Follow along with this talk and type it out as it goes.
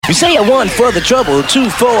We say a one for the trouble, two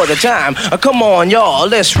for the time. Come on, y'all,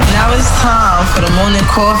 let's... Now it's time for the morning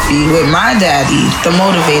coffee with my daddy, the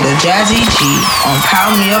motivator, Jazzy G, on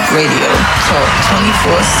Power Me Up Radio. Talk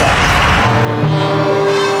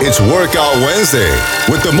 24/7. It's Workout Wednesday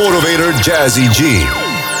with the motivator, Jazzy G.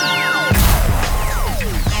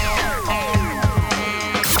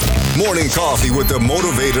 Morning Coffee with the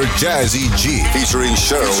motivator, Jazzy G, featuring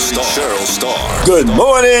Cheryl Star. Good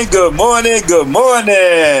morning,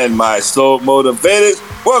 my soul motivators.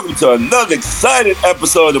 Welcome to another exciting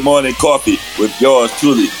episode of the Morning Coffee with yours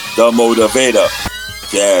truly, the motivator,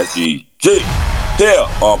 Jazzy G. Here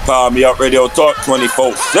on Power Me Up Radio Talk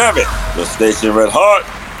 24/7, the station Red Heart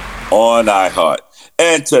on iHeart.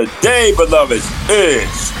 And today, beloveds,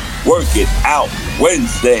 is Work It Out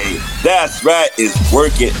Wednesday. That's right, it's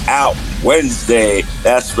Work It Out Wednesday.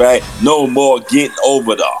 That's right, no more getting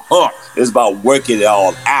over the hump. It's about working it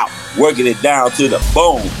all out, working it down to the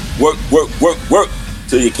bone. Work,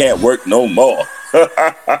 till you can't work no more.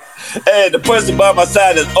 And the person by my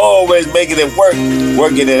side is always making it work,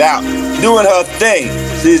 working it out, doing her thing.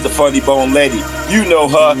 She's the funny bone lady. You know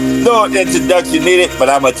her. No introduction needed, but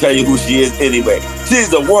I'm going to tell you who she is anyway. She's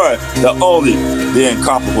the one, the only, the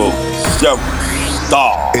incomparable Cheryl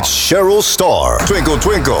Star. It's Cheryl Star. Twinkle,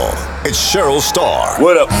 twinkle. It's Cheryl Star.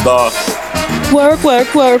 What up, Star? Work.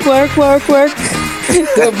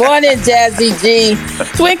 Good morning, Jazzy G.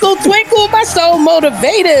 Twinkle, twinkle, my soul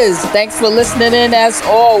motivators. Thanks for listening in as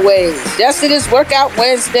always. Yes, it is Workout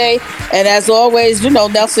Wednesday. And as always, you know,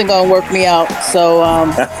 Nelson gonna work me out. So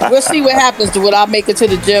we'll see what happens. Will I make it to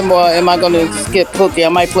the gym or am I gonna skip hooky? I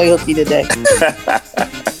might play hooky today.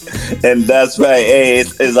 And that's right. Hey,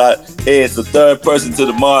 it's the third person to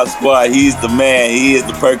the Mod Squad. He's the man. He is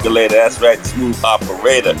the percolator. That's right, the smooth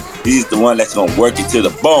operator. He's the one that's gonna work it to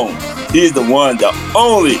the bone. He's the one, the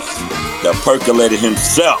only, the percolator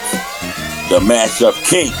himself, the mashup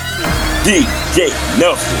king, DJ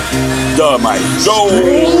Nelson, the Maestro.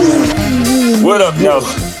 What up,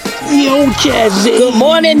 Nelson? Yo, Jazzy. Good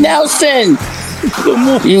morning, Nelson. Good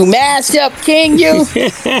morning. You mashup king, you.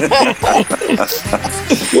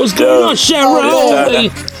 What's going on,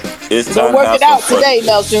 Cheryl? It's We're gonna work it out today,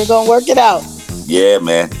 Nelson. We're gonna work it out. Yeah,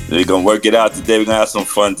 man. We're going to work it out today. We're going to have some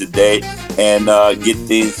fun today and get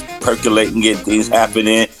things percolating, get things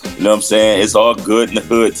happening. You know what I'm saying? It's all good in the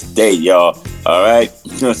hood today, y'all. All right?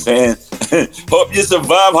 You know what I'm saying? Hope you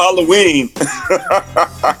survive Halloween.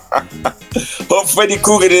 Hope Freddy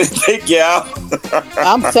Krueger didn't take you out.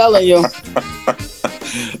 I'm telling you.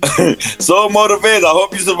 So motivated. I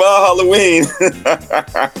hope you survive Halloween.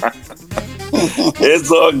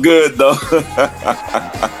 It's all good, though.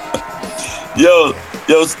 Yo,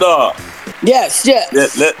 Star. Yes.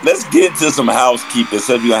 Let's get into some housekeeping.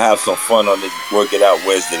 So we're going to have some fun on this Work It Out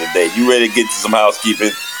Wednesday today. You ready to get to some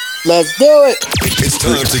housekeeping? Let's do it. It's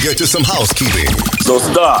time to get to some housekeeping. So,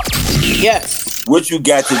 Star. Yes. What you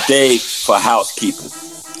got today for housekeeping?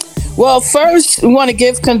 Well, first, we want to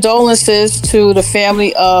give condolences to the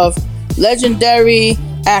family of legendary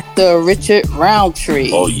actor Richard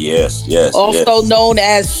Roundtree. Oh, yes. Also known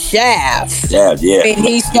as Shaft. Shaft, yeah. I mean,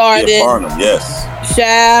 he started Barnum, yes.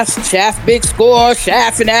 Shaft Big Score,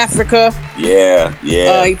 Shaft in Africa. Yeah.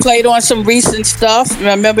 He played on some recent stuff.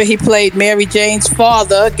 Remember, he played Mary Jane's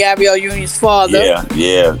father, Gabrielle Union's father.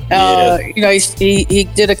 Yeah. You know, he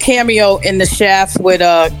did a cameo in The Shaft with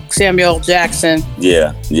Samuel Jackson.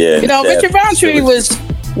 Yeah. You know, Richard Roundtree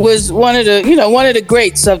was one of the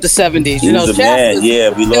greats of the 70s. You know, Shaft. Man.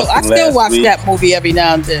 Yeah, we lost him I still watch week. that movie every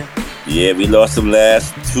now and then. Yeah, we lost him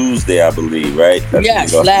last Tuesday, I believe, right?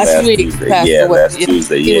 Yes, last week. Tuesday. Last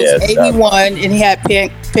Tuesday. He was 81 and he had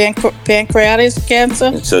pancreatic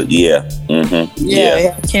cancer. So yeah, he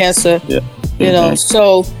had cancer. Yeah. You know,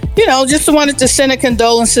 so just wanted to send a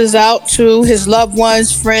condolences out to his loved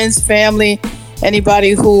ones, friends, family,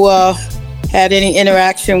 anybody who had any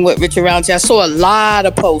interaction with Richard Roundtree. I saw a lot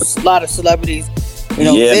of posts, a lot of celebrities. You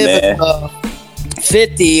know, man.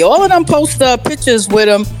 50, all of them post pictures with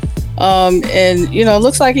him. And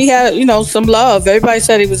looks like he had some love. Everybody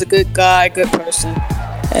said he was a good guy, good person.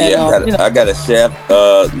 And, I got a Shaft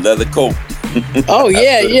leather coat. Oh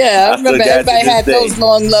yeah. I remember everybody had those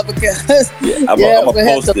long leather coats. Yeah, I'm gonna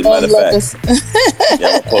post it. Matter of fact, I'm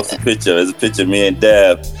gonna post a picture. There's a picture of me and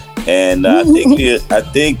Dab, and I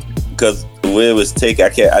think because the way it was taken,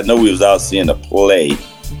 I know we was out seeing a play.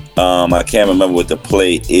 I can't remember what the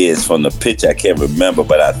play is from the picture. I can't remember,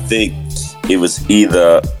 but I think it was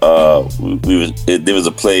either there was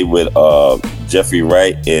a play with Jeffrey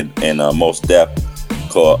Wright and Mos Def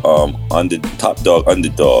called Top Dog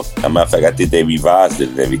Underdog. As a matter of fact, I think they revised it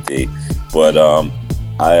and everything. But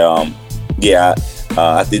I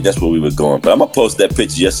I think that's where we were going. But I'm gonna post that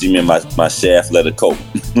picture. You'll see me in my Shaft leather coat.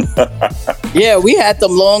 Yeah, we had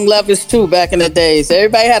them long leathers too back in the days.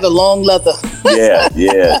 Everybody had a long leather. yeah,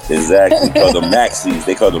 exactly. They called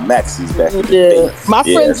them Maxis. Back in the day.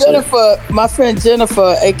 My friend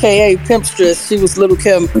Jennifer, aka Pimpstress, she was Little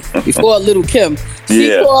Kim before Little Kim. She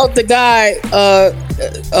called the guy,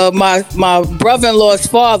 my brother-in-law's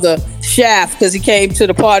father, Shaft, because he came to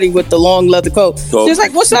the party with the long leather coat. She was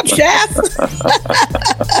like, "What's up, Shaft?"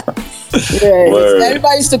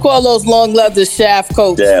 Everybody used to call those long leather Shaft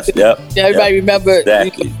coats. Everybody remember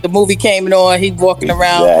the movie came on. He's walking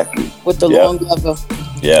around with the long leather.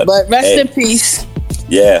 Yeah, but rest in peace.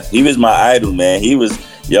 Yeah, he was my idol, man. He was,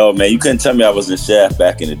 man. You couldn't tell me I was in Shaft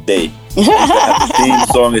back in the day. I used to have the theme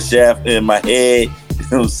song of Shaft in my head.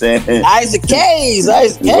 You know what I'm saying? Isaac Hayes.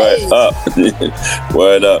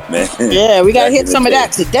 Word up, man. Yeah, we gotta hit some of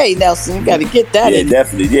that today, Nelson. We gotta get that in.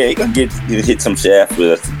 Definitely. Yeah, you gonna hit some Shaft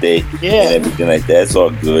with us today. Yeah, and everything like that. It's all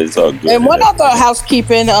good. And one other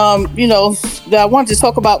housekeeping, that I wanted to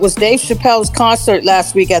talk about was Dave Chappelle's concert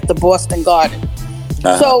last week at the Boston Garden.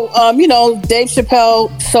 So, Dave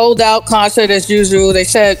Chappelle sold out concert as usual. They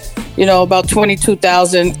said, about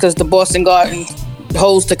 22,000 because the Boston Garden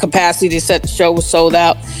holds the capacity. They said the show was sold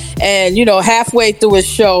out. And, halfway through his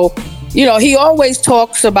show, he always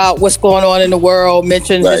talks about what's going on in the world,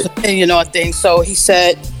 mentions his opinion on things. So he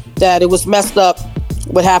said that it was messed up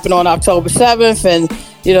what happened on October 7th and,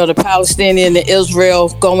 the Palestinian and Israel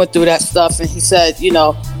going through that stuff. And he said,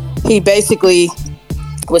 he basically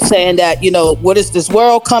was saying that, what is this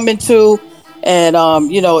world coming to? And,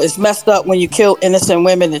 it's messed up when you kill innocent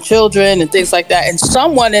women and children and things like that. And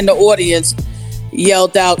someone in the audience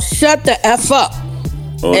yelled out, "Shut the F up."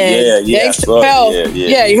 Oh, and Dave Chappelle,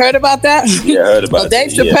 you heard about that? Yeah, I heard about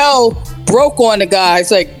Dave Chappelle broke on the guy.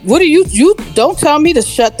 It's like, what do you don't tell me to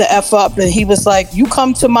shut the F up. And he was like, you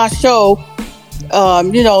come to my show,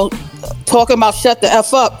 talking about shut the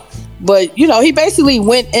F up. But, he basically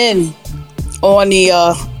went in on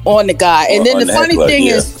the guy. And then the funny thing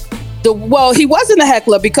is, he wasn't a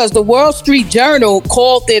heckler because the Wall Street Journal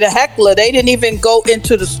called it a heckler. They didn't even go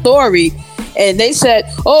into the story. And they said,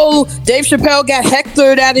 Dave Chappelle got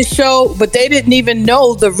heckled at his show, but they didn't even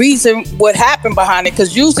know the reason what happened behind it.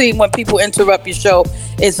 Because usually when people interrupt your show,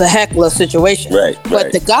 it's a heckler situation.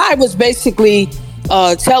 But the guy was basically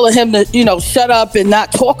telling him to, shut up and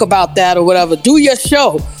not talk about that or whatever. Do your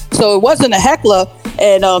show. So it wasn't a heckler.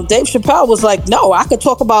 And Dave Chappelle was like, no, I could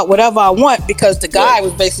talk about whatever I want because the guy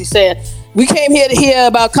was basically saying, we came here to hear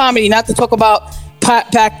about comedy, not to talk about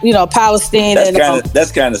Palestine.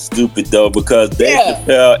 That's kind of stupid though, because Dave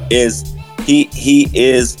Chappelle is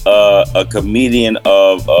a comedian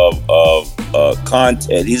of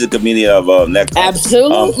content. He's a comedian of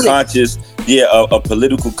absolutely conscious, of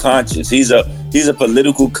political conscience. He's a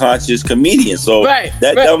political conscious comedian. So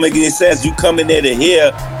that don't make any sense. You come in there to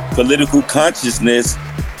hear political consciousness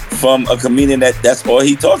from a comedian that's all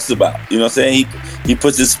he talks about. You know what I'm saying? He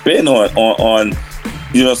puts his spin on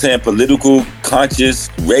you know what I'm saying, political, conscious,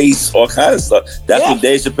 race, all kind of stuff. That's what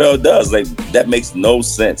Dave Chappelle does. Like, that makes no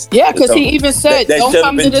sense. Yeah, because he even said, don't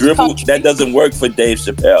come to this country. That doesn't work for Dave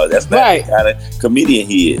Chappelle. That's not the kind of comedian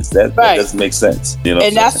he is. That doesn't make sense.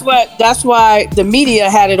 And that's why the media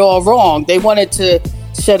had it all wrong. They wanted to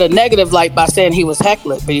shed a negative light by saying he was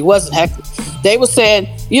heckling, but he wasn't heckling. They were saying,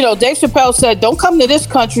 Dave Chappelle said, don't come to this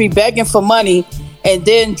country begging for money and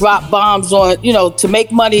then drop bombs on, to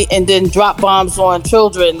make money and then drop bombs on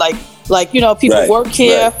children. Like people work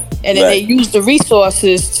here and then they use the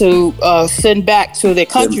resources to send back to their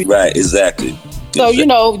country. Right, exactly. So,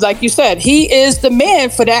 like you said, he is the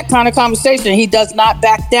man for that kind of conversation. He does not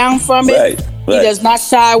back down from it. He does not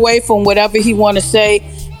shy away from whatever he want to say.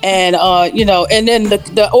 And, and then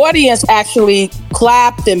the audience actually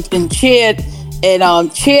clapped and cheered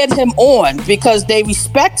and cheered him on because they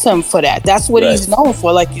respect him for that. That's what he's known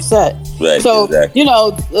for, like you said. So,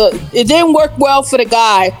 it didn't work well for the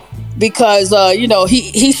guy because,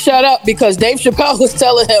 he shut up because Dave Chappelle was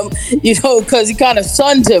telling him, because he kind of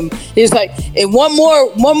sunned him. He's like, and one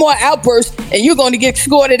more outburst and you're going to get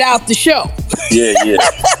escorted out the show. Yeah.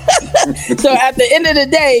 So at the end of the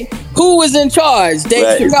day, who was in charge?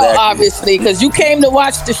 Dave Chappelle, obviously, because you came to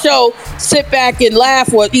watch the show, sit back and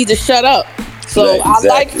laugh or either shut up. So I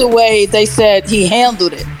like the way they said he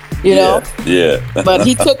handled it, Yeah. But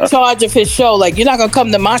he took charge of his show. Like, you're not going to come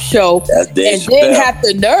to my show and then have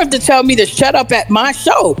the nerve to tell me to shut up at my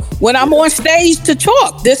show when I'm on stage to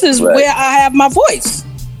talk. This is where I have my voice.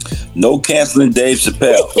 No canceling Dave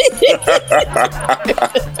Chappelle.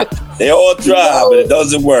 They all try, but it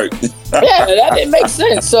doesn't work. Yeah, that didn't make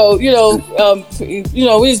sense. So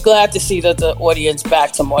we're just glad to see that the audience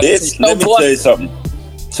back to more. Let me tell you something.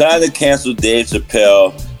 Trying to cancel Dave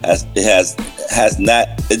Chappelle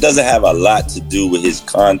it doesn't have a lot to do with his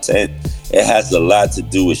content. It has a lot to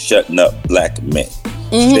do with shutting up black men.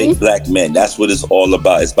 Straight black men. That's what it's all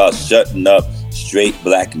about. It's about shutting up straight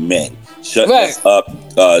black men. Shutting us up,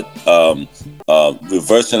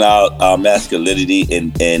 reversing our masculinity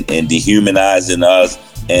and dehumanizing us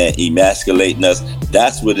and emasculating us.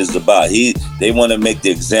 That's what it's about. They want to make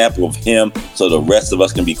the example of him so the rest of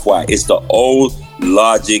us can be quiet. It's the old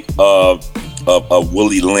logic of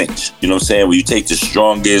Willie Lynch. You know what I'm saying? Where you take the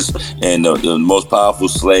strongest and the most powerful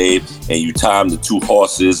slave and you tie him to two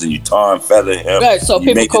horses and you tar and feather him. Right, so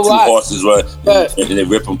you make the two horses run and they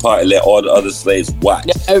rip them apart and let all the other slaves watch.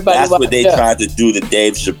 Yeah, that's what they trying to do to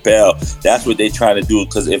Dave Chappelle. That's what they trying to do,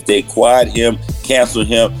 because if they quiet him, cancel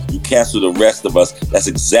him, you cancel the rest of us. That's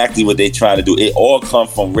exactly what they trying to do. It all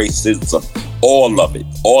comes from racism. All of it.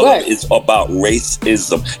 All of it is about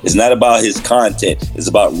racism. It's not about his content. It's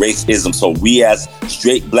about racism. So we as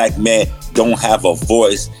straight black men don't have a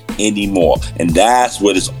voice anymore. And that's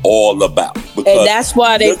what it's all about. Because and that's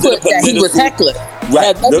why they put that he was heckling.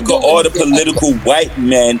 Right. Look at all the political white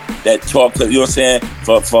men that talk, you know what I'm saying,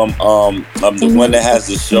 from the one that has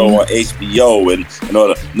the show on HBO and all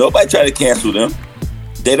that. Nobody try to cancel them.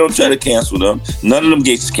 They don't try to cancel them. None of them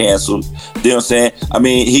gets canceled. You know what I'm saying? I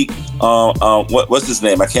mean, what's his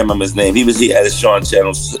name? I can't remember his name. He had a show on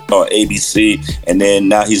channels on ABC, and then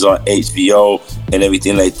now he's on HBO and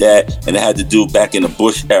everything like that. And it had to do back in the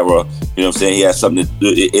Bush era. You know what I'm saying? He had something to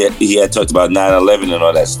do. He had talked about 9/11 and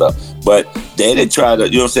all that stuff. But they didn't try to,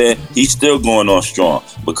 you know what I'm saying? He's still going on strong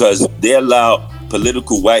because they allow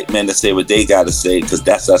political white men to say what they got to say, because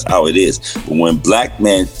that's how it is. But when black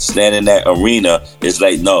men stand in that arena, it's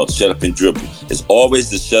like, no, shut up and dribble. It's always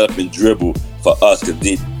the shut up and dribble for us,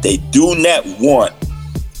 because they do not want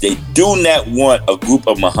a group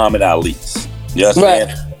of Muhammad Ali's. You know what I'm saying?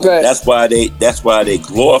 Right. That's why they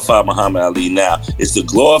glorify Muhammad Ali now. It's to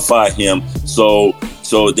glorify him so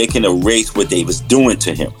they can erase what they was doing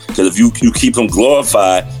to him. Because if you keep him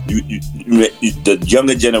glorified, the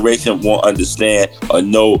younger generation won't understand or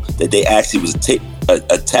know that they actually was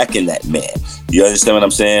attacking that man. You understand what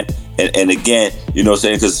I'm saying? And again, you know what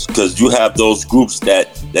I'm saying? Because you have those groups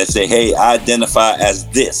that say, hey, I identify as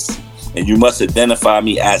this, and you must identify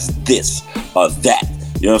me as this or that.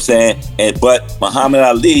 You know what I'm saying? But Muhammad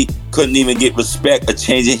Ali couldn't even get respect of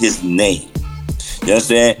changing his name. You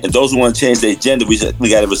understand? And those who want to change their gender, we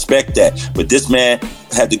got to respect that. But this man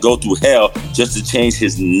had to go through hell just to change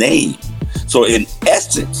his name. So in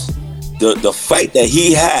essence, the fight that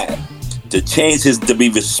he had to change to be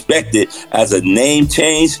respected as a name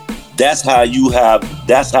change, that's how you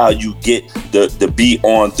get the be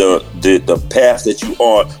on the path that you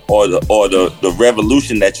on, or the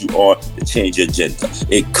revolution that you on to change your gender.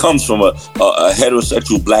 It comes from a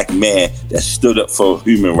heterosexual black man that stood up for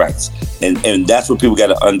human rights, and that's what people got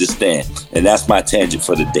to understand. And that's my tangent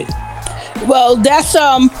for the day. Well, that's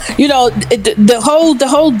the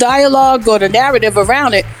whole dialogue or the narrative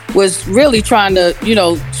around it was really trying to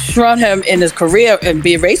shun him in his career and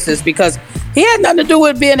be racist, because he had nothing to do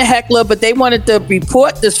with being a heckler, but they wanted to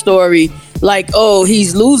report the story like, oh,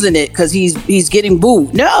 he's losing it because he's getting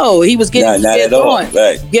booed. No, he was getting scared on.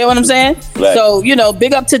 Right. You get what I'm saying? Right. So,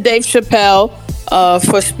 big up to Dave Chappelle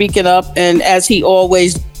for speaking up, and as he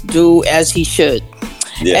always do, as he should.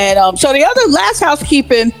 Yeah. And so the other last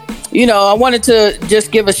housekeeping, I wanted to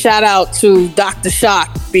just give a shout out to Dr. Shock,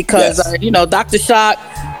 because, Dr. Shock,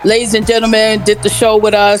 ladies and gentlemen, did the show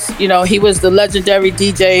with us. He was the legendary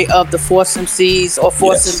DJ of the Force MCs or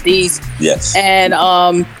Force MDs. Yes.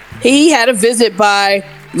 And he had a visit by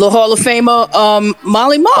the Hall of Famer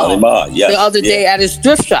Molly Ma the other day at his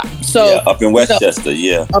thrift shop. So up in Westchester,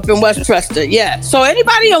 Up in Westchester, So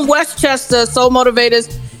anybody in Westchester, Soul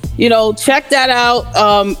Motivators, check that out.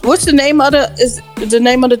 What's the name of the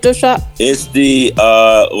name of the thrift shop? It's the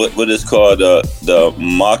what is called the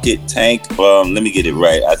Market Tank. Let me get it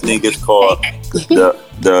right. I think it's called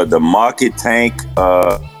the Market Tank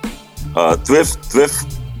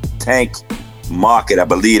Thrift Tank Market. I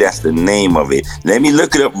believe that's the name of it. Let me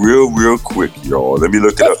look it up real quick, y'all. Let me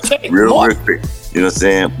look it up real quick. You know what I'm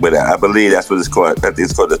saying? But I believe that's what it's called. I think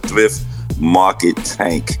it's called the Thrift Market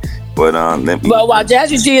Tank. But while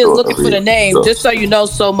Jazzy G is looking for the name, just so you know,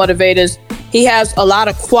 Soul Motivators, he has a lot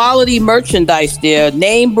of quality merchandise there,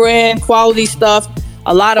 name brand quality stuff,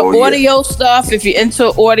 a lot of audio stuff. If you're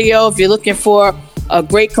into audio, if you're looking for a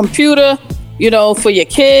great computer, for your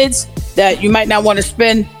kids, that you might not want to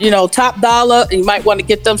spend, top dollar. You might want to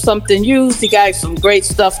get them something used. He got some great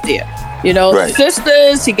stuff there. Right.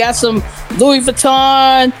 Sisters, he got some Louis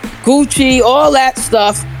Vuitton, Gucci, all that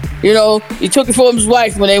stuff. He took it from his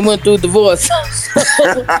wife when they went through divorce. So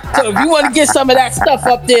if you want to get some of that stuff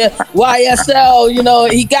up there, YSL,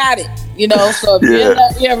 he got it. So if you're in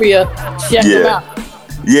that area, check him out.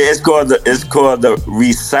 Yeah, it's called the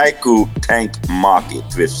Recycle Tank Market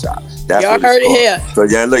Thrift Shop. That's Y'all what heard it's called. it here. So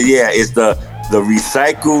it's the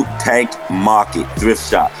Recycle Tank Market Thrift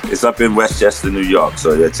Shop. It's up in Westchester, New York.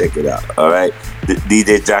 So check it out. All right, the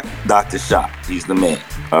DJ Dr. Shop. He's the man.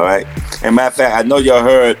 All right. And matter of fact, I know y'all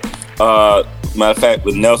heard. Matter of fact,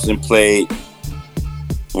 when Nelson played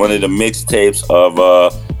one of the mixtapes of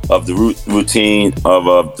the routine of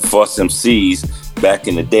the Force MCs back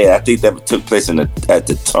in the day. I think that took place at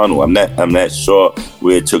the Tunnel. I'm not sure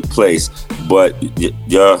where it took place, but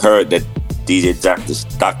y'all heard that DJ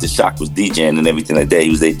Dr. Shock was DJing and everything like that. He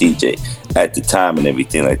was a DJ at the time and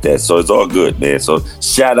everything like that. So it's all good, man. So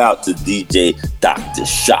shout out to DJ Dr.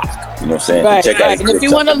 Shock. You know what I'm saying? Right. Check out And if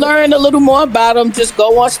you want to learn a little more about him, just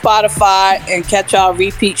go on Spotify and catch our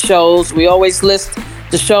repeat shows. We always list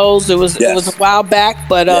the shows. It was a while back,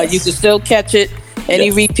 but you can still catch it.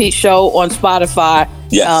 Any repeat show on Spotify,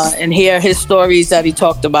 and hear his stories that he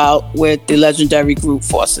talked about with the legendary group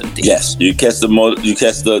Force MD. Yes, you catch the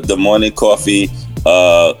morning coffee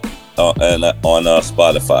on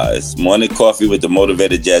Spotify. It's Morning Coffee with the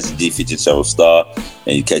Motivated Jazzy G featuring Cheryl Star,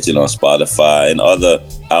 and you catch it on Spotify and other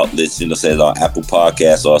outlets. Say on Apple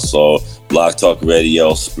Podcasts, also Blog Talk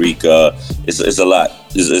Radio, Spreaker. It's a lot.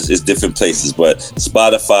 It's different places, but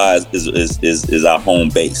Spotify is our home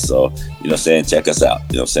base. So check us out.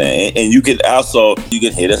 And you can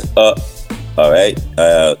hit us up. All right,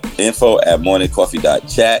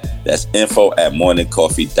 info@morningcoffee.chat. That's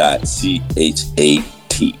info@morningcoffee.chat.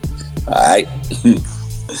 All right.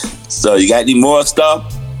 So you got any more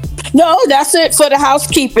stuff? No, that's it for the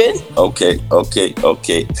housekeeping. Okay.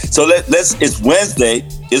 So it's Wednesday.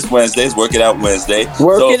 It's Work It Out Wednesday.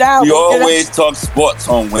 We always talk sports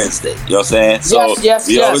on Wednesday. You know what I'm saying? So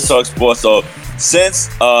we always talk sports. So since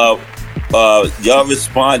y'all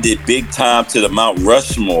responded big time to the Mount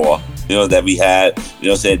Rushmore, that we had,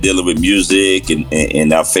 dealing with music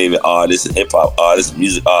and our favorite artists and hip hop artists,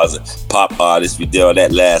 music artists, and pop artists. We did all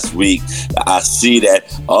that last week. I see that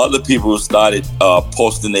other people started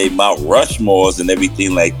posting their Mount Rushmores and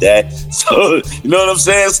everything like that. So, you know what I'm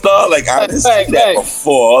saying, Star? Like, I didn't see that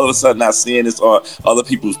before. All of a sudden, I'm seeing this on other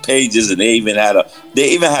people's pages, and they even had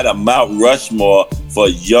a Mount Rushmore for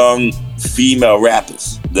young female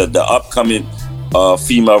rappers. The upcoming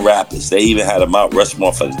female rappers. They even had a Mount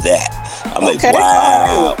Rushmore for that. I'm like,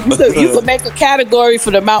 wow. You could make a category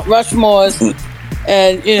for the Mount Rushmores,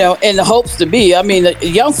 and in the hopes to be. I mean, the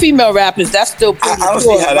young female rappers. That's still premature. I don't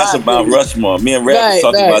see how that's a Mount Rushmore. Me and Red was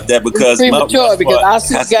talking about that because Mount Rushmore because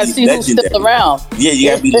I see who's still around. Yeah, you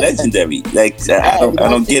gotta be legendary. Like I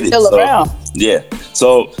don't get it. Still around. Yeah.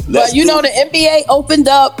 So, but the NBA opened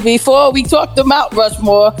up before we talked to Mount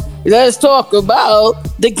Rushmore. Let's talk about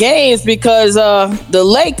the games because the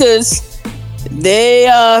Lakers, they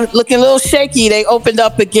looking a little shaky. They opened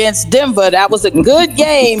up against Denver. That was a good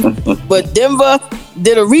game, but Denver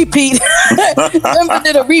did a repeat. Denver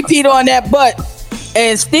did a repeat on that butt.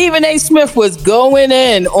 And Stephen A. Smith was going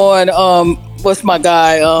in on what's my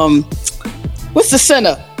guy? What's the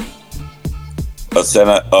center?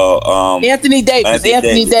 Anthony Davis.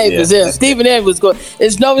 Anthony Davis. Yeah. Stephen A. was good.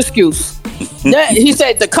 There's no excuse. He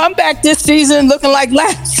said the comeback this season looking like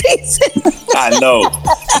last season. I know.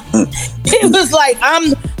 He was like,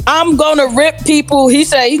 I'm gonna rip people. He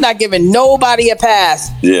said he's not giving nobody a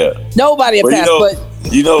pass. Yeah. Nobody a pass.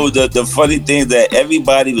 The funny thing that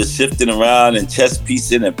everybody was shifting around and chess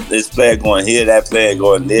piecing, and this player going here, that player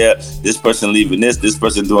going there, this person leaving this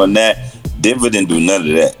person doing that. Denver didn't do none of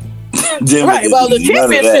that. Right. Well, the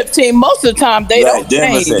championship team, most of the time, they don't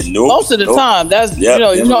change. Said, nope, most of the time, that's you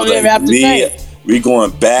don't even have to change. We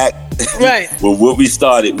going back, right? with what we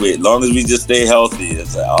started with, as long as we just stay healthy.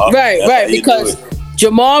 It's like, right. Because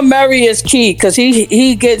Jamal Murray is key because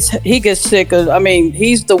he gets sick. I mean,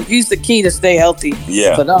 he's the key to stay healthy.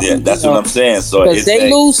 Yeah, that's what I'm saying. So because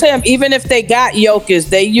they lose him, even if they got Jokic,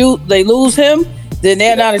 they lose him. Then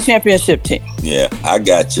they're not a championship team. Yeah, I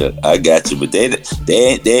got you. But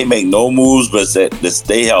they make no moves, but to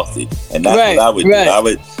stay healthy, and that's what I would do.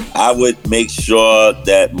 I would make sure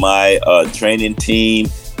that my training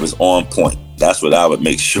team was on point. That's what I would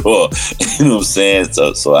make sure. You know what I'm saying?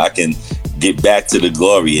 So I can get back to the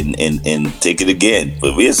glory and take it again.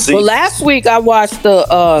 But we'll see. Well, last week I watched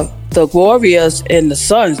the the Warriors and the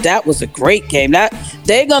Suns. That was a great game. That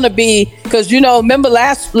they're gonna be, because remember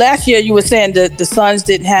last year you were saying that the Suns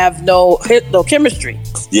didn't have no chemistry.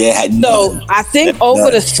 Yeah. So I think over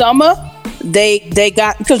the summer they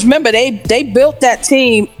got, because remember they built that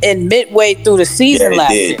team in midway through the season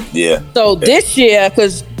last year. Yeah. So this year,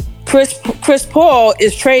 because Chris Paul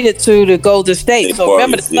is traded to the Golden State. So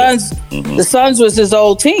remember the Suns, the Suns was his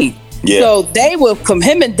old team. Yeah. So they were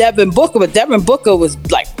him and Devin Booker, but Devin Booker was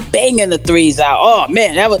like banging the threes out. Oh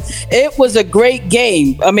man, it was a great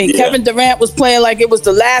game. I mean, Kevin Durant was playing like it was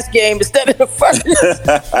the last game instead of the first,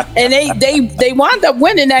 and they wound up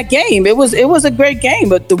winning that game. It was a great game,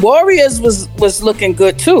 but the Warriors was looking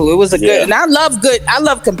good too. It was a good, and I love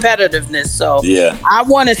competitiveness. So I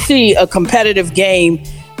want to see a competitive game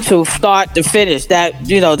to start to finish. That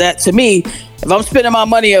that to me, if I'm spending my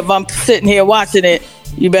money, if I'm sitting here watching it,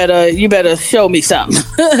 you better show me something.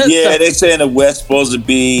 Yeah, they saying the West supposed to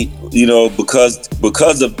be,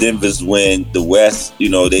 because of Denver's win, the West,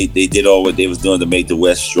 they did all what they was doing to make the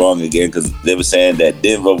West strong again, because they were saying that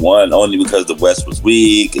Denver won only because the West was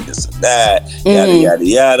weak and this and that, yada yada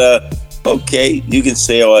yada. Okay, you can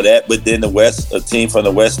say all that, but then a team from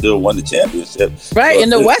the West still won the championship. Right, so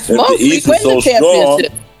and the West mostly win the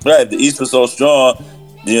championship. Right, the East was so strong.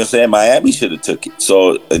 You know what I'm saying? Miami should have took it.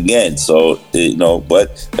 So again,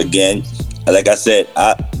 but again, like I said,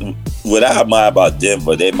 what I admire about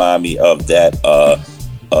Denver, they remind me of that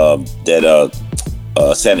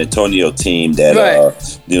San Antonio team that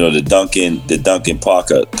the Duncan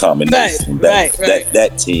Parker combination.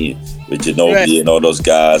 That team with Ginobili and all those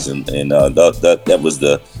guys, and that was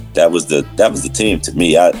the team to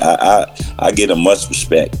me. I give them much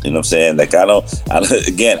respect. You know what I'm saying? Like I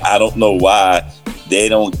don't know why they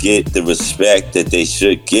don't get the respect that they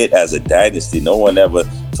should get as a dynasty. No one ever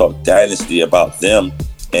talked dynasty about them,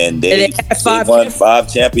 and they won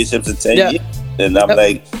 5 championships in 10 years. And I'm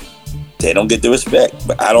like, they don't get the respect,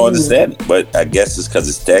 but I don't understand it. But I guess it's because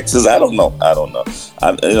it's Texas. I don't know.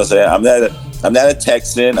 I'm not a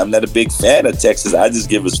Texan. I'm not a big fan of Texas. I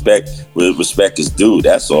just give respect where respect is due.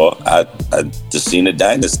 That's all. I just seen a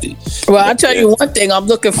dynasty. Well, I'll tell you one thing. I'm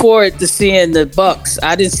looking forward to seeing the Bucks.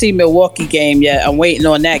 I didn't see Milwaukee game yet. I'm waiting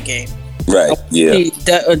on that game. Right. Yeah.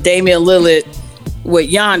 Damian Lillard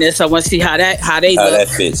with Giannis. I want to see how they look. That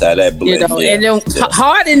fits. How that blends. And then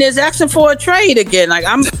Harden is asking for a trade again. Like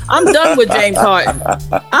I'm done with James Harden.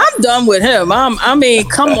 I'm done with him. I mean,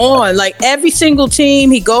 come on. Like every single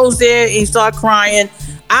team, he goes there, he starts crying.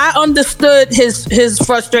 I understood his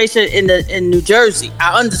frustration in New Jersey.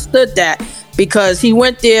 I understood that because he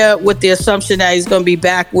went there with the assumption that he's going to be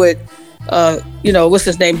back with, what's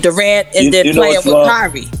his name, Durant, and then playing with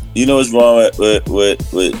Kyrie. You know what's wrong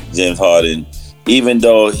with James Harden? Even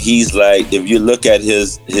though he's like, if you look at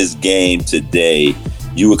his game today,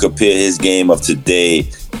 you would compare his game of today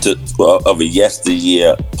to of a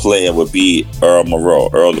yesteryear player would be Earl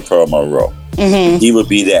the Pearl Monroe. Mm-hmm. He would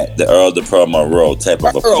be the Earl the Pearl Monroe type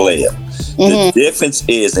of a player. Mm-hmm. The difference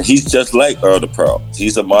is, and he's just like Earl the Pearl.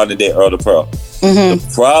 He's a modern day Earl the Pearl. Mm-hmm.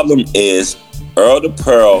 The problem is Earl the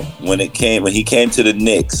Pearl, when he came to the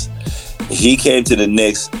Knicks,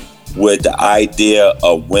 with the idea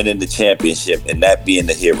of winning the championship and that being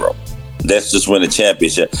the hero. Let's just win the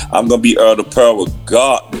championship. I'm going to be Earl the Pearl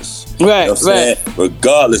regardless. Right, you know right.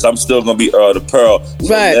 Regardless, I'm still going to be Earl the Pearl. So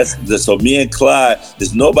right. So me and Clyde,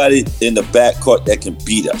 there's nobody in the backcourt that can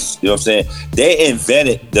beat us. You know what I'm saying? They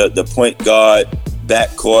invented the point guard,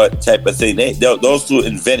 backcourt type of thing. Those two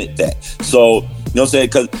invented that. So, you know what I'm saying?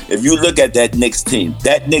 Because if you look at that Knicks team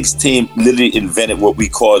literally invented what we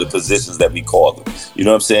call the positions that we call them. You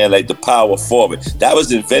know what I'm saying? Like the power forward. That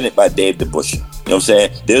was invented by Dave DeBusschere. You know what I'm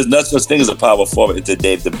saying? There's no such thing as a power forward into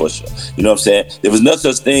Dave DeBusschere. You know what I'm saying? There was no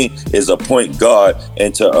such thing as a point guard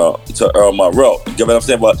into Earl Monroe. You know what I'm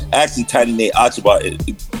saying? Well, actually, Tiny Nate Archibald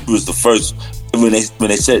was the first when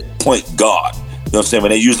they said point guard. You know what I'm saying?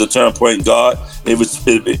 When they used the term point guard, it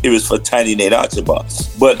was for Tiny Nate Archibald.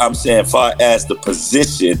 But I'm saying, far as the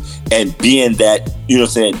position and being that, you know what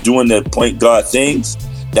I'm saying, doing the point guard things,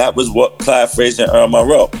 that was what Clyde Frazier and Earl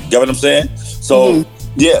Monroe. You get what I'm saying? So,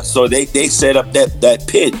 yeah, so they set up that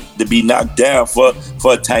pit to be knocked down for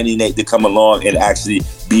Tiny Nate to come along and actually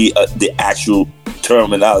be the actual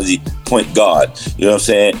terminology point guard. You know what I'm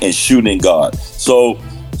saying? And shooting guard. So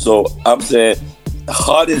I'm saying,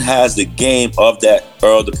 Harden has the game of that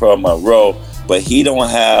Earl the Pearl Monroe, but he don't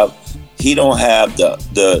have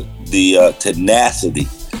the tenacity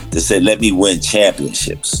to say, let me win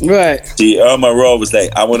championships. Right. See, Earl Monroe was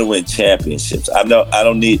like, I want to win championships. I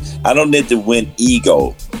don't need to win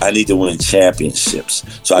ego. I need to win championships.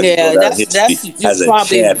 So I Yeah, go down that's as a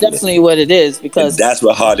probably champion. definitely what it is, because And that's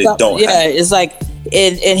what Harden don't yeah, have. it's like,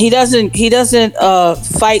 and he doesn't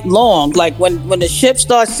fight long. Like when the ship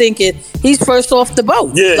starts sinking, he's first off the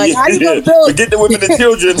boat. Yeah, like how you gonna build? Forget the women and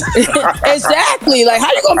children. Exactly. Like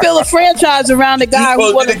how you gonna build a franchise around the guy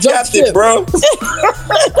who won the a jump captain, ship? bro.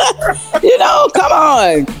 Come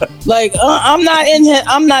on. Like I'm not in here.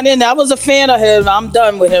 I'm not in there. I was a fan of him. I'm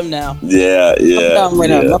done with him now. Yeah. I'm done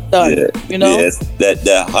with him. I'm done. Yeah. Yeah,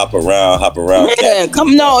 that hop around. Yeah, come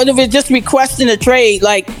on. If it just requesting a trade,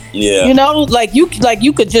 like like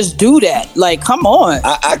you could just do that. Like, come on.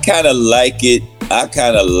 I kind of like it. I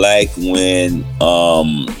kind of like when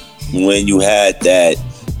you had that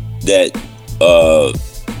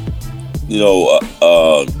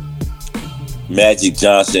Magic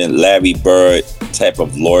Johnson, Larry Bird type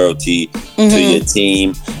of loyalty to your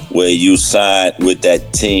team, where you signed with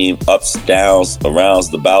that team ups, downs,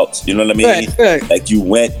 arounds, the bouts. You know what I mean? Right. Like you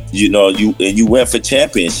went, you went for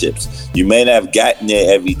championships. You may not have gotten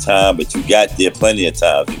there every time, but you got there plenty of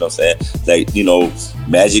times. You know what I'm saying? Like,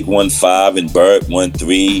 Magic won 5 and Bird won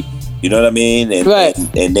 3. You know what I mean? And,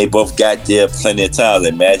 and they both got there plenty of times.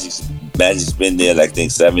 And Magic's been there, like, I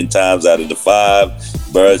think 7 times out of the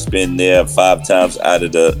 5. Bird's been there 5 times out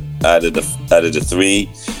of the 3.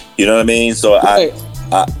 You know what I mean? So I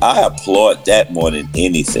applaud that more than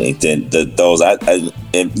anything. Than those.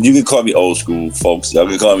 And you can call me old school, folks. Y'all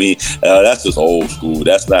can call me that's just old school.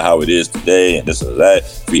 That's not how it is today. And this or that.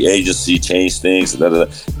 Free agency changed things.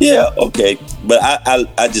 Yeah, okay. But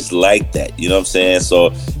I just like that. You know what I'm saying?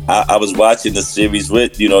 So I was watching the series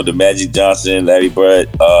with the Magic Johnson, Larry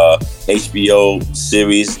Bird HBO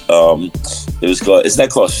series. It's not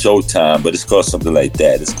called Showtime, but it's called something like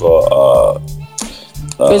that. It's called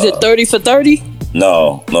is it 30 for 30?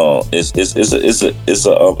 No. It's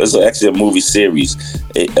actually a movie series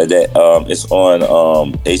that it's on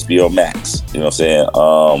HBO Max. You know what I'm saying?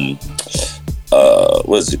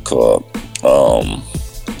 What is it called?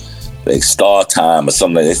 Like Star Time or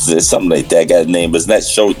something like that. It's something like that. Got a name, but it's not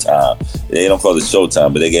Showtime. They don't call it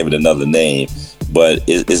Showtime, but they gave it another name. But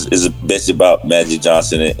it's basically about Magic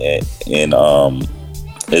Johnson and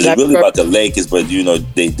it's really about the Lakers, but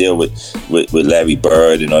they deal with Larry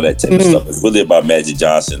Bird and all that type of stuff. It's really about Magic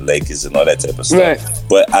Johnson, Lakers, and all that type of stuff. Right.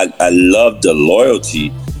 But I love the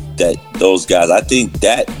loyalty that those guys. I think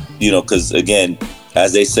that because again,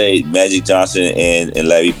 as they say, Magic Johnson and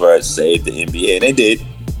Larry Bird saved the NBA, and they did.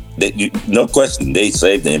 No question, they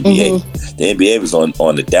saved the NBA. The NBA was on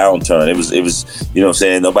the downturn. It was you know what I'm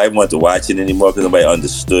saying, nobody wanted to watch it anymore because nobody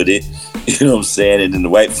understood it. You know what I'm saying? And then the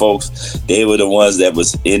white folks, they were the ones that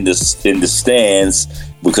was in the stands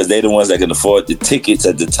because they're the ones that can afford the tickets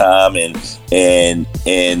at the time, and then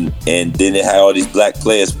they had all these black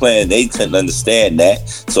players playing. They couldn't understand that,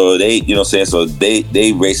 so they, you know what I'm saying, so they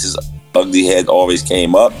racist ugly head always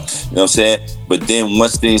came up. You know what I'm saying? But then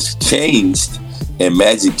once things changed, and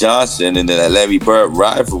Magic Johnson and then that Larry Bird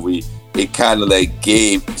rivalry, it kind of like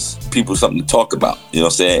gave people something to talk about. You know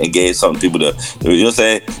what I'm saying? It gave something people to, you know what I'm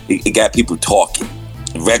saying? It got people talking,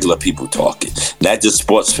 regular people talking, not just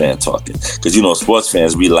sports fans talking. Because sports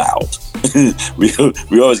fans, we loud.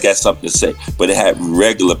 we always got something to say. But it had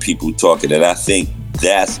regular people talking, and I think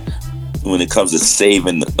that's when it comes to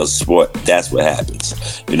saving a sport, that's what happens.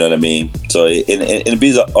 You know what I mean? So and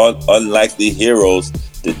these are unlikely heroes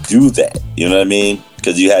to do that. You know what I mean?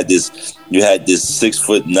 Because you had this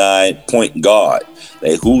 6'9" point guard.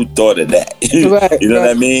 Like, who thought of that? Right, you know what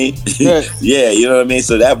I mean? Right. Yeah, you know what I mean?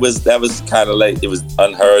 So that was kind of like, it was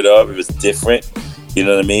unheard of. It was different. You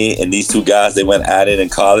know what I mean? And these two guys, they went at it in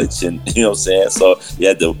college, and you know what I'm saying? So you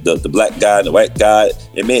had the black guy and the white guy.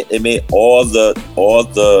 It made all the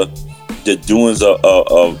doings of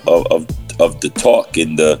the talk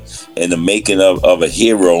and the making of a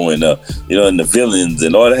hero and and the villains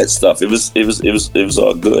and all that stuff. It was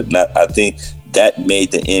all good. And I think that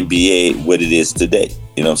made the NBA what it is today.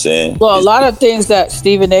 You know what I'm saying? Well, a lot of things that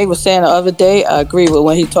Stephen A. was saying the other day, I agree with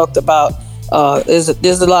when he talked about. There's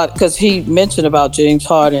a lot, because he mentioned about James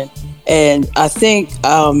Harden, and I think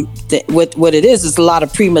what it is a lot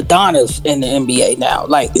of prima donnas in the NBA now.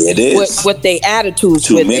 Like, it is what they attitudes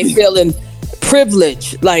Too with, many. they feeling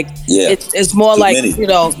privilege. Like, it's more Too like many.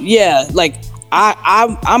 like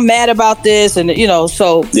I'm mad about this, and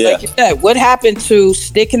so like you said, what happened to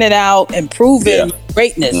sticking it out and proving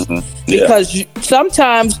greatness? Because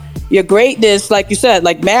sometimes your greatness, like you said,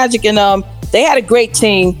 like Magic and they had a great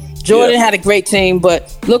team. Jordan had a great team,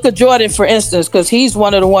 but look at Jordan, for instance, because he's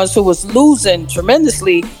one of the ones who was losing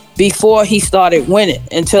tremendously before he started winning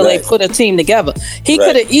until they put a team together. He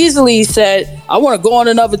could have easily said, I want to go on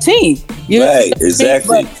another team. Right,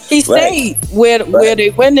 exactly. But he stayed where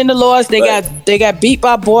they went in the loss. They got beat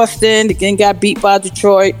by Boston, then got beat by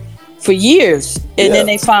Detroit for years, and then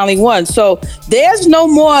they finally won. So there's no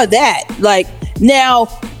more of that. Like now,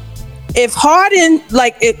 if Harden,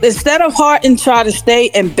 instead of Harden try to stay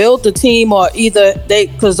and build the team, or either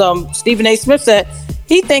because Stephen A. Smith said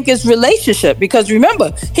he think it's relationship, because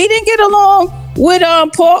remember he didn't get along with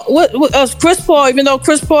Paul with Chris Paul, even though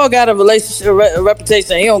Chris Paul got a relationship a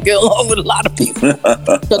reputation, he don't get along with a lot of people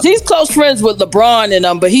because he's close friends with LeBron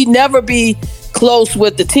and but he never be close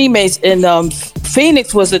with the teammates. And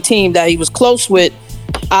Phoenix was a team that he was close with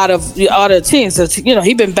out of the teams. So,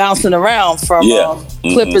 he been bouncing around from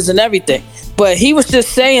Clippers and everything. But he was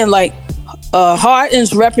just saying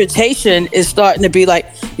Harden's reputation is starting to be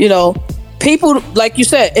people, like you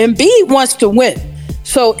said, Embiid wants to win.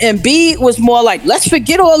 So Embiid was more like, let's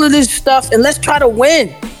forget all of this stuff and let's try to win.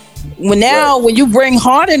 When you bring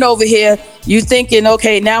Harden over here, you thinking,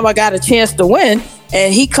 okay, now I got a chance to win.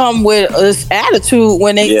 And he come with this attitude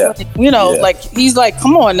when he's like,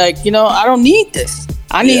 come on, I don't need this.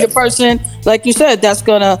 I need a person, like you said, that's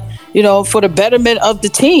gonna, for the betterment of the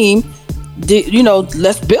team,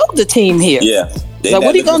 let's build the team here. Yeah.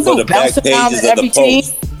 What are you gonna do? Bounce around every team?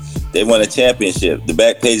 They won a championship. The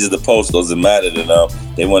back page of the Post doesn't matter to them.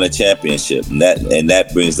 They won a championship, and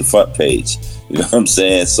that brings the front page. You know what I'm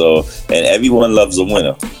saying? So, and everyone loves a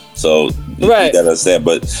winner. So you gotta understand.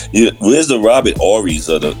 But where's the Robert Ory's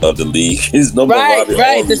of the league? There's no more Robert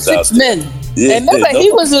Ory's the six men. Yeah, and remember,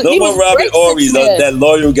 he was Robert Ory's, that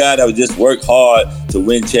loyal guy that would just work hard to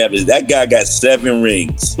win champions. That guy got 7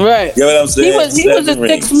 rings. Right. You know what I'm saying? He was a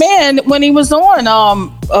 6 man when he was on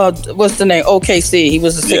what's the name? OKC. He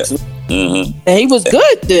was a 6 man. Mm-hmm. And he was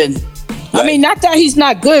good then. Right. I mean, not that he's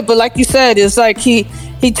not good, but like you said, it's like he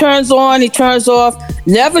turns on, he turns off,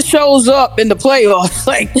 never shows up in the playoffs.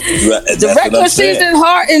 The regular season,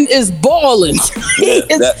 Harden is balling.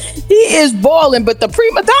 He is balling, but the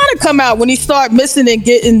prima donna come out when he start missing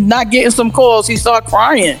and not getting some calls. He start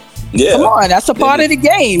crying. Yeah, come on, that's a part of the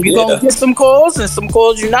game. You're gonna get some calls, and some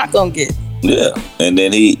calls you're not gonna get. Yeah, and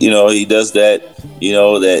then he does that.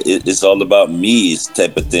 That it's all about me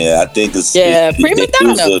type of thing. I think it's prima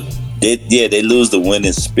donna. They lose the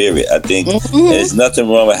winning spirit. I think there's nothing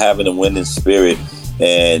wrong with having a winning spirit,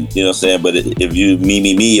 and you know what I'm saying. But if you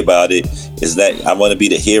me about it, is that I want to be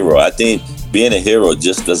the hero. I think being a hero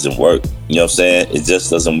just doesn't work. You know what I'm saying? It just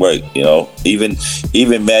doesn't work. Even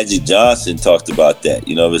Magic Johnson talked about that.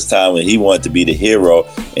 It was time when he wanted to be the hero,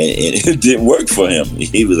 and it didn't work for him.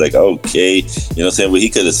 He was like, okay, you know what I'm saying? Well,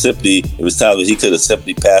 it was times when he could have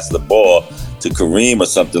simply passed the ball to Kareem or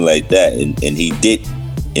something like that, and he did.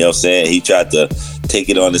 You know what I'm saying? He tried to take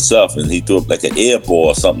it on himself, and he threw up like an air ball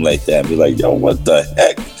or something like that and be like, yo, what the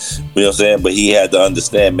heck? You know what I'm saying? But he had to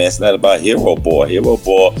understand, man, it's not about hero ball. Hero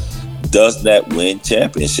ball does not win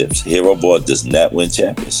championships. Hero ball does not win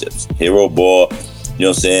championships. Hero ball, you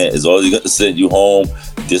know what I'm saying, is always going to send you home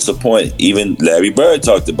disappointed. Even Larry Bird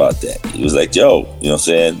talked about that. He was like, yo, you know what I'm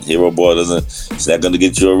saying? Hero ball it's not going to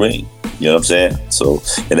get you a ring. You know what I'm saying? So,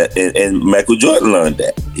 and Michael Jordan learned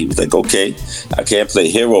that. He was like, okay, I can't play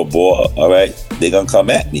hero ball. All right, they're gonna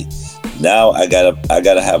come at me. Now I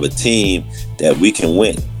gotta have a team that we can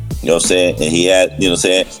win. You know what I'm saying? And he had, you know what I'm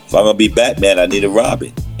saying, if I'm gonna be Batman, I need a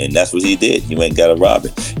Robin. And that's what he did. He went and got a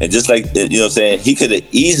Robin. And just like, you know what I'm saying, he could have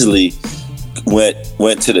easily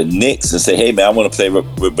went to the Knicks and say, hey man, I want to play with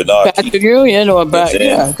Bernard Patrick Ewing or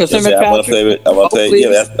because I want to play with, you know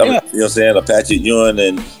what I'm saying, a Patrick Ewing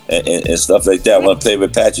and stuff like that. I want to play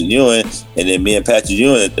with Patrick Ewing, and then me and Patrick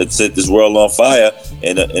Ewing set this world on fire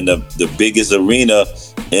in the biggest arena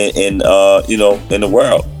in the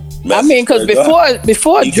world. I mean, because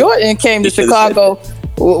before Jordan came to Chicago,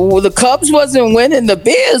 the Cubs wasn't winning, the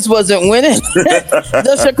Bears wasn't winning,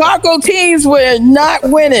 the Chicago teams were not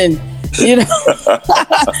winning.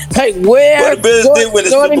 Like where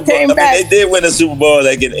Jordan came back. They did win a Super Bowl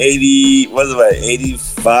like in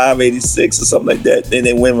 85, 86 or something like that. Then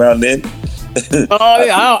they went around then.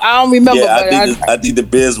 I don't remember. Yeah, I think the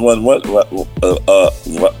Bears won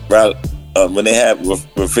when they had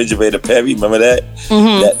Refrigerator Perry. Remember that?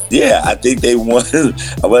 Mm-hmm. I think they won.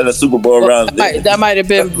 I won a Super Bowl around then. That might have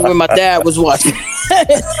been when my dad was watching.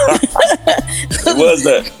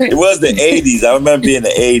 It was the 80s. I remember being the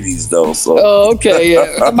 80s though. So. Oh, okay,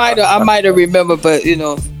 yeah. I might have remembered, but getting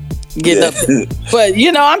up. But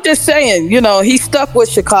I'm just saying, he stuck with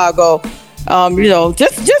Chicago. I'm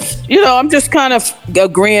just kind of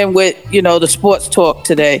agreeing with the sports talk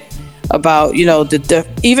today about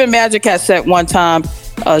even Magic has said one time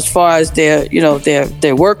as far as their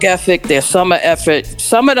work ethic, their summer effort.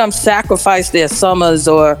 Some of them sacrifice their summers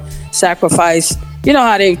or sacrifice. You know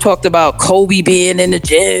how they talked about Kobe being in the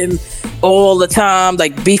gym all the time,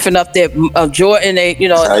 like beefing up there. Jordan, in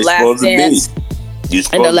the last dance.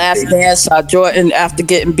 In the last dance, Jordan, after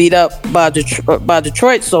getting beat up by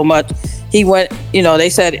Detroit so much, he went. They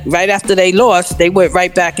said right after they lost, they went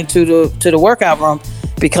right back into the workout room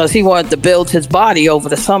because he wanted to build his body over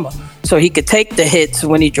the summer so he could take the hits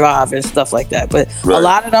when he drive and stuff like that. But a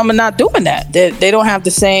lot of them are not doing that. They don't have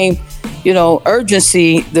the same,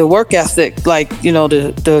 urgency, the work ethic, like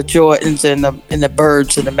the Jordans and the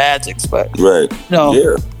Birds and the Magics. But yeah.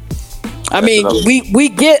 I mean, we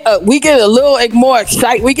get a little more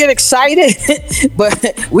excited. We get excited,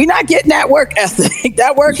 but we're not getting that work ethic.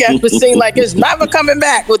 That work ethic seems like it's never coming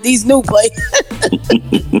back with these new players.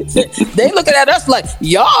 They looking at us like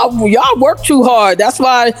y'all work too hard. That's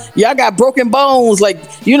why y'all got broken bones. Like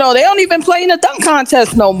they don't even play in the dunk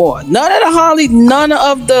contest no more. None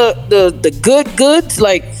of the good goods.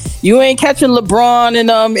 Like you ain't catching LeBron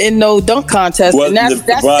in no dunk contest, and that's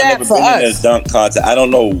sad for us. In dunk contest. I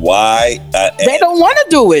don't know why. They don't want to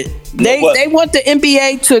do it. They want the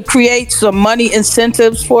NBA to create some money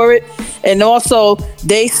incentives for it, and also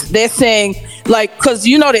they're saying because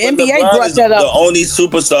the NBA brought that up. The only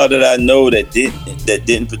superstar that I know that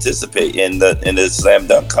didn't participate in the slam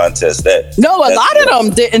dunk contest. A lot of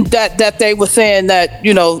them didn't. That they were saying that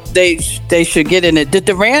they should get in it. Did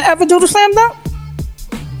Durant ever do the slam dunk?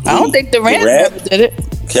 I don't think Durant ever did it.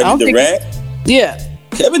 Kevin Durant? Yeah.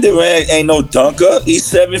 Kevin Durant ain't no dunker. He's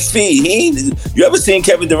 7 feet. You ever seen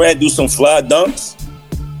Kevin Durant do some fly dunks?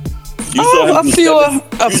 A few,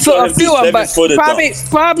 but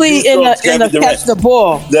probably in the catch the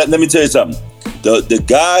ball. Let me tell you something. The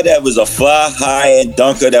guy that was a fly high end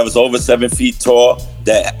dunker that was over 7 feet tall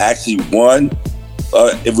that actually won.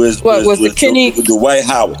 It was Dwight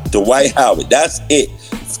Howard. Dwight Howard. That's it.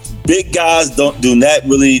 Big guys do not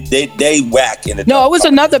really. They whack in the. No, it was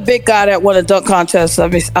another big guy that won a dunk contest.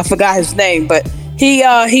 I forgot his name, but he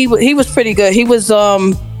was pretty good. He was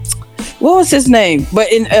what was his name?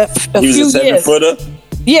 But in a few years, he was a 7-footer.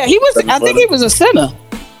 Yeah, he was. I think he was a center.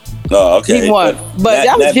 Oh, okay. He won, but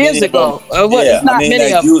that was years ago. It's not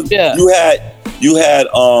many of them. You had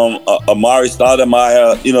Amari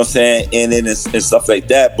Stoudemire, you know what I'm saying, in it and stuff like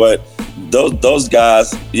that. But those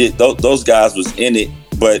guys, those guys was in it.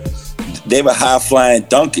 But they were high flying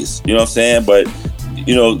dunkers, you know what I'm saying? But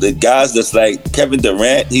the guys that's like Kevin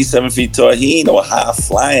Durant, he's 7 feet tall. He ain't no high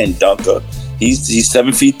flying dunker. He's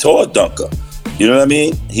 7 feet tall dunker. You know what I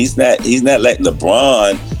mean? He's not like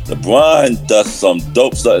LeBron. LeBron does some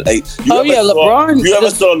dope stuff. Like, LeBron. You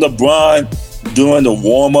ever saw LeBron doing the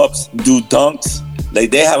warm ups, do dunks?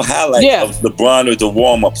 Like they have highlights of LeBron with the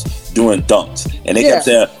warm ups doing dunks, and they kept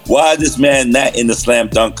saying, "Why is this man not in the slam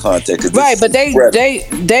dunk contest?" Right, but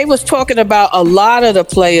they was talking about a lot of the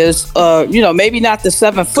players. Maybe not the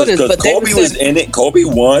 7-footers, but Kobe was in it. Kobe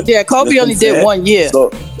won. Yeah, Kobe only did 1 year. So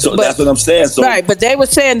that's what I'm saying. So, right, but they were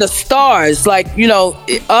saying the stars, like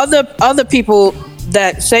other people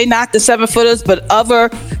that say not the 7-footers, but other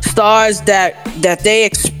stars that they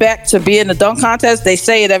expect to be in the dunk contest. They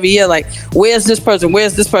say it every year, like, "Where's this person?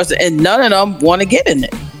 Where's this person?" And none of them want to get in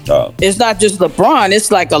it. It's not just LeBron.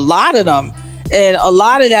 It's like a lot of them. And a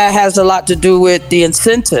lot of that has a lot to do with the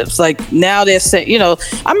incentives. Like now they're saying,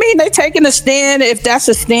 they're taking a stand if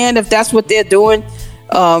that's what they're doing.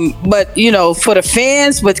 But, for the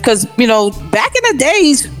fans, because, back in the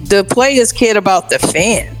days, the players cared about the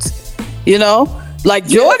fans, Like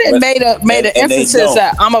Jordan made an emphasis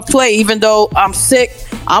that I'm going to play even though I'm sick.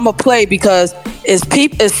 I'm going to play because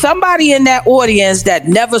it's somebody in that audience that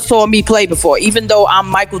never saw me play before, even though I'm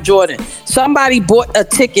Michael Jordan. Somebody bought a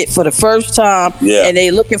ticket for the first time and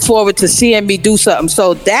they looking forward to seeing me do something.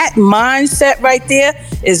 So that mindset right there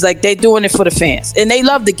is like they doing it for the fans. And they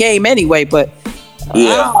love the game anyway, but I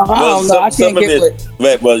don't know. I can't get it.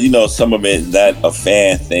 Right, well, some of it is not a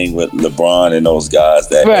fan thing with LeBron and those guys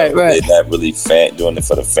that they're not really doing it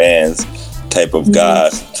for the fans type of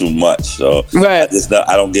guys too much. So I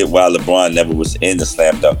don't get why LeBron never was in the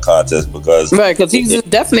slam dunk contest because he's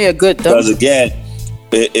definitely a good dunker. Because again,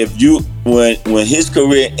 when his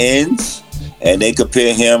career ends and they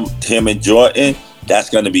compare him and Jordan, that's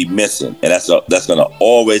going to be missing, and that's going to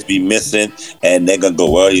always be missing. And they're going to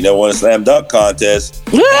go, well, you never won a slam dunk contest.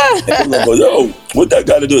 And they're going to go, yo, what that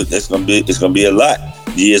got to do? It's going to be a lot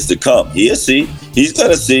years to come. He'll see. He's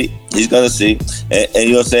going to see. He's going to see. And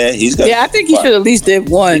you know what I'm saying? He's going. Yeah, I think he should at least did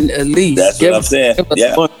one. At least. That's what I'm saying.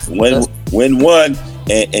 Yeah, win one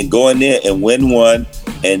and go in there and win one.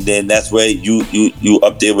 And then that's where you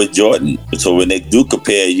up there with Jordan. So when they do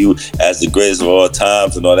compare you as the greatest of all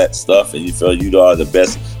times and all that stuff, and you feel you are the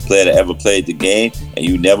best player that ever played the game, and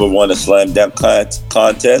you never won a slam dunk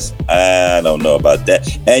contest, I don't know about that.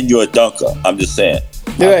 And you're a dunker. I'm just saying.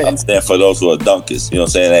 Right. I'm saying for those who are dunkers. You know what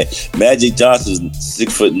I'm saying? Like, Magic Johnson's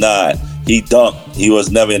 6'9". He dunked. He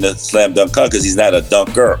was never in a slam dunk contest because he's not a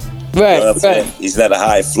dunker. Right. You know what I'm saying? Right. He's not a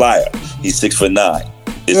high flyer. He's 6'9".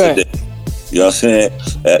 It's Right. a difference. You know what I'm saying?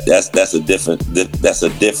 That's a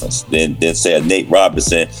difference than say a Nate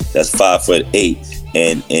Robinson that's 5'8"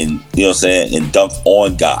 and you know what I'm saying, and dunk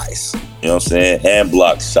on guys. You know what I'm saying? And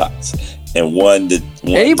block shots. And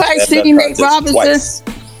Anybody see Nate Robinson? Twice.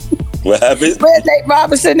 What happened? Where's Nate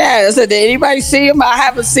Robinson at? I said, did anybody see him? I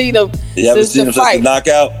haven't seen him. You haven't since seen the him since fight. the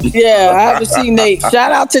knockout? Yeah, I haven't seen Nate.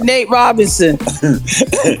 Shout out to Nate Robinson.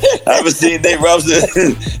 I haven't seen Nate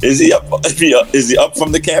Robinson. Is he up? Is he up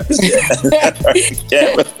from the campus yet?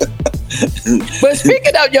 But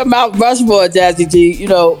speaking of your Mount Rushmore, Jazzy G, you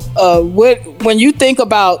know, when you think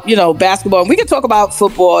about, you know, basketball, and we can talk about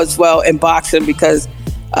football as well and boxing, because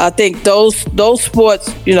I think those sports,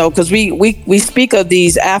 you know, because we speak of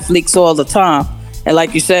these athletes all the time, and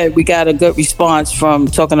like you said, we got a good response from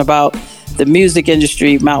talking about the music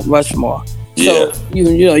industry, Mount Rushmore. Yeah. So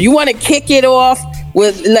you know, you want to kick it off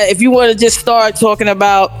with, like, if you want to just start talking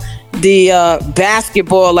about the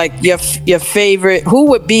basketball, like your favorite, who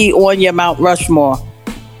would be on your Mount Rushmore?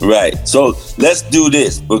 Right. So let's do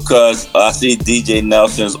this, because I see DJ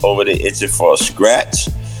Nelson's over there itching for a scratch.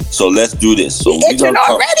 So let's do this. So We're gonna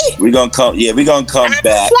come back.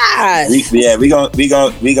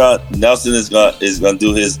 Nelson is gonna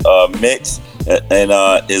do his mix and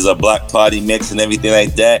his block party mix and everything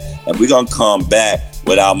like that, and we're gonna come back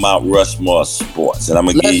with our Mount Rushmore sports, and I'm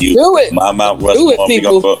gonna give you my Mount Rushmore.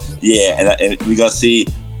 And we're gonna see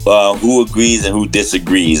who agrees and who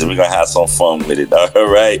disagrees, and we're gonna have some fun with it. All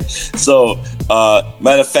right. So,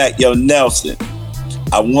 matter of fact, yo, Nelson,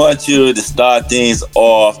 I want you to start things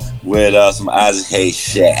off with some Isaac Hayes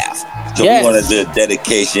Shaft. So we want to do a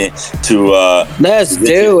dedication to let's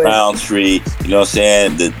do it. Roundtree. You know what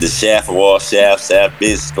I'm saying? The Shaft of all Shafts, Shaft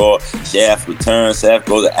big score, Shaft return, Shaft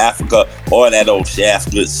go to Africa, all that old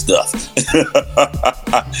Shaft good stuff. You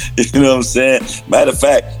know what I'm saying? Matter of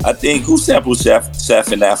fact, I think who sampled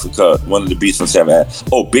Shaft in Africa? One of the beats from Shaft.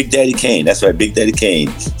 Oh, Big Daddy Kane. That's right, Big Daddy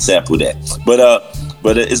Kane sampled that.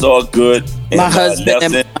 But it's all good. And, my husband.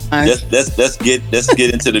 Nelson, let's get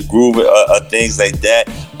into the groove of things like that.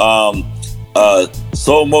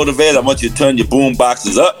 So motivated. I want you to turn your boom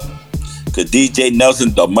boxes up, cause DJ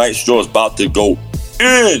Nelson, the maestro, is about to go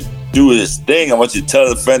in, do his thing. I want you to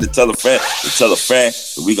tell a friend to tell a friend to tell a friend.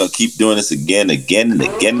 We're gonna keep doing this again and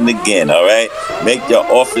again. All right, make your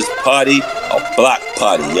office party a block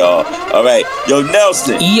party, y'all. All right, yo,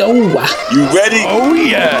 Nelson. Yo. You ready? Oh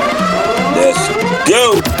yeah. Let's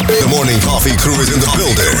go. The morning coffee crew is in the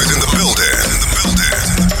building.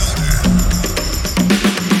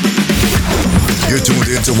 You're tuned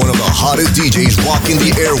into one of the hottest DJs walking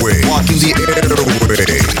the airway. Yeah.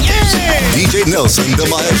 DJ Nelson, the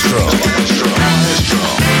maestro.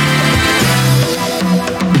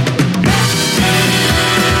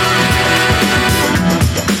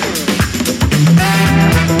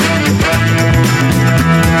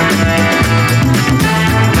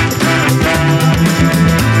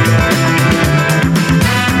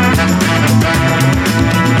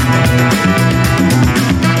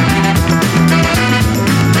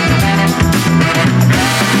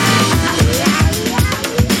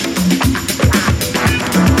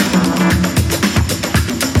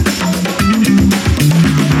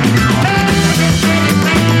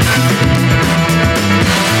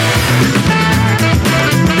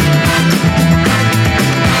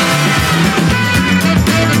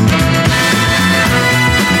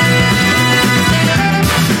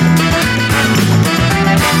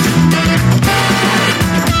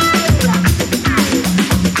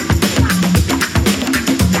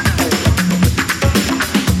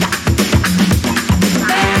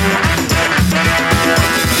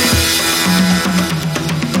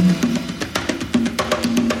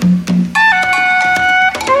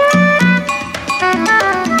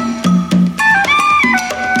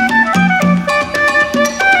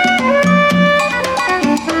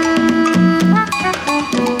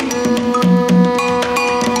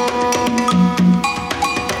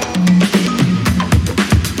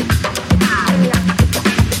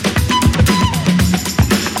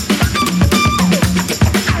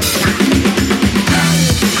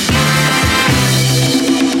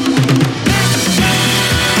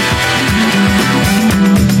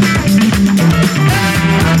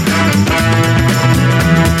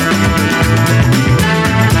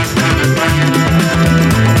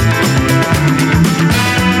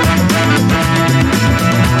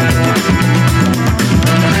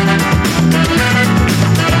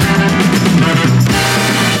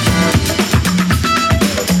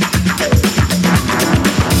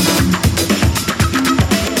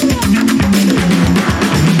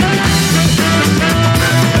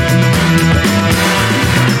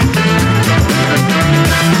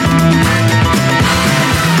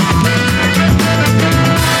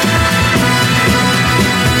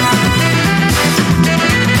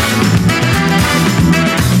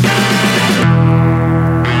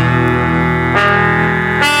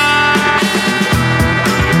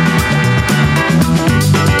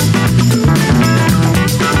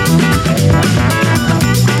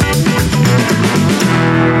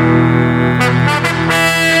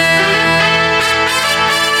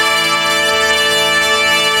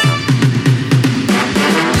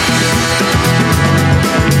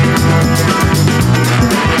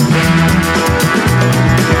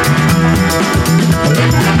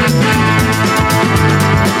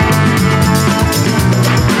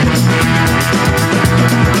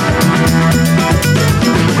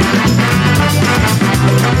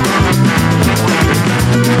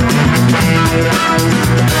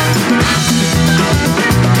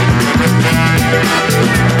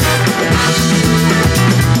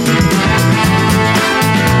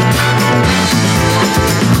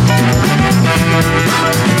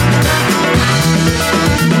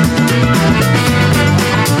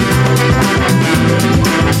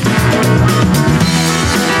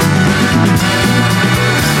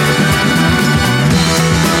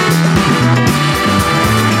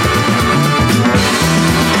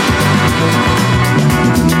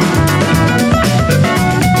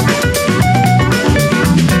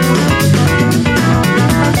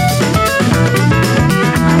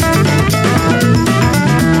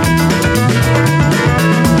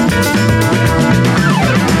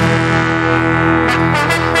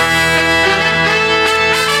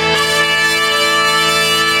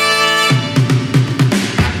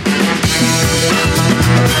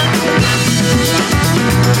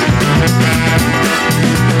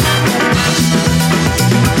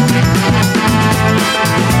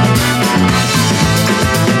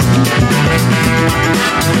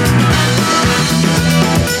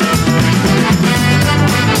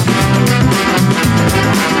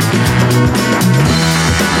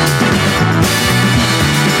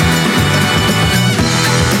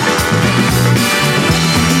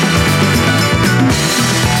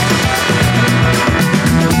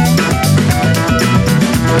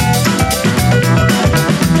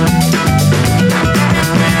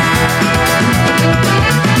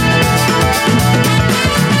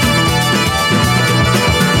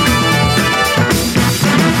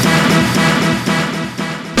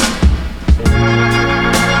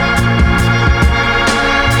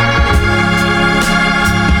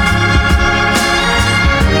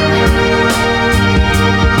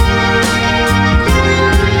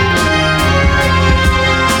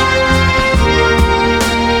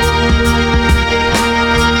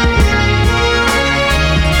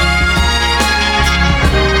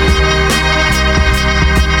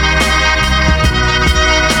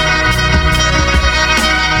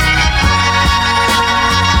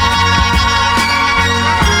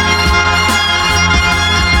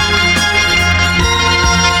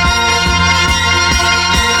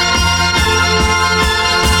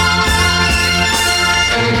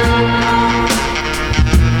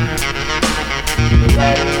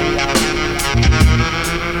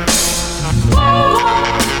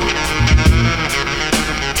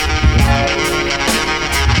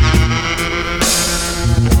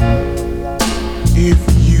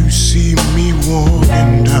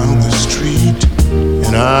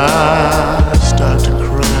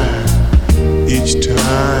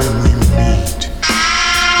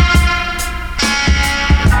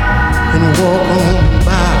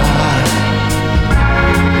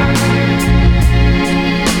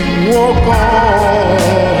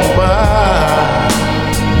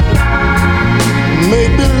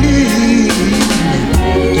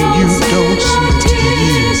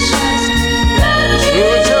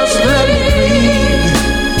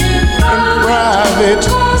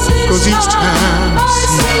 'Cause each time I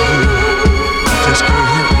see you, I just can't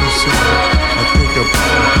help myself. I think about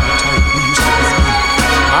how tight we used to be.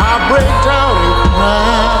 I break down and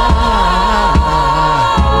cry.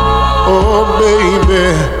 Oh, baby,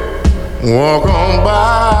 walk on by.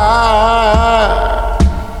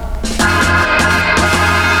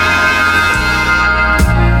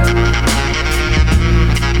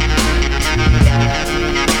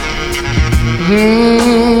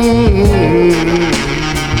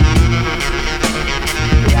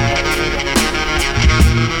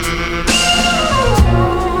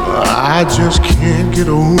 I just can't get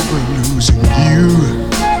over losing you.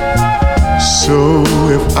 So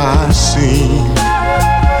if I seem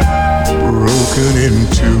broken in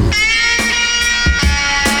two,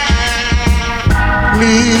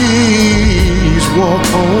 please walk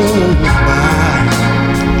on by.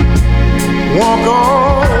 Walk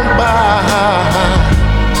on by.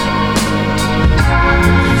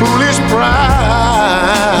 Foolish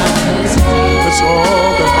pride, that's all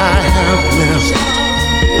that I have left.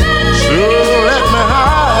 So let me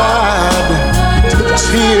hide the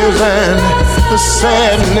tears and the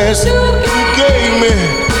sadness you gave me.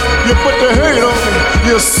 You put the hurt on me,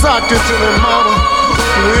 you socked it to me, mama,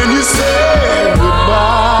 when you said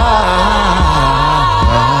goodbye.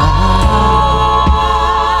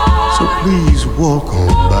 So please walk on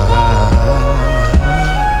by.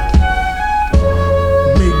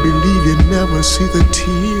 Make believe you never see the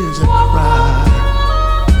tears I cry.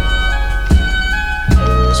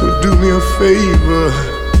 So do me a favor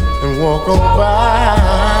and walk on by.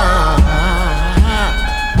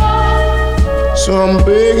 So I'm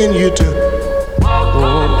begging you to walk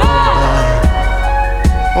on by.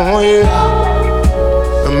 Oh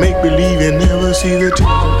yeah, and make believe you never see the tears I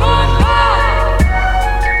cry.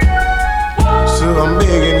 So I'm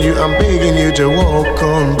begging you to walk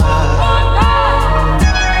on by.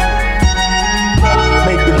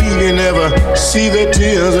 Make believe you never see the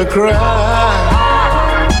tears I cry.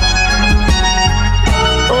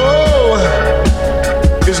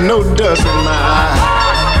 There's no dust in my eye.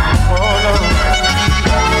 Oh no.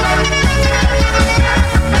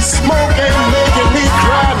 Smoke ain't making me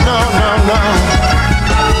cry. No, no, no.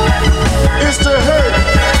 It's the hurt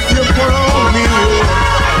you put on me.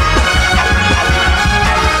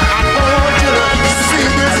 I don't want you to see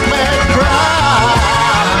this man cry.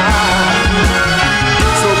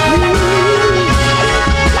 So please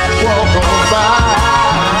walk on by.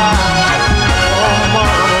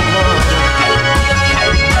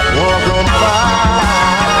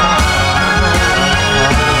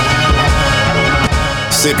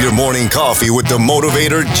 Sip your morning coffee with the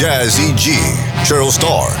motivator Jazzy G, Cheryl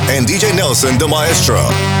Starr, and DJ Nelson the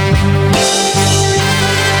Maestro.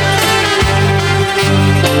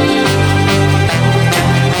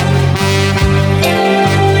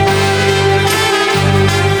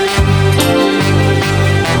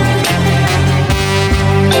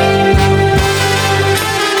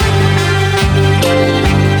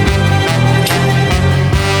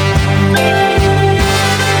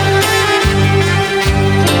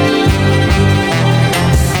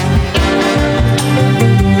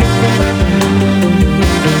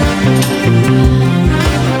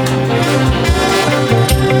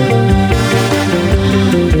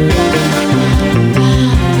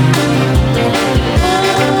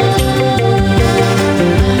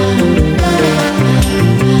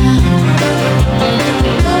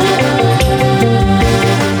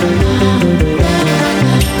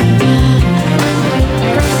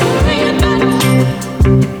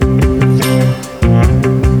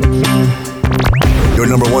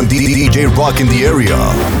 DJ Rock in the area.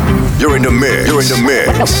 You're in the mix. You're in the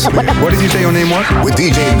mix. What did you say your name was? With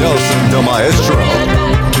DJ Nelson the Maestro.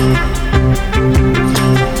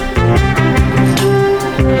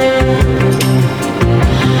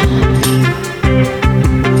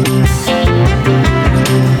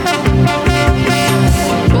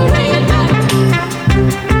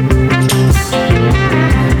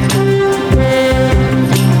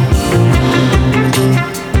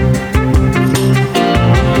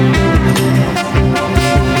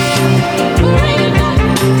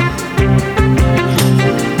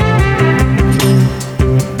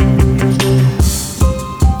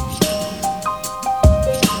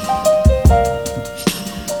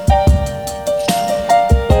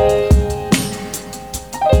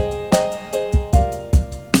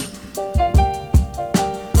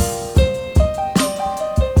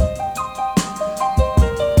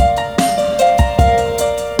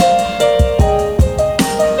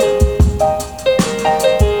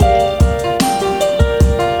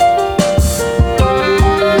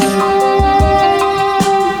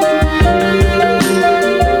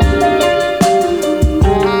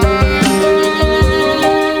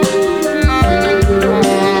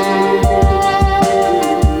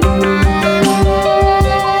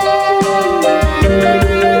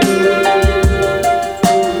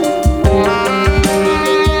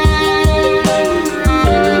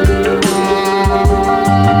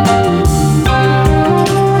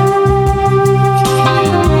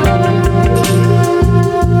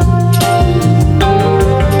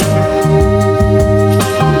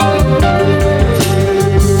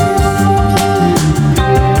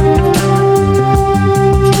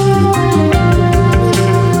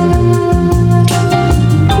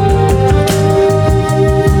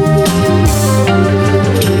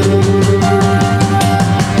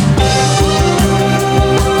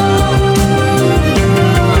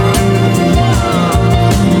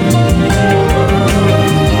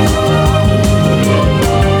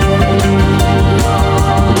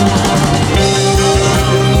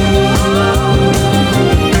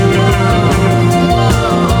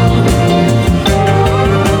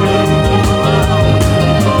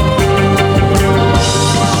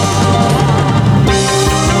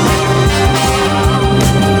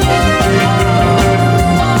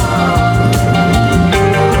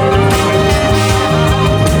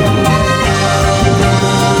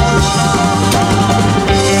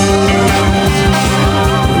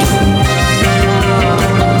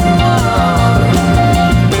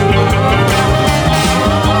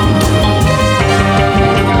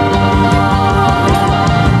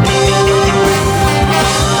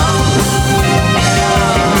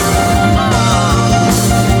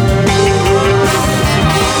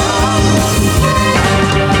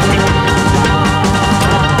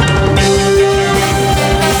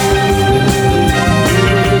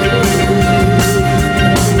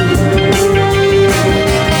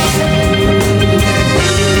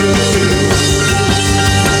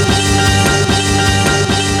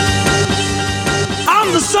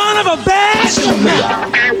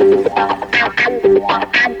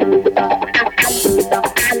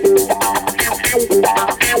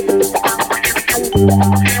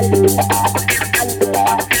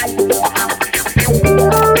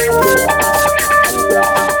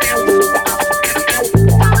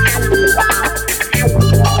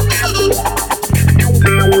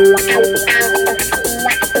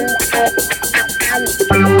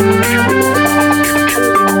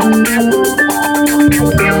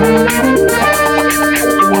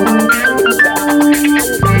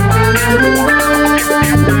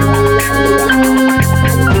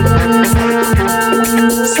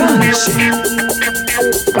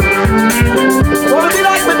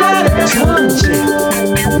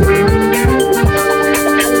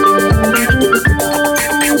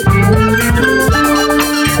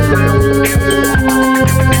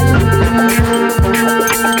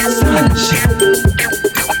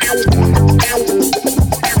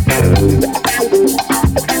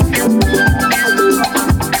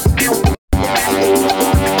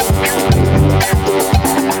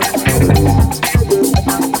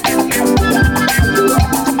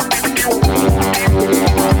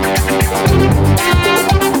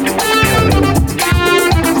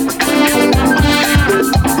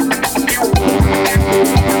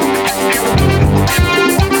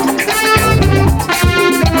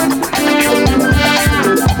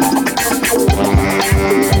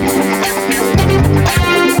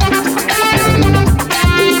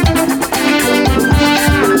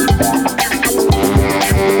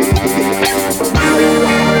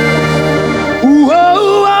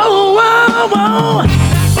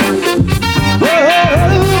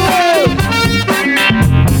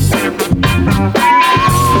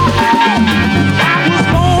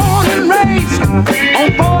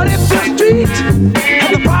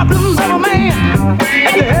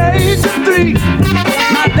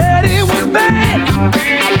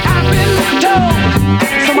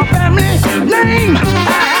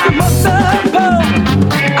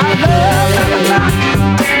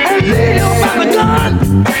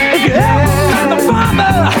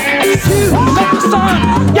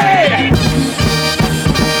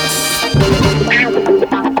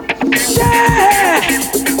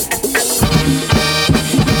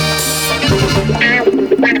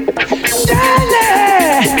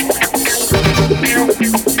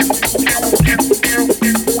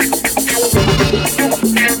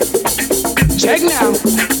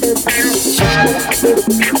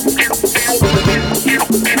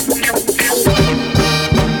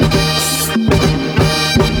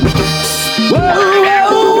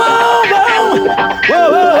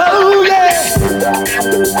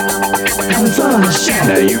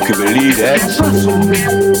 Now you can believe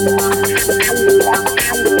that.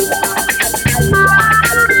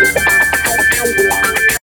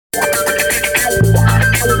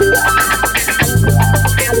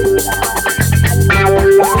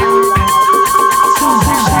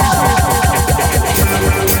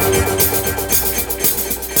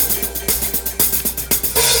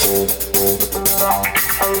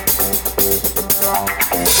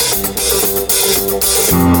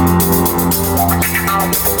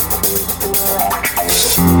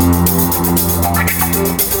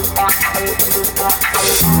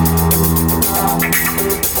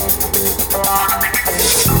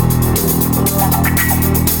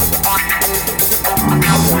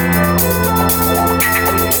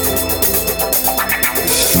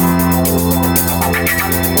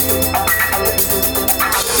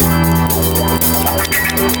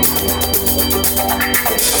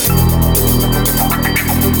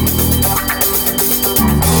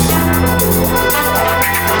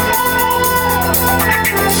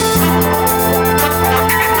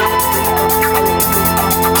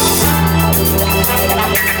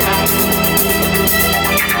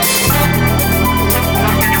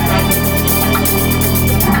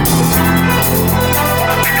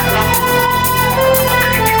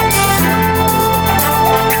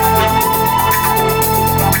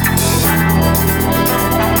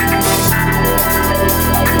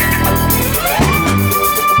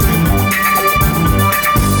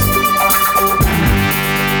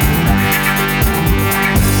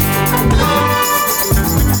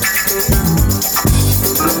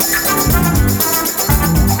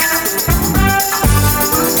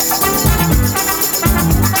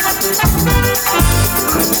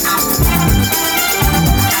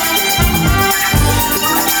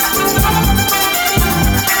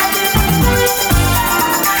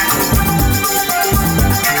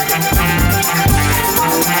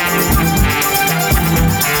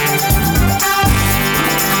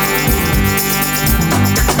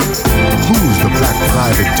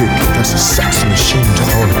 private dick that's a sex machine to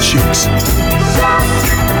all the chicks.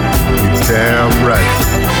 You're damn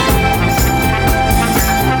right.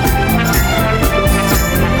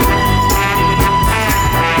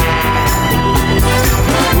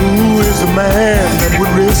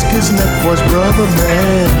 his neck for his brother,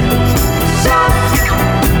 man.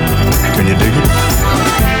 Can you dig it?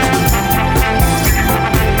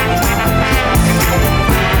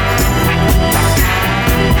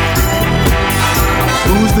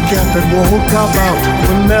 Who's the cat that won't cop out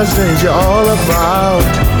when there's danger all about?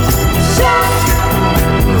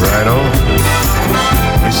 Right on.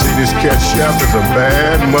 You see, this cat chef is a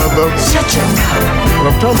bad mother. Shut your mouth.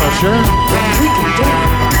 What I'm talking about, Chef? We can do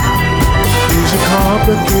it. He's a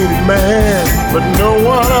complicated man, but no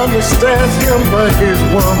one understands him but his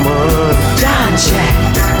woman. John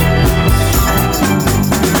Jack.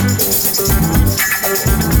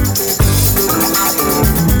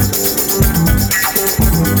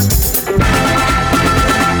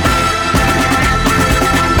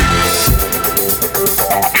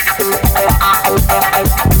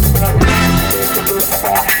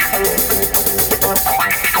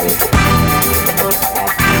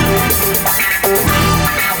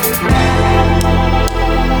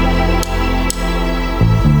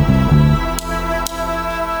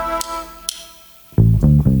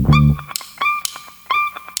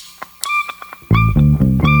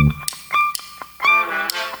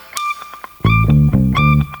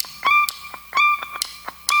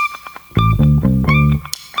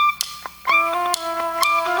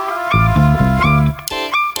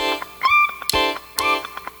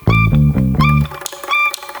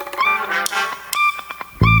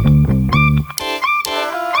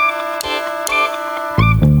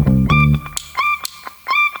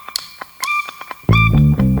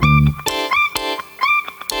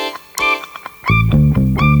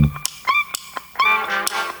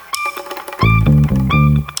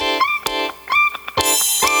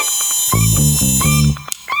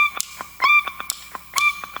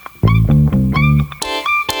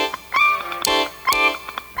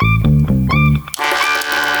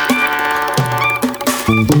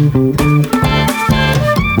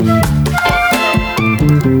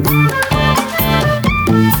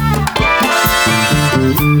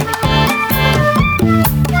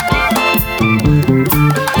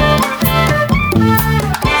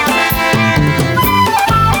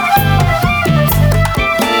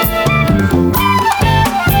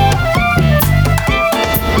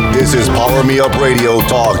 This is Power Me Up Radio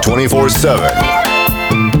Talk 24/7.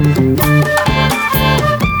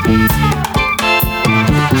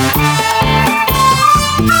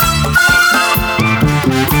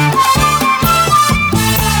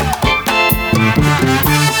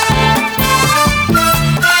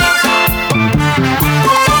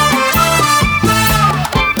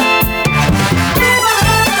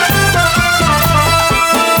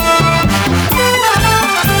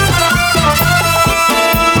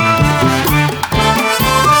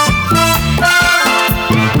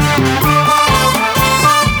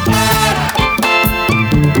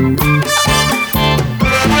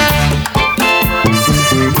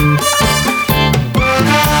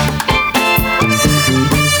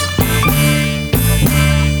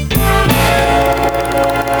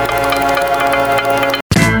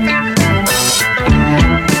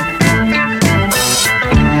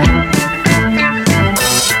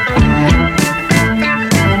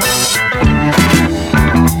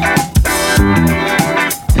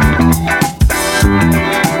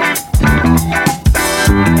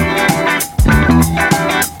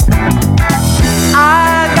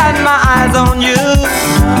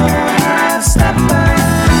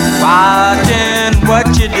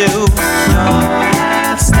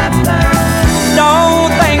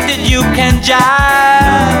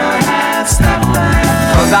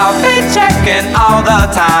 All the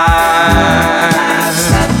time.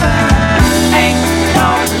 Ain't no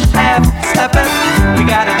half stepping. We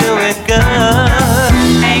gotta do it good.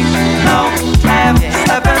 Ain't no half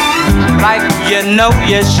stepping. Like you know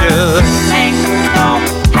you should. Ain't no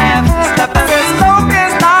half stepping. Smoke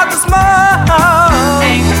is not the smoke.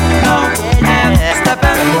 Ain't no half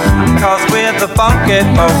stepping. Cause we're the funky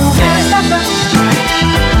folks.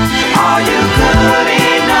 Are you good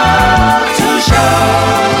enough to show?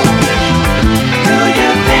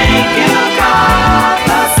 You got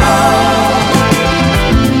the soul.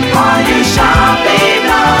 Are you sharp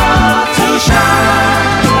enough to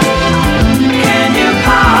shine? Can you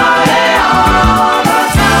party all the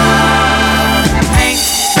time? Ain't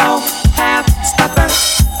no half stepping.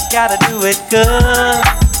 Gotta do it good.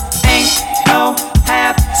 Ain't no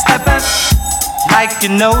half stepping. Like you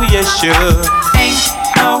know you should. Ain't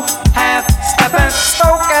no half stepping.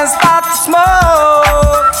 Smoke and start to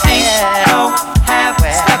smoke. Ain't no half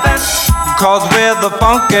stepping. Cause we're the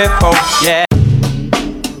funky folks, yeah.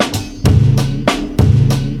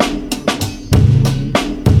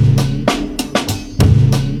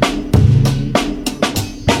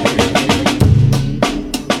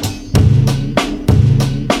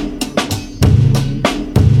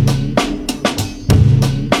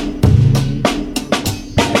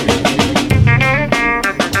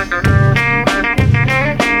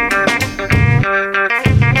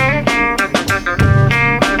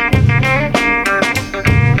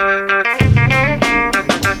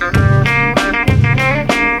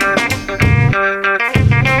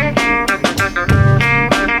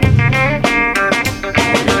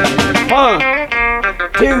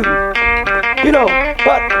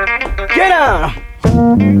 Yeah.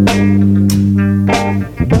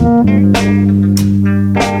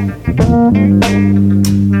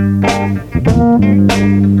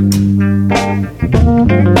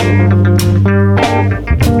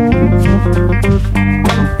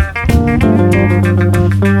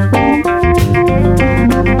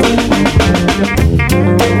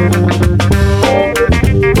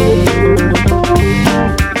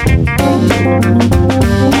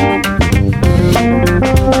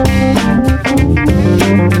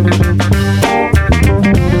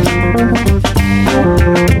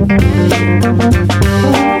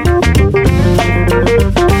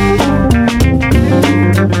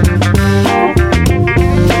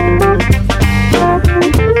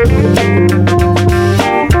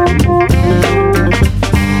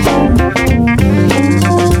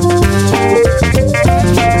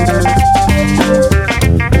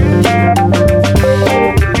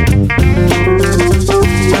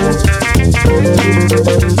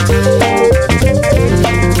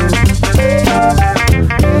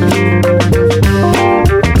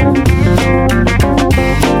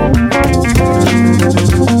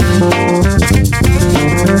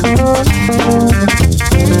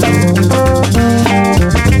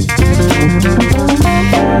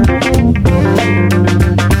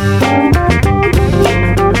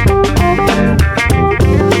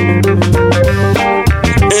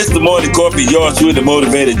 Yours truly, the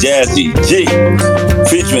motivated Jazzy G,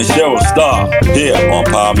 featuring Cheryl Star here on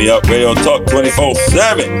Power Me Up Radio Talk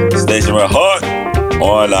 24/7. Station with heart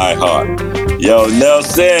on iHeart. Yo,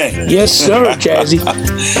 Nelson. Yes, sir, Jazzy.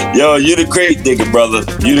 Yo, you the crate digger, brother.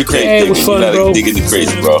 You the crate digger. It was fun, bro. Digging the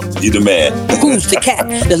crates, bro. You the man. Who's the cat?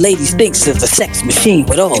 The ladies thinks it's a sex machine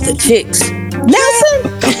with all the chicks. Nelson.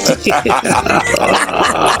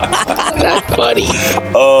 That's funny.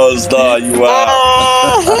 Oh, Star, you out.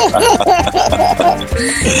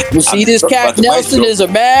 You see, this cat Nelson is a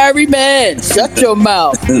married man. Shut your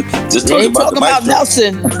mouth. Just They ain't talking about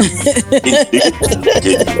Nelson.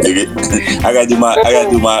 I gotta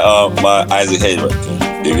do my Isaac Hayes.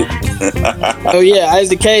 Dig it. Oh yeah,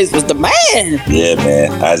 Isaac Hayes was the man. Yeah,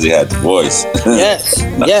 man. Isaac had the voice.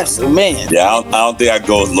 Yes, man. Yeah, I don't think I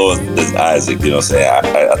go as low as Isaac. You know what I'm saying?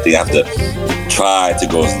 I think I have to try to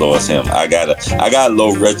go as low as him. I got a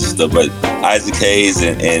low register, but Isaac Hayes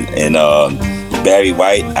and Barry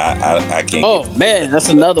White, I can't. Oh man, that's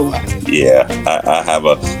another one. Yeah, I have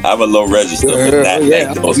a low register, but not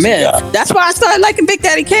like those man. guys. That's why I started liking Big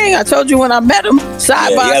Daddy Kane. I told you when I met him,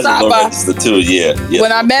 side He has a low by. register too. Yeah.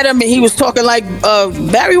 When I met him and he was talking like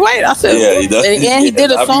Barry White, I said, yeah, he does. And he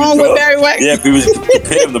did a song with Barry White. Yeah, people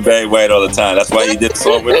compare him to Barry White all the time. That's why he did a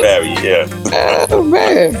song with Barry. Yeah. Oh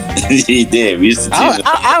man, he did. We used to tease him.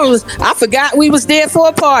 I forgot we was there for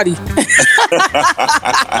a party.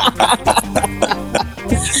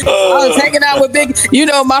 I was hanging out with big,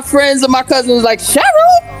 my friends and my cousins was like, Cheryl?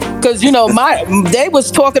 Because, they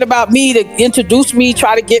was talking about me to introduce me,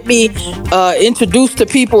 try to get me introduced to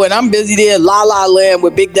people, and I'm busy there La La Land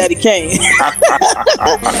with Big Daddy Kane.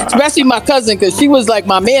 Especially my cousin, because she was like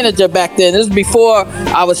my manager back then. This was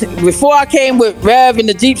before I came with Rev and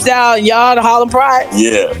the Jeep Style and y'all, the Harlem Pride.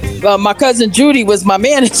 Yeah. My cousin Judy was my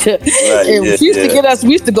manager. Right, and she used to get us,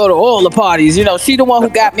 we used to go to all the parties. She the one who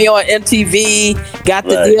got me on MTV, got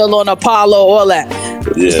the deal on Apollo, all that.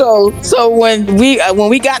 Yeah. So when we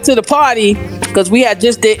got to the party, because we had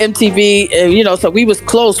just did MTV, and so we was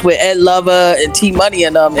close with Ed Lover and T Money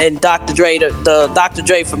and Dr. Dre, the Dr.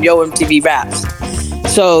 Dre from Yo MTV Raps.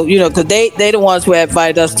 So, because they the ones who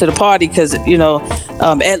invited us to the party, because,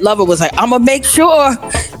 Ed Lover was like, I'm going to make sure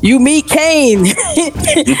you meet Kane. He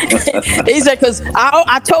said, because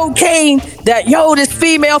I told Kane that, this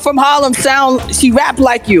female from Harlem she rap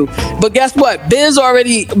like you. But guess what? Biz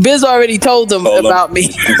already told him about me.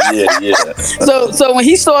 Yeah. So when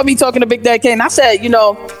he saw me talking to Big Daddy Kane, I said,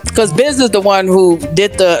 because Biz is the one who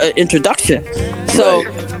did the introduction. So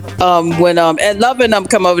when Ed Lover and them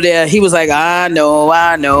come over there, he was like, I know.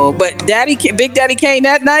 But Big Daddy Kane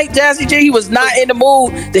that night, Jazzy G, he was not in the mood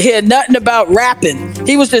to hear nothing about rapping.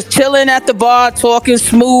 He was just chilling at the bar, talking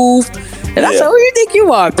smooth. And I said, who you think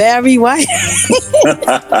you are, Barry White?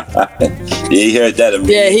 He heard that a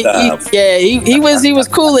million times. He was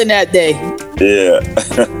cool in that day. Yeah.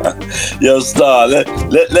 Yo, Star,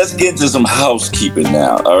 let's get into some housekeeping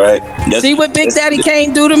now, all right? See what Big Daddy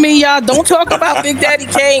Kane do to me, y'all? Don't talk about Big Daddy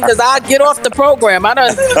Kane, because I'll get off the program.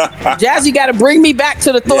 Jazzy got to bring me back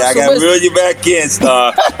to the thoughts. I got to reel you back in,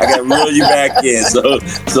 Star. I got to reel you back in. So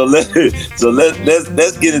let's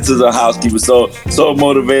get into the housekeeping. So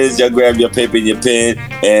motivated, y'all grab your paper and your pen,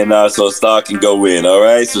 and so Star can go in, all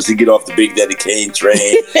right? So she get off the Big Daddy Kane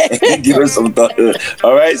train and give her some thought.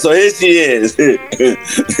 All right, so here she is. here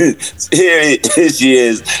she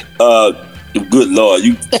is. Good Lord,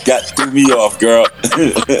 you threw me off, girl.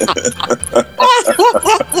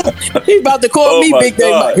 He about to call me Big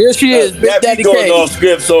Daddy. Here she is, Big Daddy going Kane. off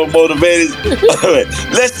script, so motivated. All right,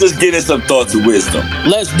 let's just get in some thoughts of wisdom.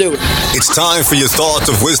 Let's do it. It's time for your thoughts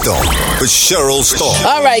of wisdom with Cheryl Starr.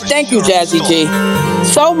 All right, thank you, Jazzy G.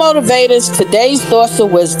 So motivators, today's thoughts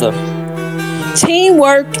of wisdom.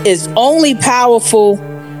 Teamwork is only powerful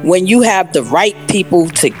when you have the right people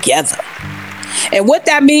together. And what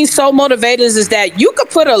that means, so motivators, is that you could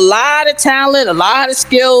put a lot of talent, a lot of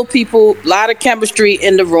skilled people, a lot of chemistry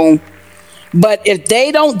in the room. But if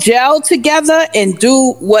they don't gel together and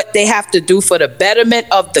do what they have to do for the betterment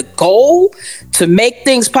of the goal to make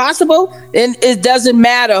things possible, then it doesn't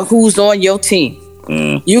matter who's on your team.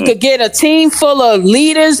 You could get a team full of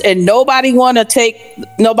leaders and nobody want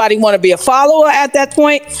to be a follower at that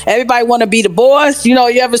point. Everybody want to be the boss. You know,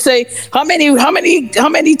 you ever say how many leaders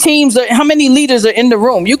are in the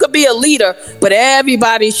room? You could be a leader, but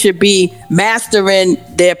everybody should be mastering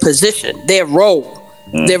their position, their role.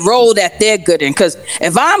 The role that they're good in. Because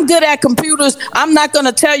if I'm good at computers, I'm not going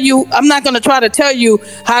to try to tell you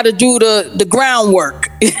how to do the groundwork.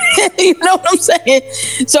 You know what I'm saying?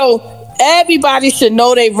 So everybody should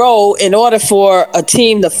know their role in order for a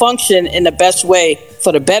team to function in the best way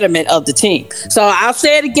for the betterment of the team. So I'll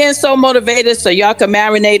say it again, so motivated, so y'all can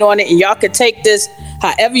marinate on it and y'all can take this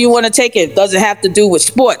however you want to take it. It doesn't have to do with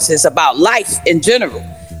sports. It's about life in general.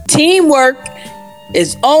 Teamwork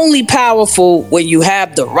is only powerful when you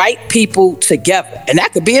have the right people together. And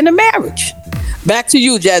that could be in a marriage. Back to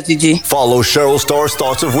you, Jazzy G. Follow Cheryl Starr's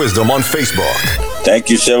Thoughts of Wisdom on Facebook.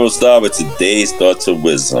 Thank you, Cheryl Starr, with today's Thoughts of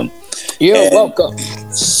Wisdom. You're welcome.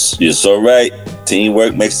 You're so right.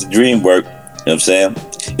 Teamwork makes the dream work. You know what I'm saying?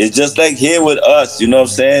 It's just like here with us, you know what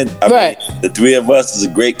I'm saying? I mean, the three of us is a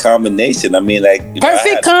great combination. I mean, like...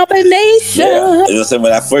 Perfect combination. Yeah. You know what I'm saying?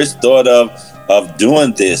 When I first thought of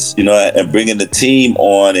doing this, you know, and bringing the team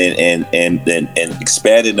on and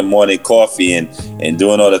expanding the morning coffee and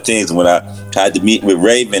doing all the things. When I had to meet with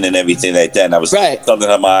Raven and everything like that, and I was telling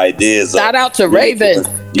her my ideas. Shout out to Raven.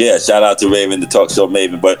 Yeah, shout out to Raven, the talk show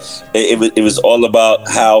Maven. But it was all about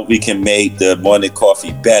how we can make the morning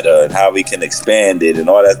coffee better and how we can expand it and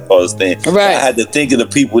all those things. Right. I had to think of the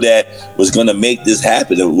people that was going to make this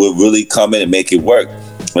happen and would really come in and make it work. You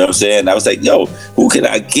know what I'm saying? I was like, yo, who can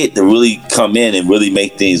I get to really come in and really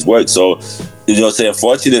make things work? So, you know what I'm saying?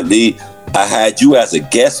 Fortunately, I had you as a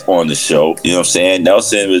guest on the show. You know what I'm saying?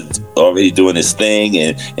 Nelson was already doing his thing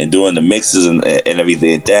and doing the mixes and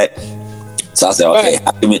everything like that. So I said, okay,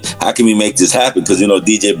 how can we make this happen? Because, you know,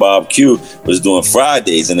 DJ Bob Q was doing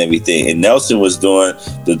Fridays and everything, and Nelson was doing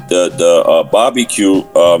the barbecue,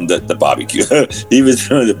 the barbecue. He was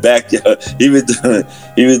doing the backyard. He was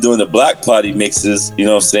doing the block party mixes. You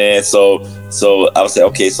know what I'm saying? So I was like,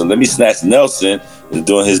 okay, so let me snatch Nelson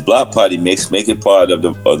doing his block party mix, make it part of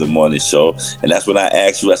the morning show. And that's when I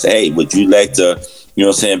asked you. I said, hey, would you like to? You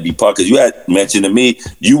know what I'm saying? Be part, because you had mentioned to me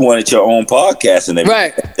you wanted your own podcast and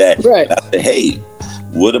everything like that. Right. And I said, hey,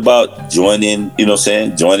 what about joining, you know what I'm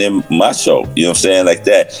saying, joining my show? You know what I'm saying? Like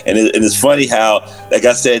that. And it's funny how, like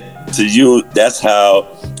I said to you, that's how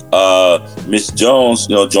Miss Jones,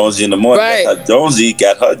 you know, Jonesy in the morning, that's how Jonesy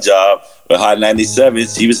got her job with Hot 97.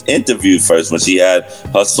 She was interviewed first when she had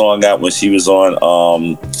her song out when she was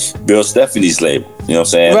on Bill Stephanie's label. You know what I'm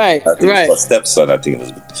saying? Right, I think it was her stepson, I think it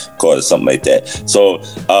was called or something like that. So,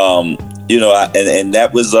 you know, and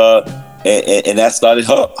that was and that started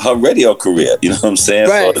her radio career. You know what I'm saying?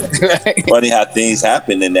 Right. So it's funny how things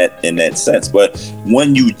happen in that sense. But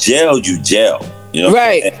when you gel, you gel. You know,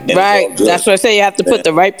 right. That's what I say. You have to put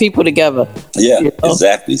the right people together. Yeah, you know?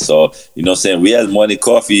 Exactly. So, you know what I'm saying? We as Morning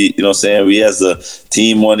Coffee, you know what I'm saying? We as a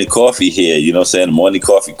team Morning Coffee here, you know what I'm saying? The Morning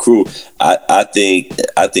Coffee crew, I think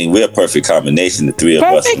we're a perfect combination, the three of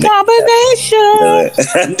us. Perfect combination.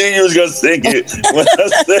 I knew you was going to sing it when I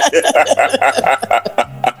said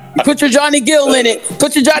Put your Johnny Gill in it.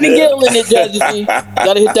 Put your Johnny Gill in it, Jazzy.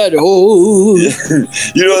 Gotta hit that. Oh.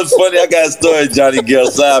 You know what's funny? I got a story, Johnny Gill,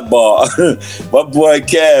 sidebar. My boy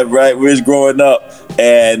Kev, right? We was growing up,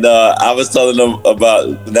 and I was telling him about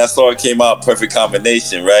when that song came out, Perfect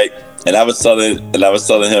Combination, right? And I was telling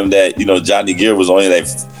him that, you know, Johnny Gill was only like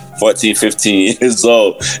 14, 15 years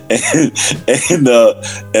old. And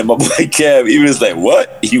my boy Kev, he was like,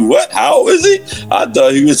 what? He what? How old is he? I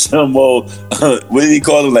thought he was some old, what did he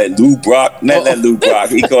call him? Like Lou Brock? Not Lou Brock.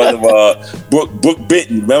 He called him Brooke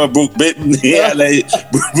Benton. Remember Brooke Benton? Yeah, like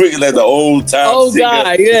Brooke, like the old time old singer.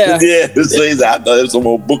 guy, yeah. Yeah, so he's like, I thought it was some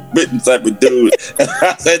old Brooke Benton type of dude.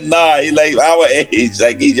 I said, nah, he like our age.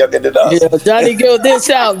 Like, he's younger than us. Yeah, Johnny Gill did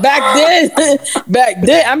sound back then.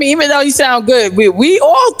 I mean, even though he sound good, we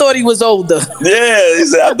all thought he was older. Yeah, he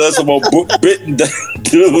said, I thought some old Brooke Benton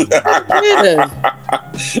dude. Yeah.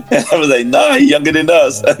 And I was like, nah, he younger than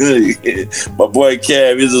us. My boy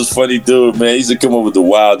Cam, he's this funny dude, man. He used to come up with the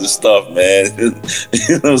wildest stuff, man. You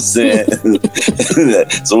know what I'm saying?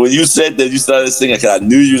 So when you said that you started singing, because I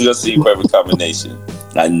knew you was going to sing Perfect Combination.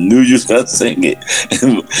 I knew you was going to sing it.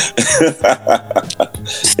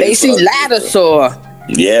 Stacey Lattisaw.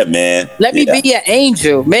 Yeah, man. Let me be your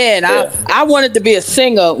angel, man. Yeah. I wanted to be a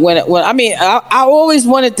singer I always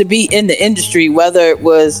wanted to be in the industry, whether it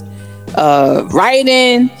was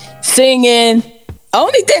writing, singing.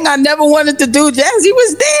 Only thing I never wanted to do, Jazzy,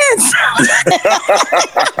 was dance.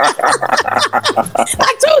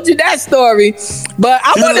 I told you that story, but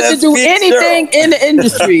I wanted to do anything in the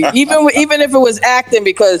industry, even if it was acting.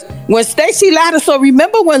 Because when Stacey Lattisaw,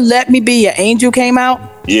 remember when "Let Me Be Your Angel" came out?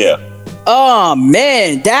 Yeah. Oh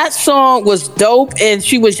man, that song was dope, and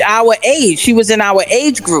she was our age. She was in our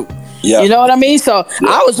age group. Yeah. You know what I mean? So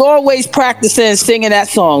I was always practicing singing that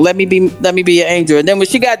song, Let Me Be Your Angel. And then when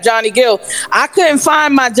she got Johnny Gill, I couldn't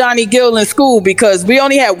find my Johnny Gill in school because we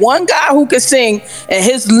only had one guy who could sing, and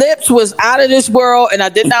his lips was out of this world, and I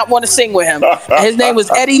did not want to sing with him. And his name was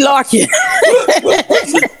Eddie Larkin.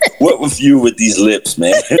 What was you with these lips,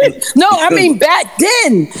 man? No, I mean back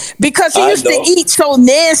then, because he used to eat so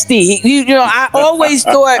nasty. You know, I always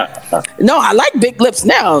thought, no, I like big lips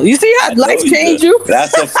now. You see how life changed you?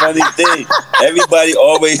 That's a funny thing. Everybody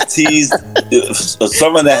always teased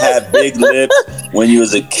someone that had big lips when you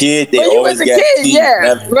was a kid. They always got teased.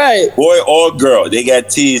 Yeah, right. Boy or girl, they got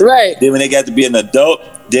teased. Right. Then when they got to be an adult,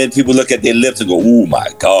 then people look at their lips and go, "Oh my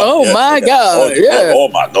God! Oh yes, my God! Yeah! Oh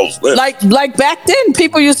my those lips!" Like back then,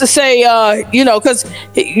 people used to say, because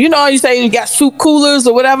you say you got soup coolers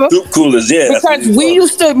or whatever. Soup coolers, yeah. Because we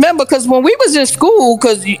used to remember, because when we was in school,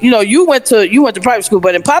 because you went to private school,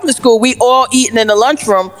 but in public school, we all eating in the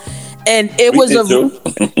lunchroom, and it was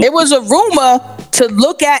a rumor to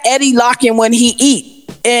look at Eddie Larkin when he eat.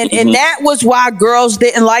 And that was why girls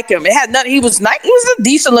didn't like him. It had nothing. He was nice. He was a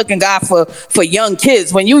decent looking guy for young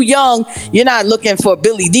kids. When you young, you're not looking for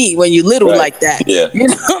Billy D when you little like that. Yeah. You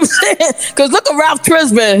know what I'm saying? Because look at Ralph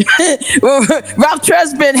Tresvant. Ralph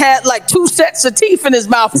Tresvant had like 2 sets of teeth in his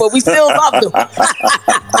mouth, but we still loved him.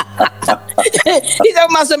 He's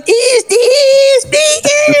talking about some east.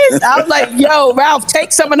 I was like, yo, Ralph,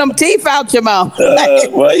 take some of them teeth out your mouth.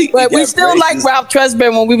 But we still like Ralph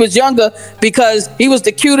Tresvant when we was younger because he was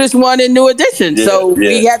the cutest one in New Edition. Yeah, so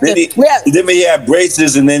we had to. Then he had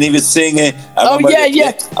braces, and then he was singing. I remember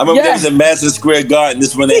there was in Madison Square Garden.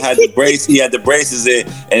 This one they had the brace. He had the braces in,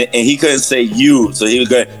 and he couldn't say you, so he was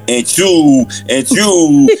going and you.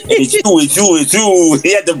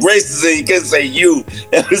 He had the braces in. He couldn't say you.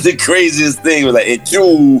 That was the craziest thing. It was like and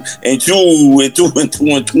two. And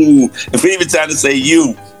we even trying to say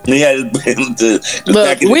you. He had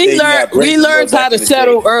Look, we learned how to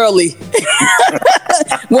settle early.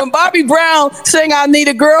 When Bobby Brown sang "I Need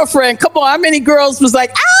a Girlfriend," come on, how many girls was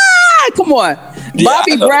like, come on,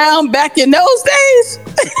 Bobby Brown back in those days?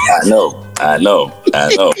 I know.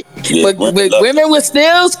 Yeah, but women would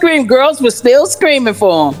still scream. Girls were still screaming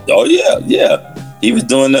for him. Oh yeah. He was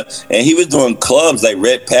doing he was doing clubs like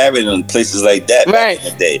Red Parrot and places like that back in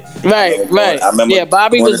the day. Right. I remember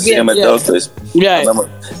Bobby was getting those places. Right.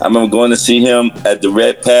 I remember going to see him at the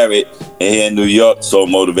Red Parrot here in New York. So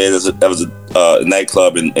Motivators, that was a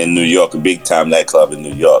nightclub in New York, a big time nightclub in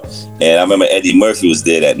New York. And I remember Eddie Murphy was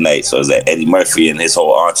there that night. So it was like Eddie Murphy and his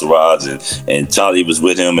whole entourage, and Charlie was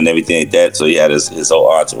with him and everything like that. So he had his whole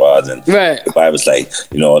entourage, and everybody was like,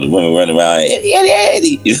 the women running around,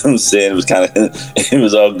 Eddie. You know what I'm saying? It was kind of, it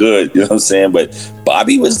was all good. You know what I'm saying? But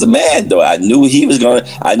Bobby was the man, though. I knew he was gonna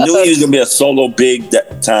be a solo big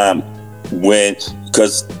that time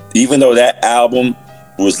because even though that album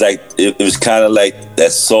was like, it was kind of like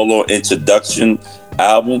that solo introduction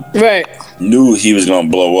album. Right. Knew he was gonna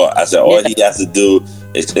blow up. I said, all he has to do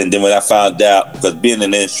is, and then when I found out, because being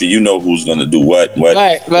in the industry, you know who's gonna do what.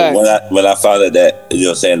 Right. When I found out that,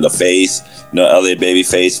 LaFace, LA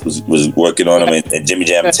Babyface was working on him, and Jimmy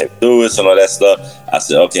Jam and Terry Lewis and all that stuff, I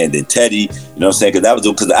said, okay, and then Teddy, because that was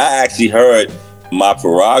because I actually heard My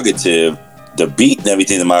Prerogative the beat and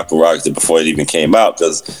everything to My Prerogative before it even came out,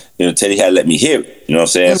 because Teddy had let me hear it. You know what I'm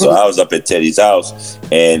saying? So I was up at Teddy's house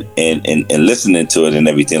and listening to it and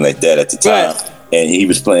everything like that at the time. Right. And he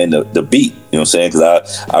was playing the beat. You know what I'm saying?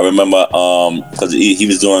 Because I remember because he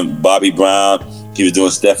was doing Bobby Brown, he was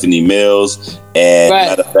doing Stephanie Mills, and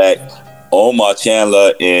matter of fact, Omar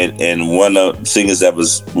Chandler and one of the singers that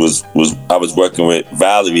was I was working with,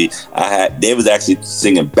 Valerie, they was actually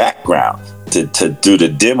singing background to do the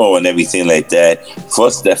demo and everything like that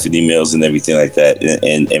for Stephanie Mills and everything like that.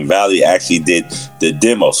 And Valerie actually did the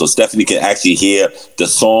demo. So Stephanie can actually hear the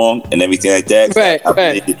song and everything like that. Right.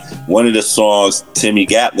 One of the songs Timmy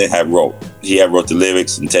Gatlin had wrote. He had wrote the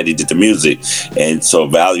lyrics and Teddy did the music. And so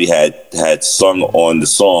Valerie had sung on the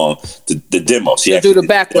song, the demo. She had to do the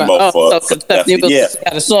background. So Stephanie Mills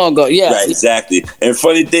had a song go. Yeah. Right, exactly. And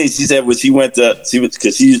funny thing, she said when she went to,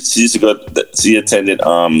 because she used to go, she attended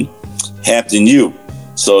Hampton U.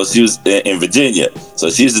 So she was in Virginia. So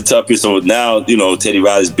she used to tell people, so now, Teddy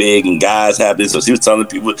Riley's big and guys happen. So she was telling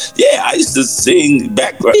people, yeah, I used to sing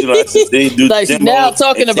background, I used to sing, do like demos now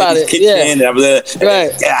talking about it. Yeah. And I was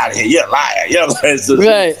like, get out of here, you're a liar. So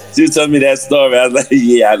she was telling me that story. I was like,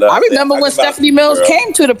 yeah, I know. I remember when Stephanie Mills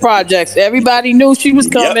came to the projects. Everybody knew she was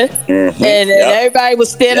coming. Yep. Mm-hmm. And everybody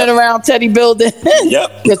was standing around Teddy building.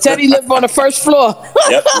 Because Teddy lived on the first floor.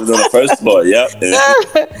 He was on the first floor.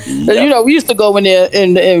 So, we used to go in there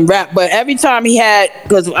and rap, but every time he had,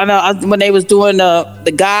 because I know when they was doing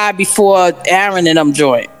the guy before Aaron and them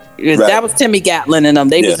joint, that was Timmy Gatlin and them.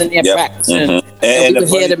 They was in there practicing, and we could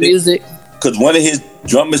hear the music. Because one of his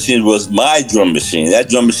drum machines was my drum machine. That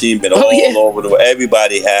drum machine been all over the world.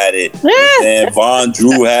 Everybody had it. And Von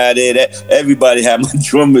Drew had it. Everybody had my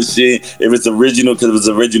drum machine. It was original because it was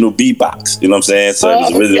original beatbox. You know what I'm saying? So it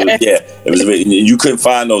was original. It was original. You couldn't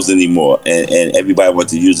find those anymore. And everybody wanted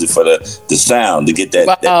to use it for the sound, to get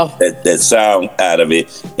that sound out of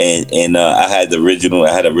it. And I had original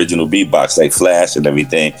beatbox, like Flash and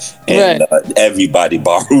everything. And everybody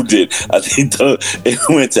borrowed it. I think it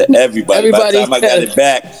went to everybody. By the time I got it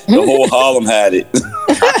back, the whole Harlem had it.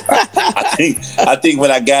 I think when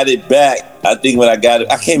I got it back, I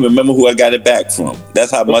can't remember who I got it back from.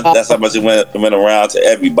 That's how much it went around to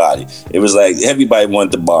everybody. It was like everybody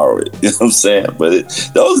wanted to borrow it. You know what I'm saying?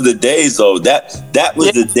 But those are the days, though. That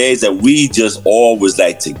was the days that we just all was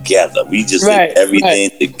like together. We just did everything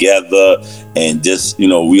together, and just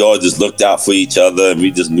we all just looked out for each other, and we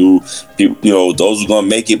just knew people, those who gonna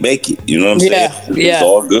make it. You know what I'm saying? It was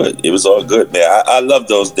all good. It was all good, man. I love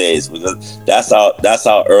those days, because that's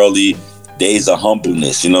our early days of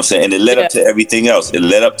humbleness, you know what I'm saying? And it led up to everything else. It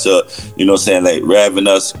led up to, like having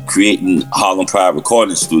us creating Harlem Pride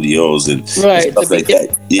recording studios and stuff like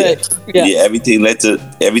that. Everything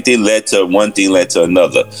led to one thing led to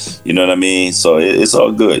another. You know what I mean? So it's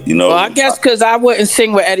all good, Well, I guess because I wouldn't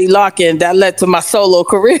sing with Eddie Larkin, that led to my solo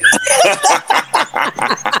career.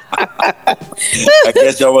 I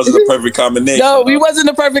guess y'all wasn't the perfect combination. No, we wasn't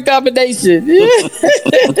the perfect combination.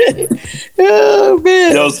 Oh,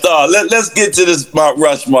 man. Yo, Star, let's get to this Mount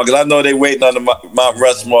Rushmore, because I know they waiting on the Mount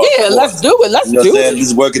Rushmore. Yeah, let's do it. Let's do it.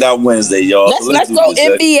 Just work it out Wednesday, y'all. Let's go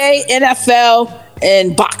NBA, NFL,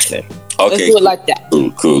 and boxing. Okay, let's do it like that.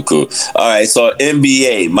 Cool. All right, so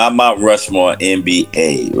NBA, my Mount Rushmore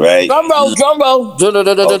NBA, right? Drum roll.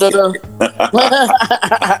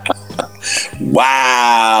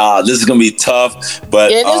 Wow, this is gonna be tough,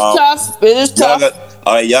 but it is tough.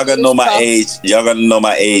 All right, y'all gonna know my age. Y'all gonna know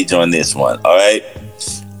my age on this one. All right.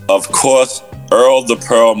 Of course, Earl the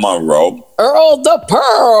Pearl Monroe. Earl the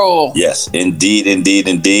Pearl. Yes, indeed.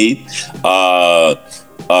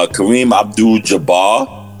 Kareem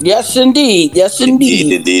Abdul-Jabbar. Yes, indeed.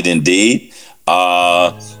 Indeed.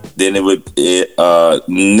 Then it would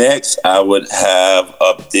next I would have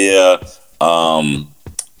up there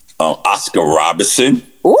Oscar Robertson.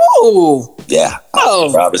 Ooh. Yeah.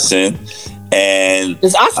 Oscar Robertson. And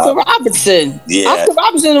it's Oscar Robertson. Yeah. Oscar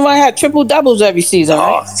Robertson the one had triple doubles every season,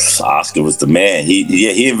 right? Oscar was the man.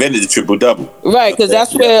 He invented the triple double. Right, because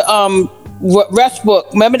that's where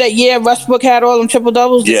Westbrook. Remember that year Westbrook had all them triple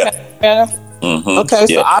doubles? Yeah. Mm-hmm. Okay,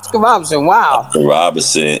 so Oscar Robertson. Wow. Oscar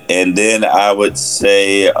Robertson. And then I would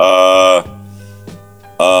say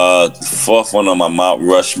fourth one on my Mount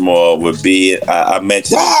Rushmore would be I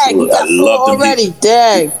mentioned I love him already.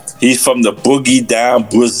 Dang. He's from the Boogie Down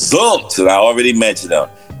Brazils, and I already mentioned him.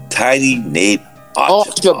 Tiny Nate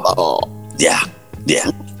Archibald. Yeah.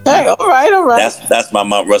 Hey, all right. That's my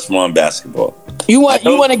Mount Rushmore in basketball. You want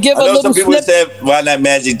to give a little snippet? Some people said, why not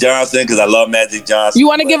Magic Johnson? Because I love Magic Johnson. You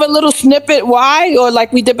want to give a little snippet why? Or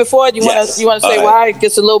like we did before? You want to say why?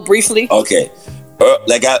 Just a little briefly? Okay.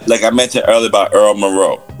 like I mentioned earlier about Earl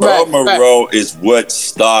Monroe. Earl Monroe is what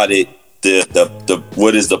started the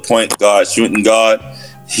what is the point guard, shooting guard.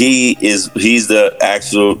 He's the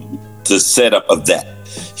setup of that.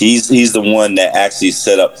 He's the one that actually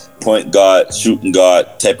set up point guard, shooting guard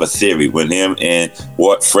type of theory when him and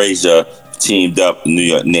Walt Frazier teamed up New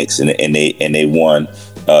York Knicks and they won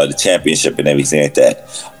the championship and everything like that.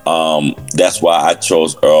 That's why I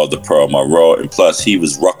chose Earl the Pearl Monroe, and plus he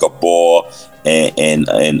was Rucker Ball and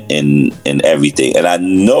everything. And I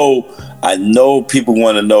know people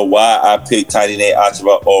want to know why I picked Tiny Nate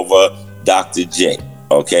Archibald over Dr. J.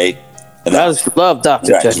 Okay. And I just love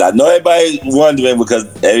Dr. J. I know everybody wondering because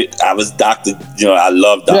I was Dr. I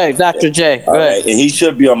love Dr. J. Right. And he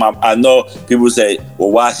should be on my. I know people say,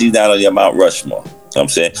 well, why is he not on your Mount Rushmore? You know what I'm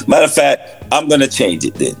saying? Matter of fact, I'm going to change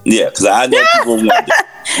it then. Yeah, because I know people wonder.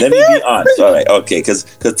 Let me be honest. All right. Okay. Because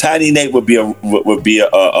Tiny Nate would be a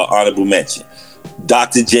honorable mention.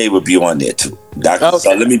 Dr. J would be on there too.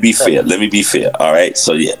 So let me be fair. All right.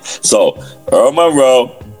 So yeah. So Earl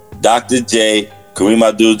Monroe, Dr. J, Kareem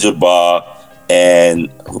Abdul-Jabbar,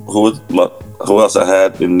 and who else I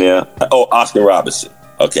had in there? Oh, Oscar Robertson.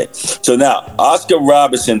 Okay, so now Oscar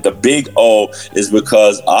Robertson, the big O, is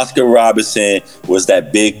because Oscar Robertson was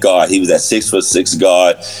that big guard. He was that 6'6"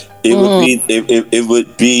 guard. It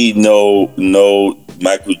would be no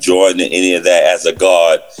Michael Jordan or any of that as a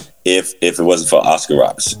guard if it wasn't for Oscar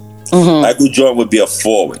Robertson. Michael Jordan would be a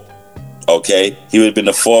forward. Okay, he would have been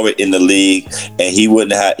a forward in the league, and he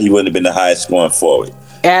wouldn't have been the highest scoring forward.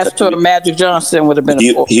 As to Magic Johnson would have been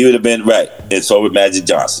a forward. He would have been right, and so would Magic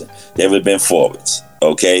Johnson. They would have been forwards.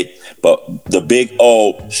 Okay, but the big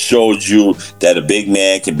O showed you that a big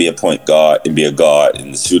man can be a point guard and be a guard,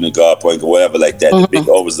 and the shooting guard, point guard, whatever like that. The big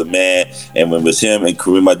O was the man, and when it was him and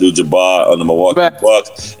Kareem Abdul-Jabbar on the Milwaukee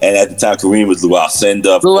Bucks, and at the time Kareem was Lou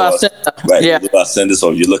Alcindor, Lou Alcindor.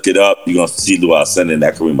 So if you look it up, you're gonna see Lou Alcindor and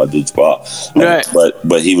that Kareem Abdul-Jabbar. Right.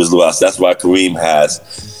 But he was Lou Alcindor. That's why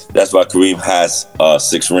Kareem has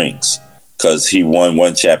 6 rings. Because he won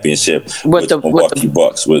one championship with the Milwaukee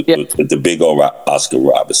Bucks with the big old Oscar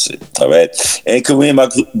Robertson. All right. And Kareem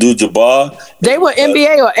Abdul-Jabbar. They were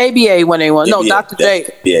NBA or ABA when they won? No, Dr. J.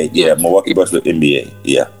 Yeah. Milwaukee Bucks with NBA.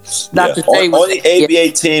 Yeah. Dr. J. Only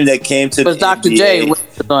ABA team that came to the Dr. NBA J was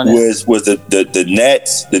the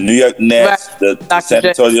Nets, the New York Nets, the San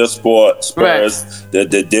Antonio Spurs,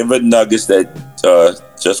 the Denver Nuggets that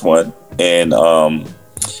just won. And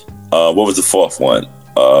what was the fourth one?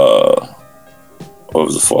 What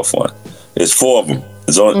was the fourth one? There's 4 of them.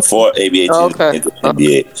 There's only 4 ABA teams in the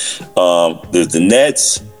NBA. There's the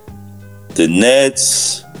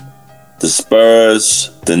Nets, the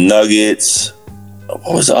Spurs, the Nuggets.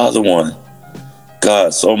 What was the other one?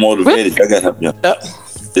 God, so motivated. I got to help you.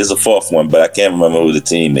 There's a 4th one, but I can't remember who the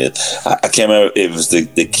team is. I can't remember if it was the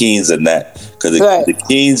Kings or not. Because the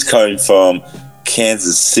Kings came from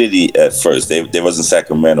Kansas City at first. They wasn't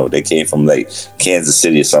Sacramento. They came from like Kansas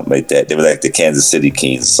City or something like that. They were like the Kansas City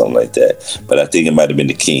Kings or something like that. But I think it might have been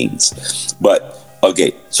the Kings. But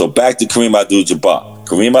okay, so back to Kareem Abdul-Jabbar.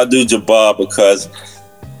 Kareem Abdul-Jabbar because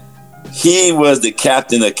he was the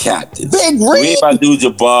captain of captains. Kareem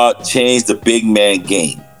Abdul-Jabbar changed the big man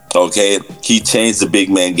game. Okay, he changed the big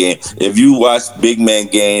man game. If you watch big man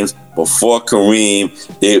games before Kareem,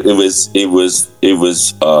 it was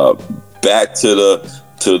back to the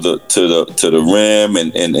rim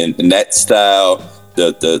and that style,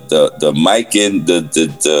 the Mikan,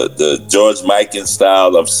 the George Mikan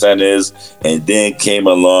style of centers, and then came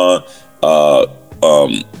along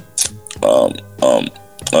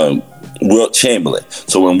Wilt Chamberlain.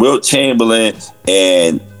 So when Wilt Chamberlain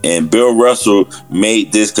and Bill Russell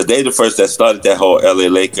made this, because they the first that started that whole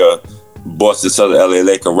Boston Southern LA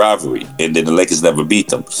Laker rivalry, and then the Lakers never beat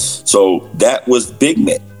them. So that was big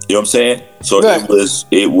men. You know what I'm saying? So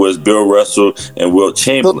it was Bill Russell and Wilt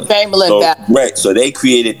Chamberlain. So they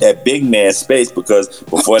created that big man space because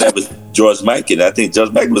before that was George Mikan. I think George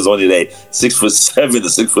Mikan was only like 6'7" or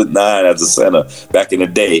 6'9" as a center back in the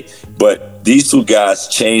day. But these two guys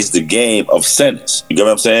changed the game of centers. You get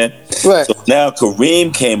what I'm saying? Right. So now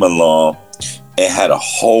Kareem came along and had a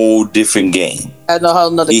whole different game.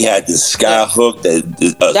 He had the sky hook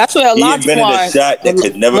that's where he invented a shot that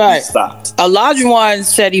could never be stopped. Olajuwon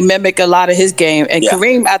said he mimicked a lot of his game, and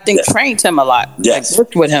Kareem, I think, trained him a lot. Yes.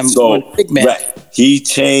 Worked with him. So, big man. He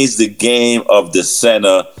changed the game of the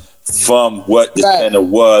center from what the center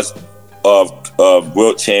was of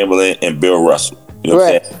Wilt Chamberlain and Bill Russell. You know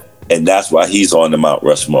what I'm saying? And that's why he's on the Mount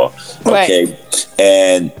Rushmore. Okay.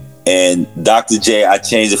 And And Dr. J, I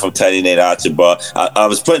changed it from Tight Nate Archibald. I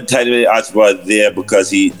was putting Tight Nate Archibald there because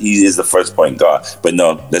he is the first point guard. But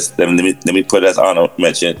no, let me put it as honorable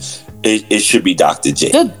mention. It should be Dr.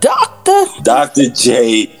 J. The doctor. Dr.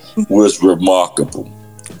 J was remarkable.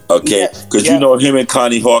 Okay, because you know him and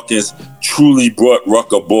Connie Hawkins truly brought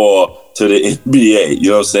Rucker Ball to the NBA. You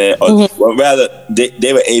know what I'm saying? Or rather,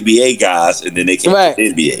 they were ABA guys, and then they came to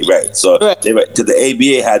the NBA. Right. So they were, because the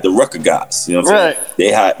ABA had the Rucker guys. You know what I'm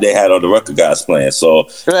saying? They had all the Rucker guys playing. So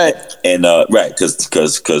and because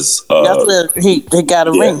that's where he got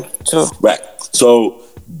a ring too. Right. So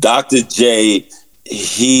Dr. J,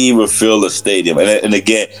 he would fill the stadium, and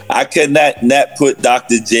again, I could not put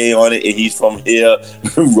Dr. J on it, and he's from here,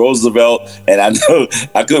 Roosevelt, and I know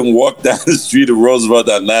I couldn't walk down the street of Roosevelt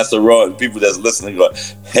down Nassau Road, and people that's listening go,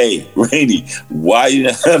 "Hey, Rainey, why you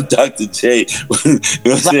not have Dr. J?" You know what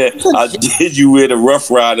I'm saying? How did you wear the Rough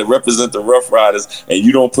Rider, represent the Rough Riders, and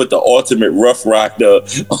you don't put the ultimate Rough Rider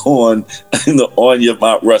on your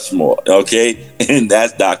Mount Rushmore? Okay, and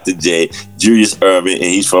that's Dr. J, Julius Irvin, and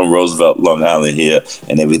he's from Roosevelt, Long Island here,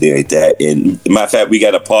 and everything like that. And matter of fact, we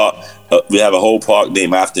got a park. We have a whole park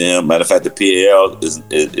named after him. Matter of fact, the PAL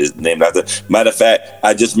is named after. Matter of fact,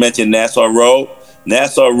 I just mentioned Nassau Road.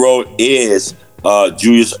 Nassau Road is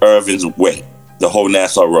Julius Irvin's way. The whole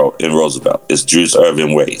Nassau Road in Roosevelt is Julius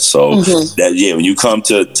Irvin way. So when you come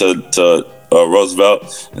to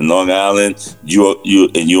Roosevelt and Long Island,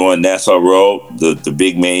 you're on Nassau Road, the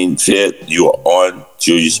big main fit. You are on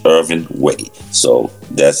Julius Irvin way. So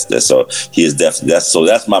that's so he is definitely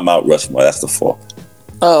that's my Mount Rushmore. That's the 4.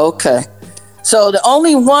 Oh, okay. So the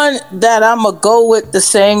only one that I'm gonna go with the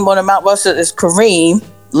same one of Mount Rushmore is Kareem.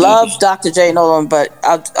 Love Dr. J Nolan, but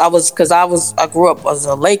I grew up as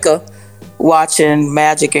a Laker watching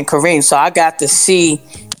Magic and Kareem, so I got to see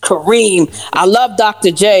Kareem. I love Dr.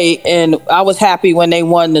 J, and I was happy when they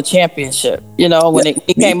won the championship. You know, when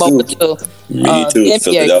he came over to NBA.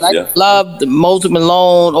 Philadelphia. I loved Moses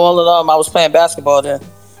Malone, all of them. I was playing basketball then.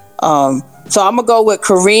 So I'm gonna go with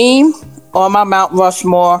Kareem on my Mount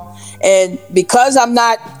Rushmore. And because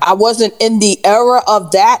I wasn't in the era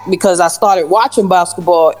of that, because I started watching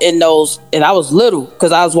basketball in those, and I was little,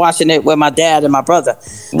 because I was watching it with my dad and my brother.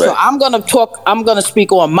 Right. So I'm gonna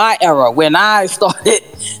speak on my era when I started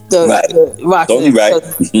the watching.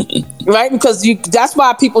 Right, because that's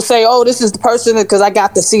why people say, "Oh, this is the person," because I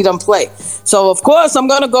got to see them play. So of course I'm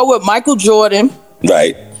gonna go with Michael Jordan,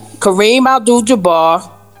 right? Kareem Abdul-Jabbar.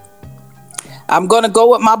 I'm going to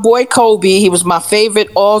go with my boy Kobe. He was my favorite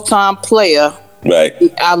all-time player. Right.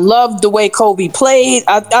 I loved the way Kobe played.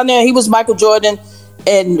 I know he was Michael Jordan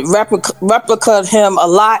and replicated him a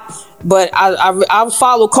lot, but I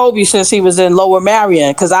followed Kobe since he was in Lower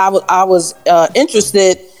Merion, because I was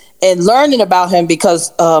interested in learning about him,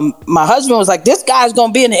 because my husband was like, "This guy's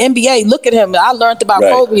going to be in the NBA. Look at him." I learned about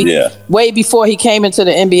Kobe way before he came into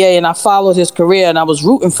the NBA, and I followed his career, and I was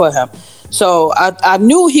rooting for him. So I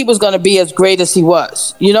knew he was going to be as great as he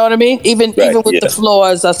was. You know what I mean? Even with the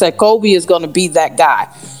flaws, I said Kobe is going to be that guy.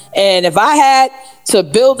 And if I had to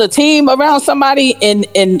build a team around somebody in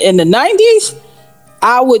the 90s,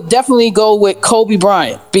 I would definitely go with Kobe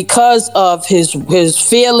Bryant, because of his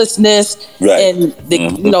fearlessness and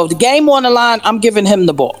the game on the line. I'm giving him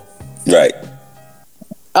the ball. Right.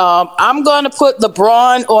 I'm going to put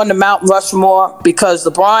LeBron on the Mount Rushmore, because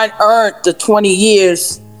LeBron earned the 20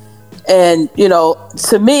 years. And,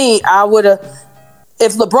 to me, I would have,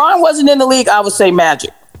 if LeBron wasn't in the league, I would say Magic.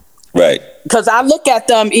 Right. Because I look at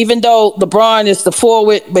them, even though LeBron is the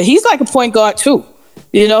forward, but he's like a point guard too.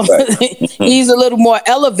 He's a little more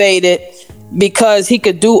elevated, because he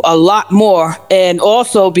could do a lot more. And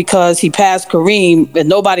also because he passed Kareem, and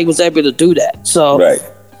nobody was able to do that. So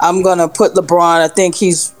I'm going to put LeBron. I think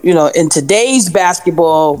he's, in today's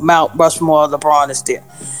basketball, Mount Rushmore, LeBron is there.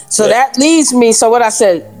 So that leaves me. So what I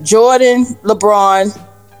said, Jordan, LeBron.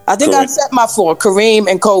 I think I set my 4,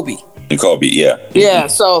 Kareem and Kobe. And Kobe, yeah.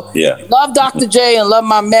 So love Dr. J and love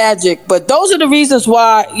my Magic. But those are the reasons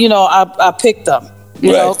why, I picked them.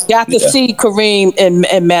 Got to see Kareem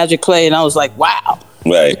and Magic play, and I was like, wow.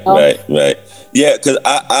 Right. Yeah, because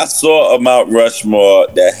I saw a Mount Rushmore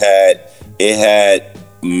that had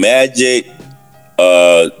Magic,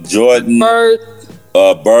 Jordan, Bird,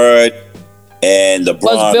 and LeBron.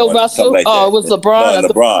 Was Bill Russell? Like it was LeBron. No,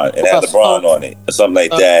 LeBron. It had LeBron on it, or something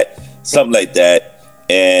like that.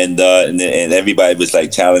 And everybody was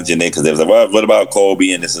like challenging it, because they was like, "Well, what about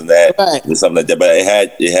Kobe and this and that, and something like that?" But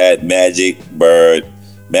it had Magic, Bird,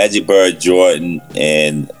 Magic Bird, Jordan,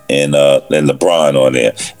 and LeBron on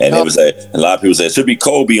there. And it was like a lot of people say it should be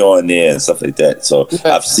Kobe on there and stuff like that. So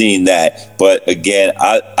I've seen that. But again,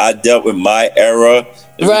 I dealt with my era.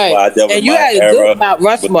 Right. And you had a good Mount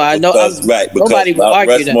Rushmore. I know. Because nobody will Mount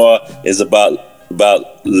argue Rushmore is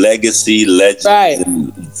about legacy, legends,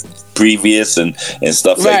 and previous and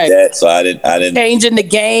stuff like that. So I didn't changing the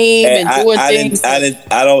game and doing things.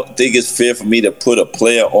 I don't think it's fair for me to put a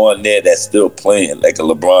player on there that's still playing like a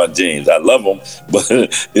LeBron James. I love him, but you know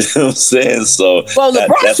what I'm saying. So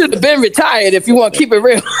LeBron should have been retired if you want to keep it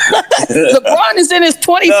real. LeBron is in his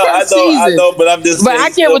 21st season. I know, but I'm just. But I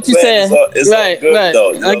get what you're saying. So it's right.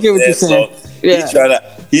 Though, I get what you're saying. So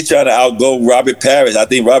he's trying to outgo Robert Parrish. I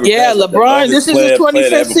think Robert. Yeah, LeBron. This is his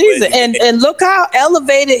 25th season, and look how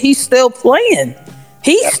elevated he's still playing.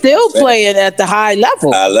 He's still playing at the high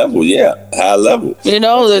level. High level. You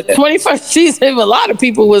know, the 21st season, a lot of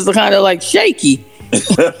people was kind of like shaky.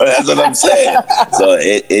 That's what I'm saying. So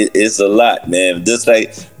it's a lot, man. Just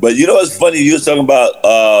like, but you know what's funny? You was talking about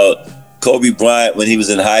Kobe Bryant when he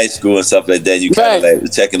was in high school and stuff like that. You kind of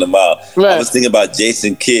like checking him out. I was thinking about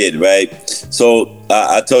Jason Kidd, right? So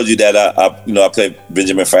I told you that I played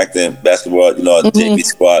Benjamin Franklin basketball, on the JV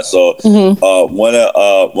squad. So one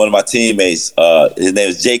of my teammates, his name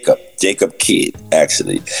is Jacob Kidd,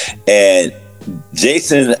 actually, and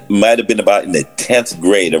Jason might have been about in the 10th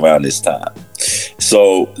grade around this time.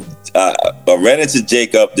 So I ran into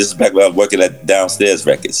Jacob. This is back when I was working at Downstairs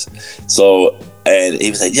Records. So. And he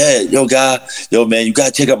was like, man, you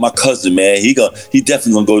gotta check out my cousin, man. He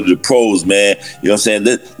definitely gonna go to the pros, man. You know what I'm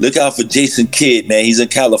saying? Look out for Jason Kidd, man. He's in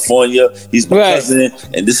California. He's my cousin,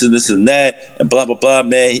 and this and that, and blah blah blah,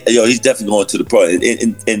 man. He's definitely going to the pro.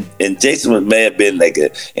 And Jason may have been like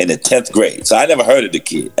in the 10th grade, so I never heard of the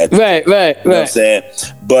kid. Right. You know what I'm saying?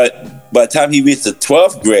 But by the time he reached the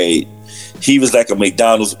 12th grade, he was like a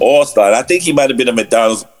McDonald's All-Star. And I think he might have been a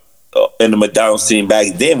McDonald's in the McDonald's team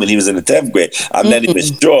back then when he was in the 10th grade. I'm not even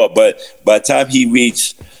sure, but by the time he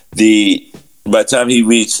reached the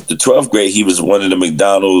 12th grade, he was one of the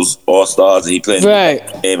McDonald's All-Stars, and he played in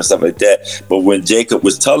the game and stuff like that. But when Jacob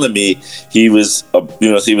was telling me, he was about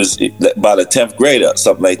a 10th grader,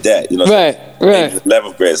 something like that.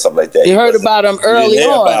 11th grade, something like that. You heard about him early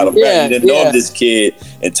on. You didn't know this kid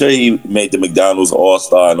until he made the McDonald's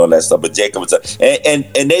All-Star and all that stuff. But Jacob was, and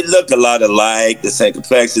they look a lot alike, the same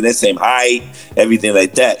complexion, the same height, everything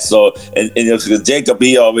like that. So, and because Jacob,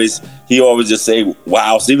 he always just say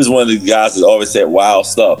wow. So he was one of the guys that always said wow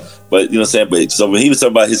stuff. But you know what I'm saying? But so when he was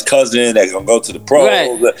talking about his cousin that gonna go to the pros,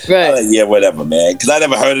 I'm like, yeah, whatever, man. Because I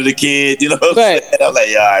never heard of the kid, you know what I'm saying? I'm like,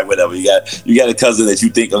 yeah, all right, whatever. You got a cousin that you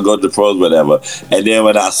think gonna go to the pros, whatever. And then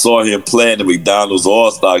when I saw him playing the McDonald's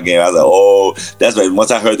All-Star game, I was like, oh, that's right. Once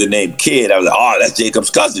I heard the name Kid, I was like, oh, that's Jacob's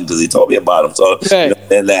cousin because he told me about him. So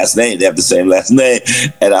their last name, they have the same last name.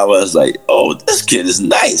 And I was like, oh, this kid is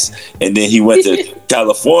nice. And then he went to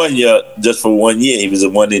California just for 1 year. He was a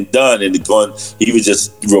one and done, and he was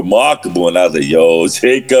just remarkable. And I was like, yo,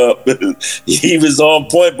 Jacob, he was on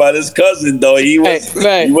point by his cousin, though. He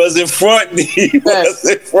wasn't fronting. He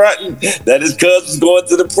wasn't fronting that his cousin was going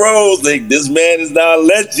to the pros. Like, this man is now a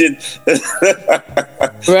legend.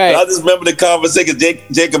 I just remember the conversation.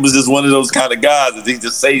 Jacob was just one of those kind of guys that he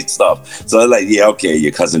just say stuff. So I was like, yeah, okay,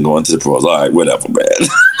 your cousin going to the pros. All right, whatever, man.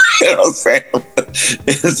 You know what I'm saying?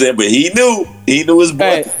 But he knew his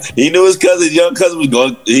boy. He knew his cousin, young cousin was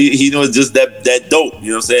going. He knew it just that dope.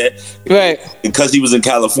 You know what I'm saying? Right. Because he was in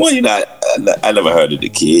California, I never heard of the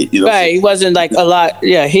kid. You know, he wasn't like a lot.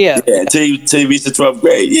 Yeah, here. Yeah, until he reached the 12th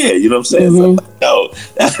grade. Yeah, you know what I'm saying? So,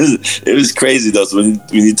 it was crazy though. So when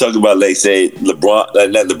you talk about, like, say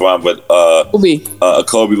LeBron, not LeBron, but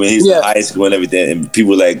Kobe when he's in high school and everything, and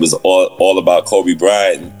people like was all about Kobe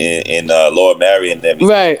Bryant and Laura Marion and everything.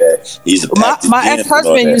 Right. He's my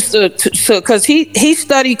ex-husband used to because he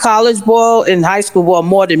studied college ball and high school ball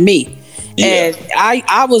more than me. Yeah. And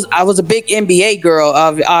I was a big NBA girl,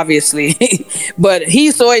 obviously, but he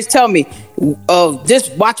used to always tell me, "Oh,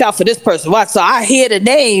 just watch out for this person." So I hear the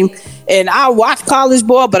name, and I watch college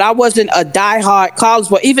ball, but I wasn't a diehard college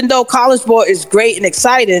ball. Even though college ball is great and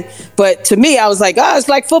exciting, but to me, I was like, it's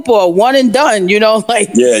like football, one and done. You know,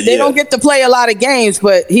 like they don't get to play a lot of games.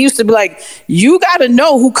 But he used to be like, "You got to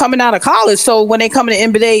know who coming out of college, so when they come to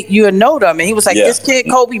NBA, you know them." And he was like, "This kid,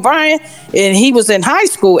 Kobe Bryant," and he was in high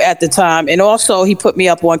school at the time, and also he put me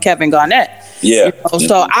up on Kevin Garnett. Yeah. You know?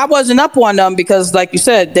 So I wasn't up on them because, like you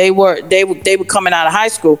said, they were coming out of high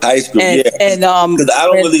school. And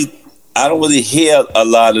because I don't really hear a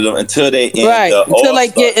lot of them until they end until they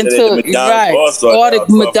get into or the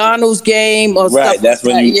McDonald's game or right. Stuff That's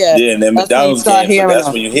like when that. and then McDonald's game. So that's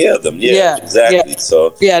when you hear them. Yeah, exactly. So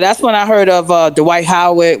that's when I heard of Dwight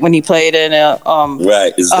Howard when he played in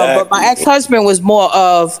right. Exactly. But my ex-husband was more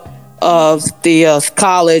of the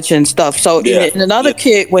college and stuff. So and another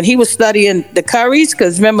kid when he was studying the Currys,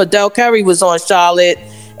 because remember Del Curry was on Charlotte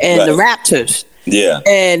and the Raptors. Yeah.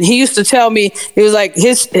 And he used to tell me, he was like,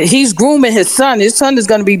 he's grooming his son. His son is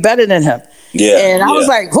going to be better than him. Yeah. And I was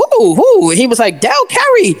like, who? He was like, Del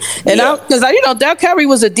Curry. And because Del Curry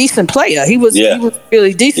was a decent player. He was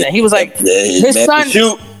really decent. He was like, his son.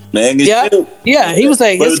 Man, he was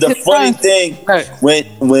like. But the funny thing,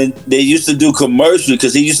 when they used to do commercials,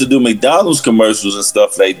 because he used to do McDonald's commercials and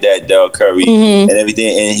stuff like that, Del Curry and everything,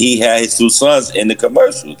 and he had his two sons in the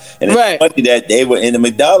commercials, and it's funny that they were in the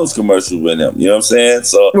McDonald's commercial with him. You know what I'm saying?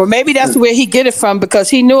 So, well, maybe that's where he get it from, because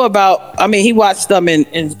he knew about. I mean, he watched them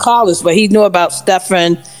in college, but he knew about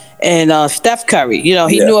Stephen and Steph Curry. You know,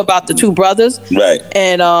 he knew about the two brothers, right?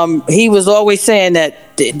 And he was always saying that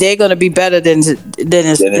they're going to be better than his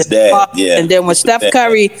dad. Yeah. And then when Steph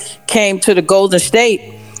Curry came to the Golden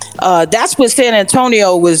State, that's when San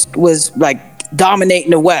Antonio was like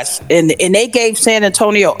dominating the West, and they gave San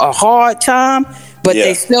Antonio a hard time. But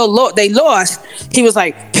they still lost. He was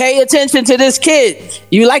like, pay attention to this kid.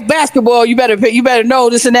 You like basketball, you better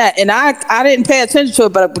know this and that. And I didn't pay attention to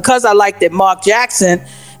it, but because I liked it, Mark Jackson.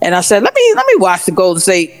 And I said, let me watch the Golden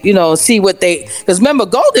State, see what because remember,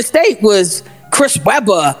 Golden State was Chris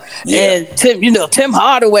Webber and Tim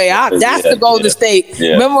Hardaway. That's the Golden State.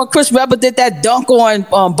 Yeah. Remember when Chris Webber did that dunk on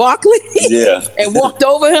Barkley? And walked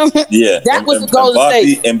over him? Yeah. That was the Golden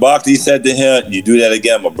State. And Barkley said to him, you do that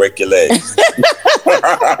again, I'm going to break your leg.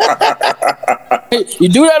 You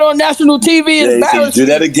do that on national TV, you do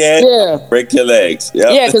that again, break your legs. Yep.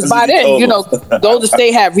 Yeah, because by then, Golden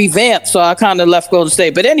State had revamped, so I kind of left Golden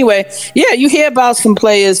State. But anyway, you hear about some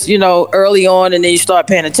players, early on, and then you start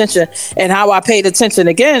paying attention. And how I paid attention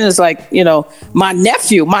again is like, my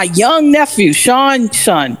young nephew, Sean's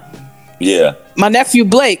son. Yeah. My nephew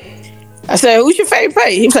Blake. I said, who's your favorite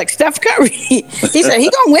player? He was like, Steph Curry. He said, he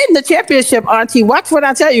gonna win the championship, auntie. Watch what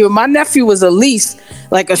I tell you. My nephew was at least,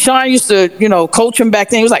 like Sean used to, coach him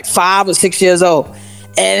back then. He was like 5 or 6 years old.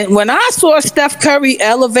 And when I saw Steph Curry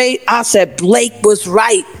elevate, I said, Blake was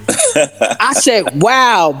right. I said,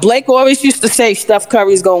 wow. Blake always used to say Steph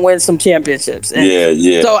Curry's gonna win some championships. And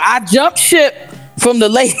so I jumped ship from the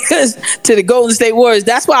Lakers to the Golden State Warriors.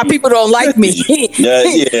 That's why people don't like me.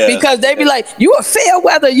 Because they be like, you a fair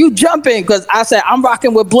weather, you jumping. Because I said, I'm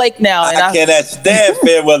rocking with Blake now. And I cannot stand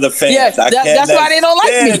fair weather fans. That's why they don't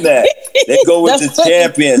like me. They go with the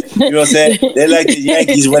champions. You know what I'm saying? They like the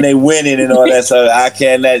Yankees when they winning and all that stuff. I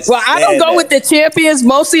cannot stand Well, I don't go with the champions.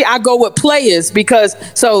 Mostly I go with players because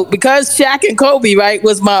Shaq and Kobe, right,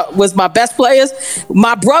 was my best players.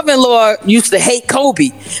 My brother-in-law used to hate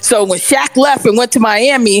Kobe. So when Shaq left and went to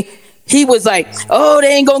Miami, he was like, oh, they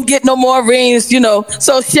ain't gonna get no more rings, So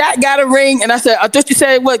Shaq got a ring, and I said, I thought you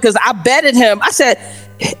said what? Because I betted him. I said,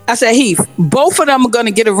 Heath, both of them are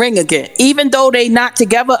gonna get a ring again, even though they not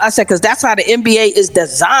together. I said, because that's how the NBA is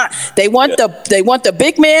designed. They want the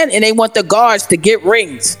big man and they want the guards to get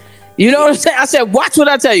rings. You know what I'm saying? I said, watch what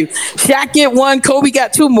I tell you. Shaq get 1, Kobe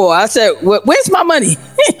got 2 more. I said, where's my money?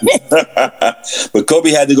 But Kobe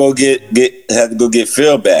had to go get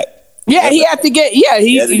Phil back. Yeah, he had to get.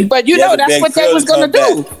 But that's what they was gonna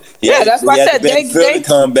do. That's why I said they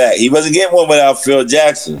come back. He wasn't getting one without Phil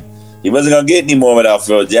Jackson. He wasn't gonna get any more without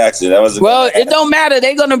Phil Jackson. It don't matter.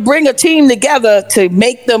 They're gonna bring a team together to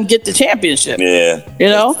make them get the championship. Yeah,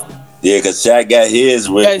 Yeah, because Shaq got his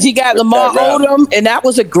with. He got Lamar Odom, and that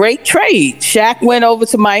was a great trade. Shaq went over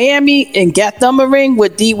to Miami and got them a ring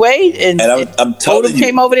with D Wade, and I'm telling Odom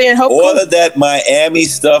came over there and helped all of that Miami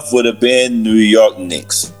stuff would have been New York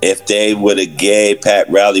Knicks if they would have gave Pat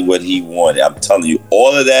Riley what he wanted. I'm telling you,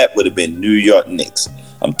 all of that would have been New York Knicks.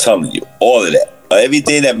 I'm telling you, all of that.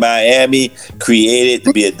 Everything that Miami created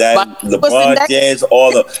to be a dynasty, LeBron James,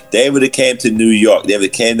 they would have came to New York. They would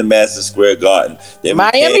have came to Madison Square Garden. They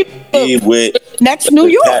Miami with next New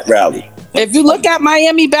York. Pat Riley. If you look at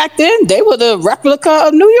Miami back then, they were the replica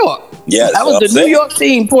of New York. Yeah, that was the New York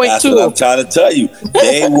team. That's what I'm trying to tell you.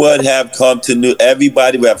 They would have come to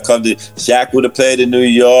everybody would have come to. Shaq would have played in New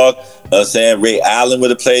York. Saying Ray Allen would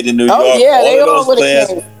have played in New York. All of those players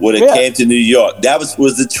would have came to New York. That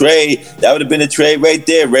was the trade. That would have been a trade right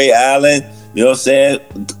there. Ray Allen, you know what I'm saying?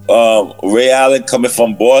 Ray Allen coming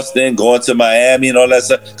from Boston, going to Miami and all that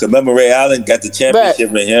stuff. Because remember, Ray Allen got the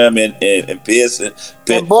championship with him and Pearson.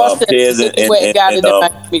 And Boston got it in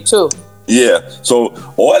Miami too. Yeah, so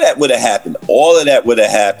all that would have happened. All of that would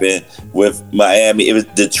have happened with Miami. It was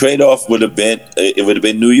the trade-off would have been. It would have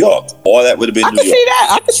been New York. All that would have been. I can see that.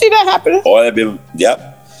 I can see that happening. All that been.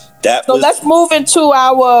 Yep. That. So let's move into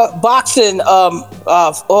our boxing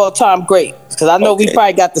all-time great, because I know we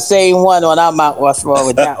probably got the same one on our Mount Rushmore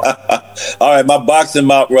with that one. All right, my boxing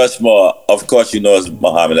Mount Rushmore, of course, you know, is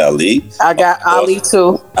Muhammad Ali. I got Ali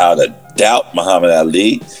too. Out of doubt, Muhammad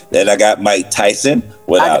Ali. Then I got Mike Tyson.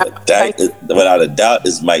 Without a doubt,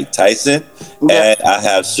 is Mike Tyson. Yeah. And I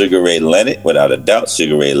have Sugar Ray Leonard. Without a doubt,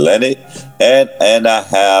 Sugar Ray Leonard. And I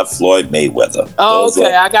have Floyd Mayweather. Oh,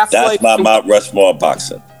 okay. I got Floyd. That's my Mount Rushmore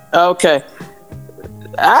boxing. Okay.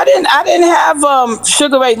 I didn't have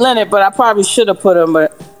Sugar Ray Leonard, but I probably should have put him.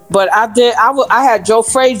 But I did. I had Joe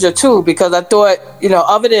Frazier too, because I thought, you know,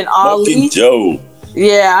 other than Ali, Joe.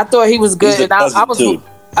 Yeah, I thought he was good. He's a I was too.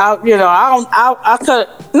 I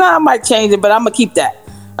might change it, but I'm gonna keep that.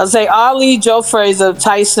 I'll say Ali, Joe Frazier,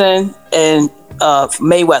 Tyson, and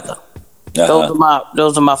Mayweather.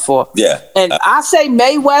 Those are my four. Yeah. And I say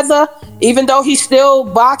Mayweather, even though he's still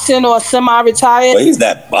boxing or semi-retired. Well, he's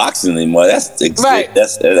not boxing anymore. That's right.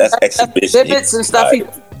 That's exhibition. Exhibits and stuff.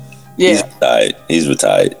 He's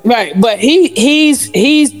retired. Right, but he's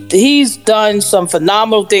done some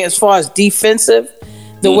phenomenal things as far as defensive.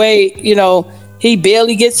 The way, you know, he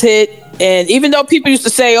barely gets hit. And even though people used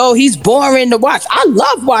to say, "Oh, he's boring to watch," I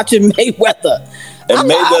love watching Mayweather. And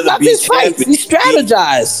Mayweather I love his fights. He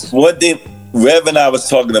strategized. One thing, Rev and I was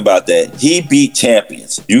talking about that. He beat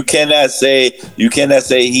champions. You cannot say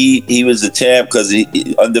he was a champ because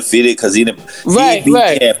he undefeated, because he beat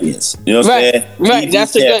champions. You know what I'm saying? Right.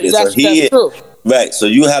 That's true. Right. So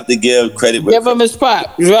you have to give credit. Give him his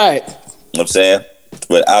props. Right. You know what I'm saying?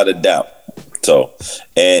 Without a doubt. So,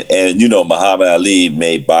 and you know, Muhammad Ali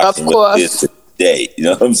made boxing what it is today. You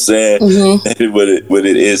know what I'm saying? Mm-hmm. what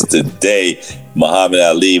it is today, Muhammad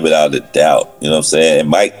Ali, without a doubt. You know what I'm saying? And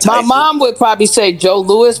Mike Tyson. My mom would probably say Joe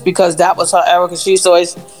Louis, because that was her era, because she used to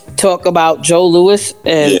always talk about Joe Louis.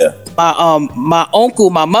 And my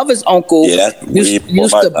uncle, my mother's uncle, used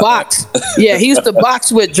to box. Yeah, he used to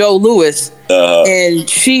box with Joe Louis, and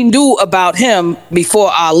she knew about him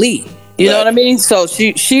before Ali. You know what I mean? So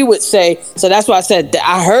she would say, so that's why I said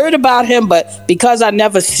I heard about him, but because I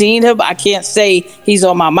never seen him, I can't say he's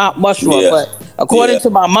on my Mount Rushmore. But according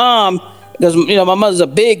to my mom, because, you know, my mother's a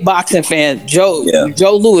big boxing fan, Joe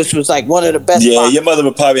Louis was like one of the best boxers. Your mother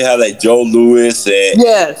would probably have like Joe Louis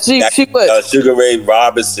and she would. Sugar Ray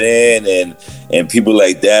Robinson and people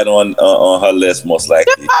like that on her list, most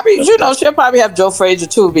likely. She'll probably have Joe Frazier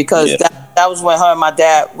too, because that was when her and my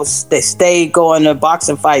dad they stayed going to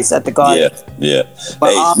boxing fights at the Garden. Yeah.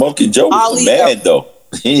 But, Smoking Joe was a man though.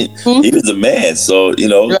 He was a man. So, you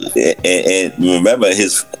know, and remember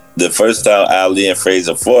the first time Ali and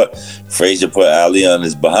Frazier fought, Frazier put Ali on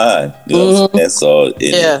his behind. You know what I'm saying? So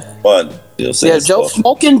it was fun. You know what I'm saying? Yeah,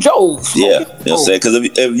 Smoking Joe. You know what I'm saying? Because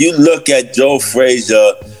if you look at Joe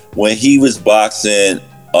Frazier when he was boxing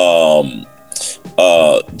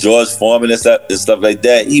George Foreman and stuff like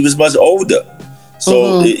that, he was much older.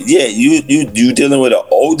 So you dealing with an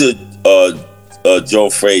older Joe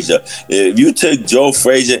Frazier. If you took Joe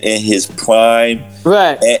Frazier in his prime,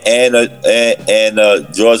 and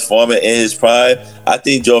George Foreman in his prime, I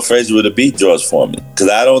think Joe Frazier would have beat George Foreman, because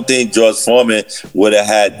I don't think George Foreman would have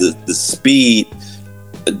had the speed.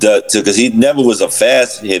 Because he never was a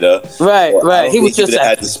fast hitter. Right. He was just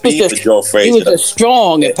had the speed for Joe Frazier. He was just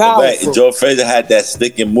strong and powerful. Right. Joe Frazier had that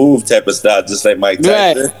stick and move type of style, just like Mike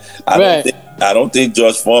Tyson. I don't think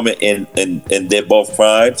George Foreman in their both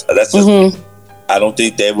primes. That's just. I don't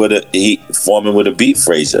think Foreman would have beat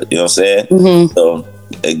Frazier. You know what I'm saying? So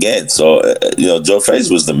again, Joe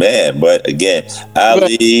Frazier was the man. But again,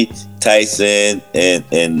 Ali, Tyson,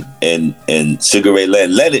 and Sugar Ray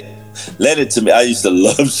Leonard to me, I used to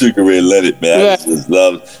love Sugar Ray Leonard, man. I used to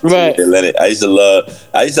love Sugar Ray Leonard. I used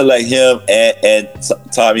to like him and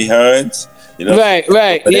Tommy Hearns. You know? Right.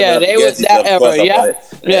 Yeah, they was that era.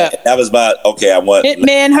 Yeah. That was about I want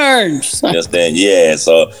Hitman Hearns. You understand? Yeah.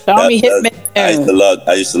 So Tommy Hitman.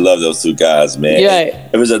 I used to love those two guys, man. Yeah.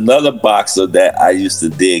 There was another boxer that I used to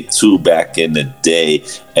dig too back in the day,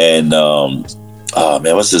 and oh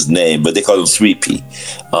man, what's his name? But they call him Sweet Pea.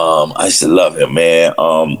 I used to love him, man.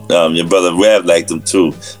 Your brother Rev liked him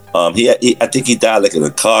too. I think he died like in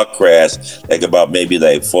a car crash, like about maybe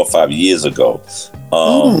like 4 or 5 years ago.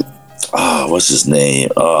 What's his name?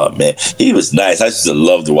 Oh man, he was nice. I used to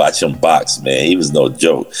love to watch him box, man. He was no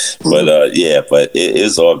joke. But but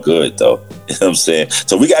it's all good though. You know what I'm saying?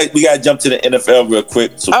 So we got to jump to the NFL real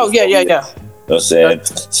quick. So yeah. You know what I'm saying?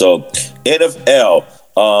 So NFL.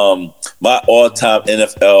 my all-time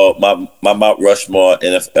NFL, my Mount Rushmore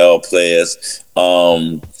NFL players.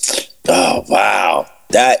 Oh wow,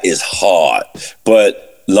 that is hard.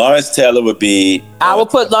 But Lawrence Taylor would be. I would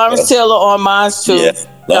put Lawrence Taylor on mine too. Yeah,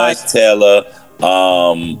 Lawrence Taylor.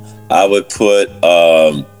 I would put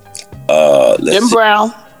Jim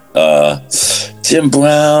Brown. Jim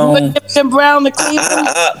Brown. Jim Brown, the Cleveland.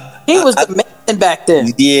 He was the man back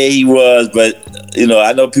then. Yeah, he was, but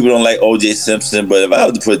I know people don't like O.J. Simpson, but if I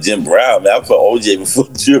had to put Jim Brown, man, I'd put O.J. before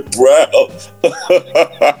Jim Brown.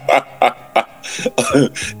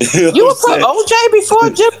 You would put O.J. before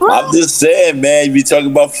Jim Brown? I'm just saying, man, you be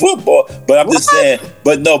talking about football, but I'm just saying,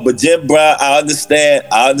 but Jim Brown, I understand,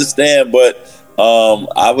 but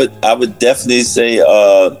I would definitely say,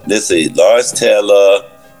 let's see, Lawrence Taylor.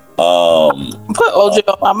 Put OJ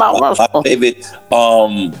on my Mount Rushmore. My favorite.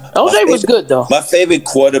 OJ was good though. My favorite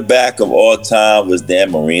quarterback of all time was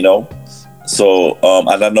Dan Marino. So,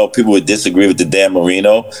 and I know people would disagree with the Dan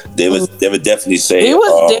Marino. They would definitely say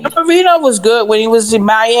Dan Marino was good when he was in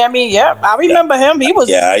Miami. Yeah, I remember him. He was.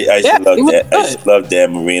 Yeah, I used to love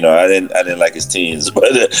Dan Marino. I didn't like his teams, but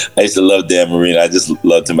I used to love Dan Marino. I just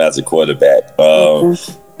loved him as a quarterback.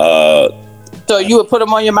 So you would put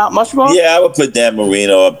him on your Mount Rushmore? Yeah, I would put Dan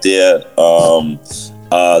Marino up there.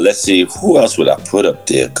 Let's see, who else would I put up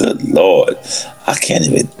there? Good Lord, I can't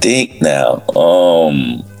even think now.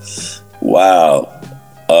 Wow.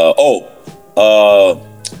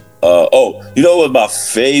 You know what my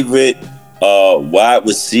favorite wide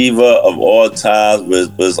receiver of all time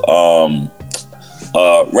was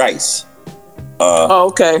Rice.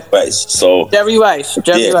 Okay. Rice. So Jerry Rice.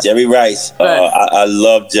 Jerry Rice. Right. I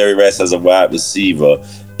love Jerry Rice as a wide receiver,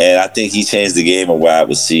 and I think he changed the game of wide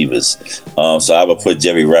receivers. So I would put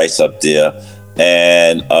Jerry Rice up there,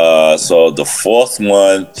 and so the fourth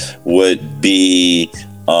one would be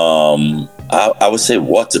I would say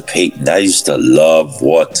Walter Payton. I used to love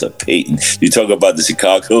Walter Payton. You talk about the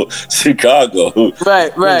Chicago.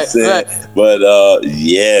 Right. But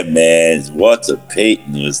yeah, man, Walter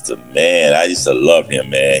Payton was the man. I used to love him,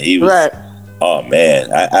 man. He was. Right. Oh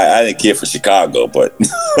man, I didn't care for Chicago, but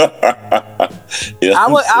I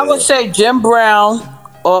would say Jim Brown,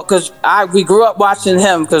 or because we grew up watching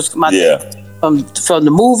him because from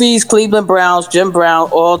the movies, Cleveland Browns, Jim Brown,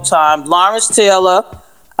 all time. Lawrence Taylor.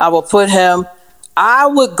 I will put him. I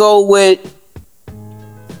would go with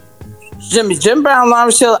Jim Brown,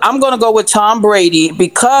 Lawrence Taylor. I'm going to go with Tom Brady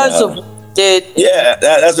because of what he did. Yeah,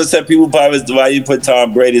 that's what said. People probably why you put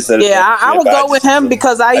Tom Brady. I would go with him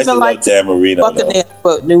because I even like Dan Marino.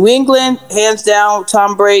 But New England, hands down,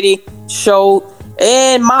 Tom Brady showed.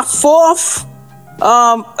 And my fourth,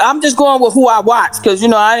 I'm just going with who I watched because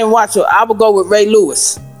I didn't watch it. I would go with Ray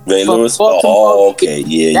Lewis. Ray Lewis. Oh, okay,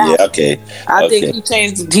 yeah, okay. I think he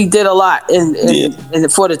changed. He did a lot in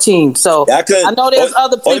for the team. So I know there's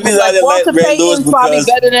other people like Walter Payton probably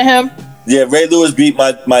better than him. Yeah, Ray Lewis beat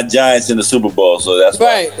my Giants in the Super Bowl, so that's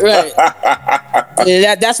right.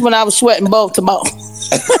 Yeah, that's when I was sweating both tomorrow.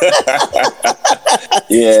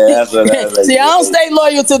 Yeah, that's what I like. See, I don't stay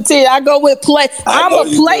loyal to the team. I go with play. I'm a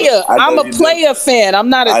player. I'm a player fan. I'm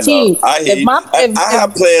not a team. I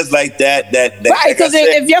have players like that. Right, because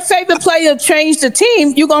if your favorite player changed the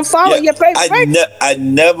team, you're gonna follow your favorite player. I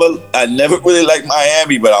never really liked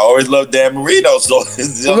Miami, but I always loved Dan Marino. So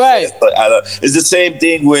right, it's the same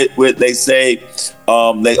thing with they say.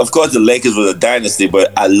 Of course, the Lakers was a dynasty,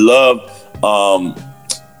 but I love.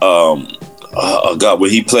 Oh God, when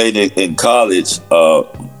he played in college,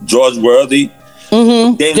 George Worthy.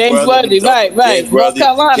 Mm-hmm. James Worthy, right. North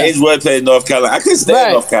Carolina. James Worthy played in North Carolina. I couldn't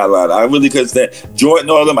stand North Carolina. I really couldn't stand Jordan.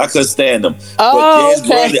 All of them, I couldn't stand them. But James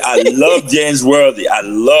Worthy, I loved James Worthy. I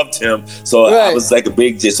loved him. So I was like a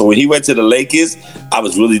big J. So when he went to the Lakers, I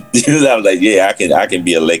was really, I was like, yeah, I can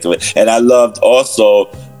be a Laker. And I loved also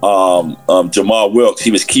Jamal Wilkes. He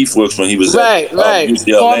was Keith Wilkes when he was at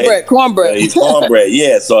UCLA. Cornbread. He's Cornbread,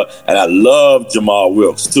 yeah. So, and I love Jamal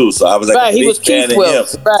Wilkes too. So I was like a big fan of him.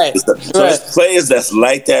 Right. So there's players that's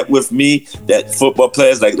like that with me. That football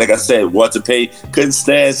players, like I said, Walter Payton couldn't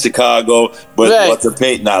stand Chicago, but Walter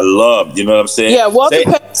Payton I loved. You know what I'm saying? Yeah, Walter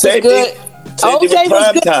Payton was good. OJ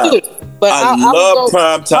was good too. But I love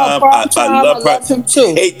prime time. I love prime time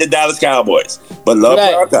too. Hate the Dallas Cowboys, but love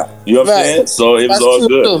prime time. You know what I'm saying? So it was all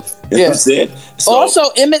good. You know what I'm saying? So,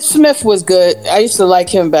 also, Emmitt Smith was good. I used to like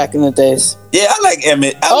him back in the days. Yeah, I like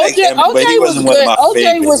Emmitt. OJ but he wasn't one of my favorites.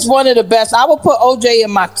 OJ was one of the best. I would put OJ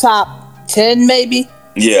in my top 10 maybe.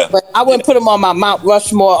 Yeah. But I wouldn't put him on my Mount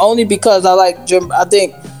Rushmore only because I like Jim. I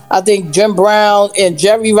think Jim Brown and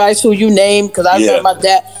Jerry Rice, who you named, because I remember my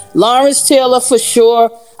dad. Lawrence Taylor for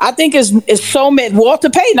sure. I think it's so many. Walter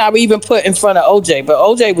Payton I would even put in front of OJ, but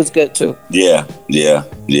OJ was good too. Yeah.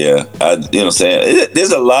 You know what I'm saying?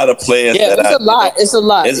 There's a lot of players. Yeah, it's a lot.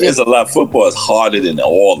 It's a lot. Football is harder than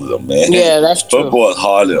all of them, man. Yeah, that's true. Football is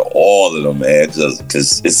harder than all of them, man, because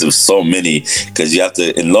it's just so many. Because you have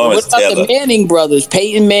to. And Lawrence what about Taylor, the Manning brothers?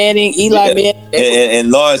 Peyton Manning, Eli Manning, and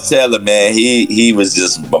Lawrence Taylor, man, he was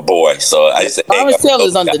just my boy. So I said, Lawrence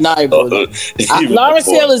Taylor's undeniable. Lawrence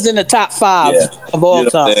Taylor's in the top 5 of all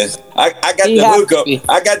time. I got the hookup.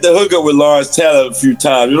 I got the hookup with Lawrence Taylor a few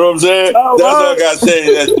times. You know what I'm saying? Oh, that's all I got to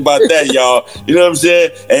say about that, y'all. You know what I'm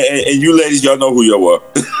saying? And you ladies, y'all know who you are.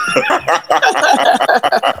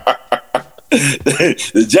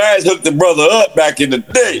 The Giants hooked the brother up back in the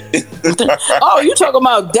day. Oh, you talking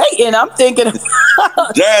about dating? I'm thinking.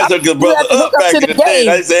 Giants hooked the brother up back in the day.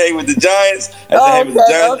 I used to hang with the Giants. I used to hang with the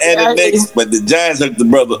Giants and the Knicks, but the Giants hooked the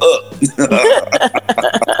brother up.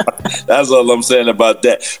 That's all I'm saying about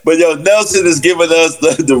that. But yo, Nelson is giving us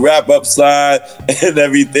the wrap up sign and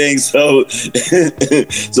everything. So,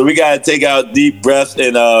 so we gotta take our deep breaths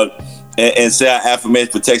and say our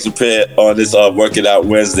affirmation, protection prayer on this Working Out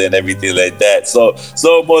Wednesday and everything like that. So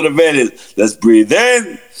motivated. Let's breathe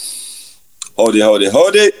in. Hold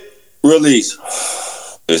it. Release.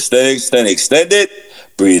 Extend it.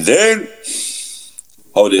 Breathe in.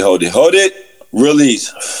 Hold it.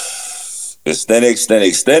 Release. Extend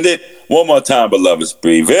it. One more time, beloveds.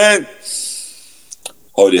 Breathe in.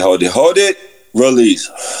 Hold it. Release.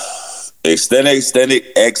 Extend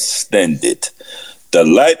it. The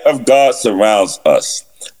light of God surrounds us.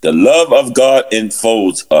 The love of God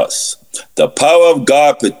enfolds us. The power of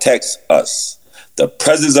God protects us. The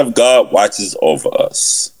presence of God watches over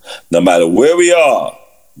us. No matter where we are,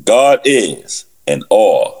 God is, and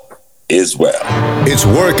all is well. It's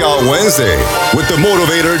Workout Wednesday with the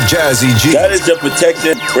motivator Jazzy G. That is your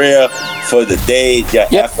protection prayer for the day, your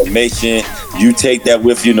affirmation. You take that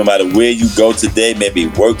with you no matter where you go today, maybe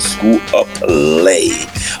work, school, or play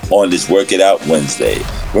on this Work It Out Wednesday.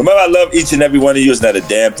 Remember, I love each and every one of you. It's not a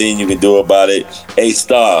damn thing you can do about it. A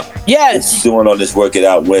Star, yes, what you doing on this Work It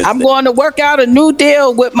Out Wednesday? I'm going to work out a new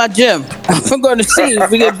deal with my gym. I'm going to see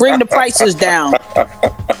if we can bring the prices down.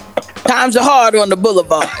 Times are hard on the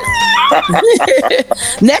boulevard.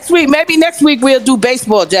 Next week we'll do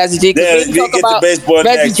baseball, Jazzy G. Yeah, we talk get about to baseball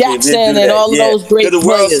Reggie next Jackson and all of those great players. The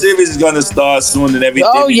World Series is going to start soon and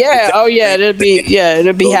everything. Oh yeah, it'll be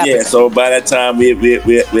happening. Yeah, so by that time we have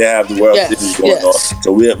the World Series going on.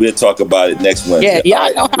 So we'll talk about it next Wednesday. Yeah,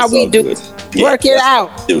 y'all know how we do. Work it out.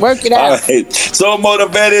 All right. So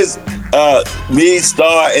motivators, me,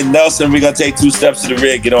 Star, and Nelson, we're gonna take 2 steps to the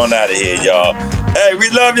rear. Get on out of here, y'all. Hey, we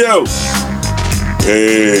love you.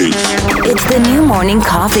 Hey. It's the new morning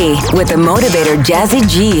coffee with the motivator Jazzy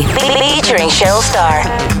G, featuring Cheryl Star.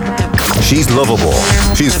 She's lovable,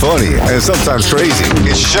 she's funny, and sometimes crazy.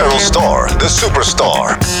 It's Cheryl Star, the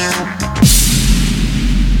superstar.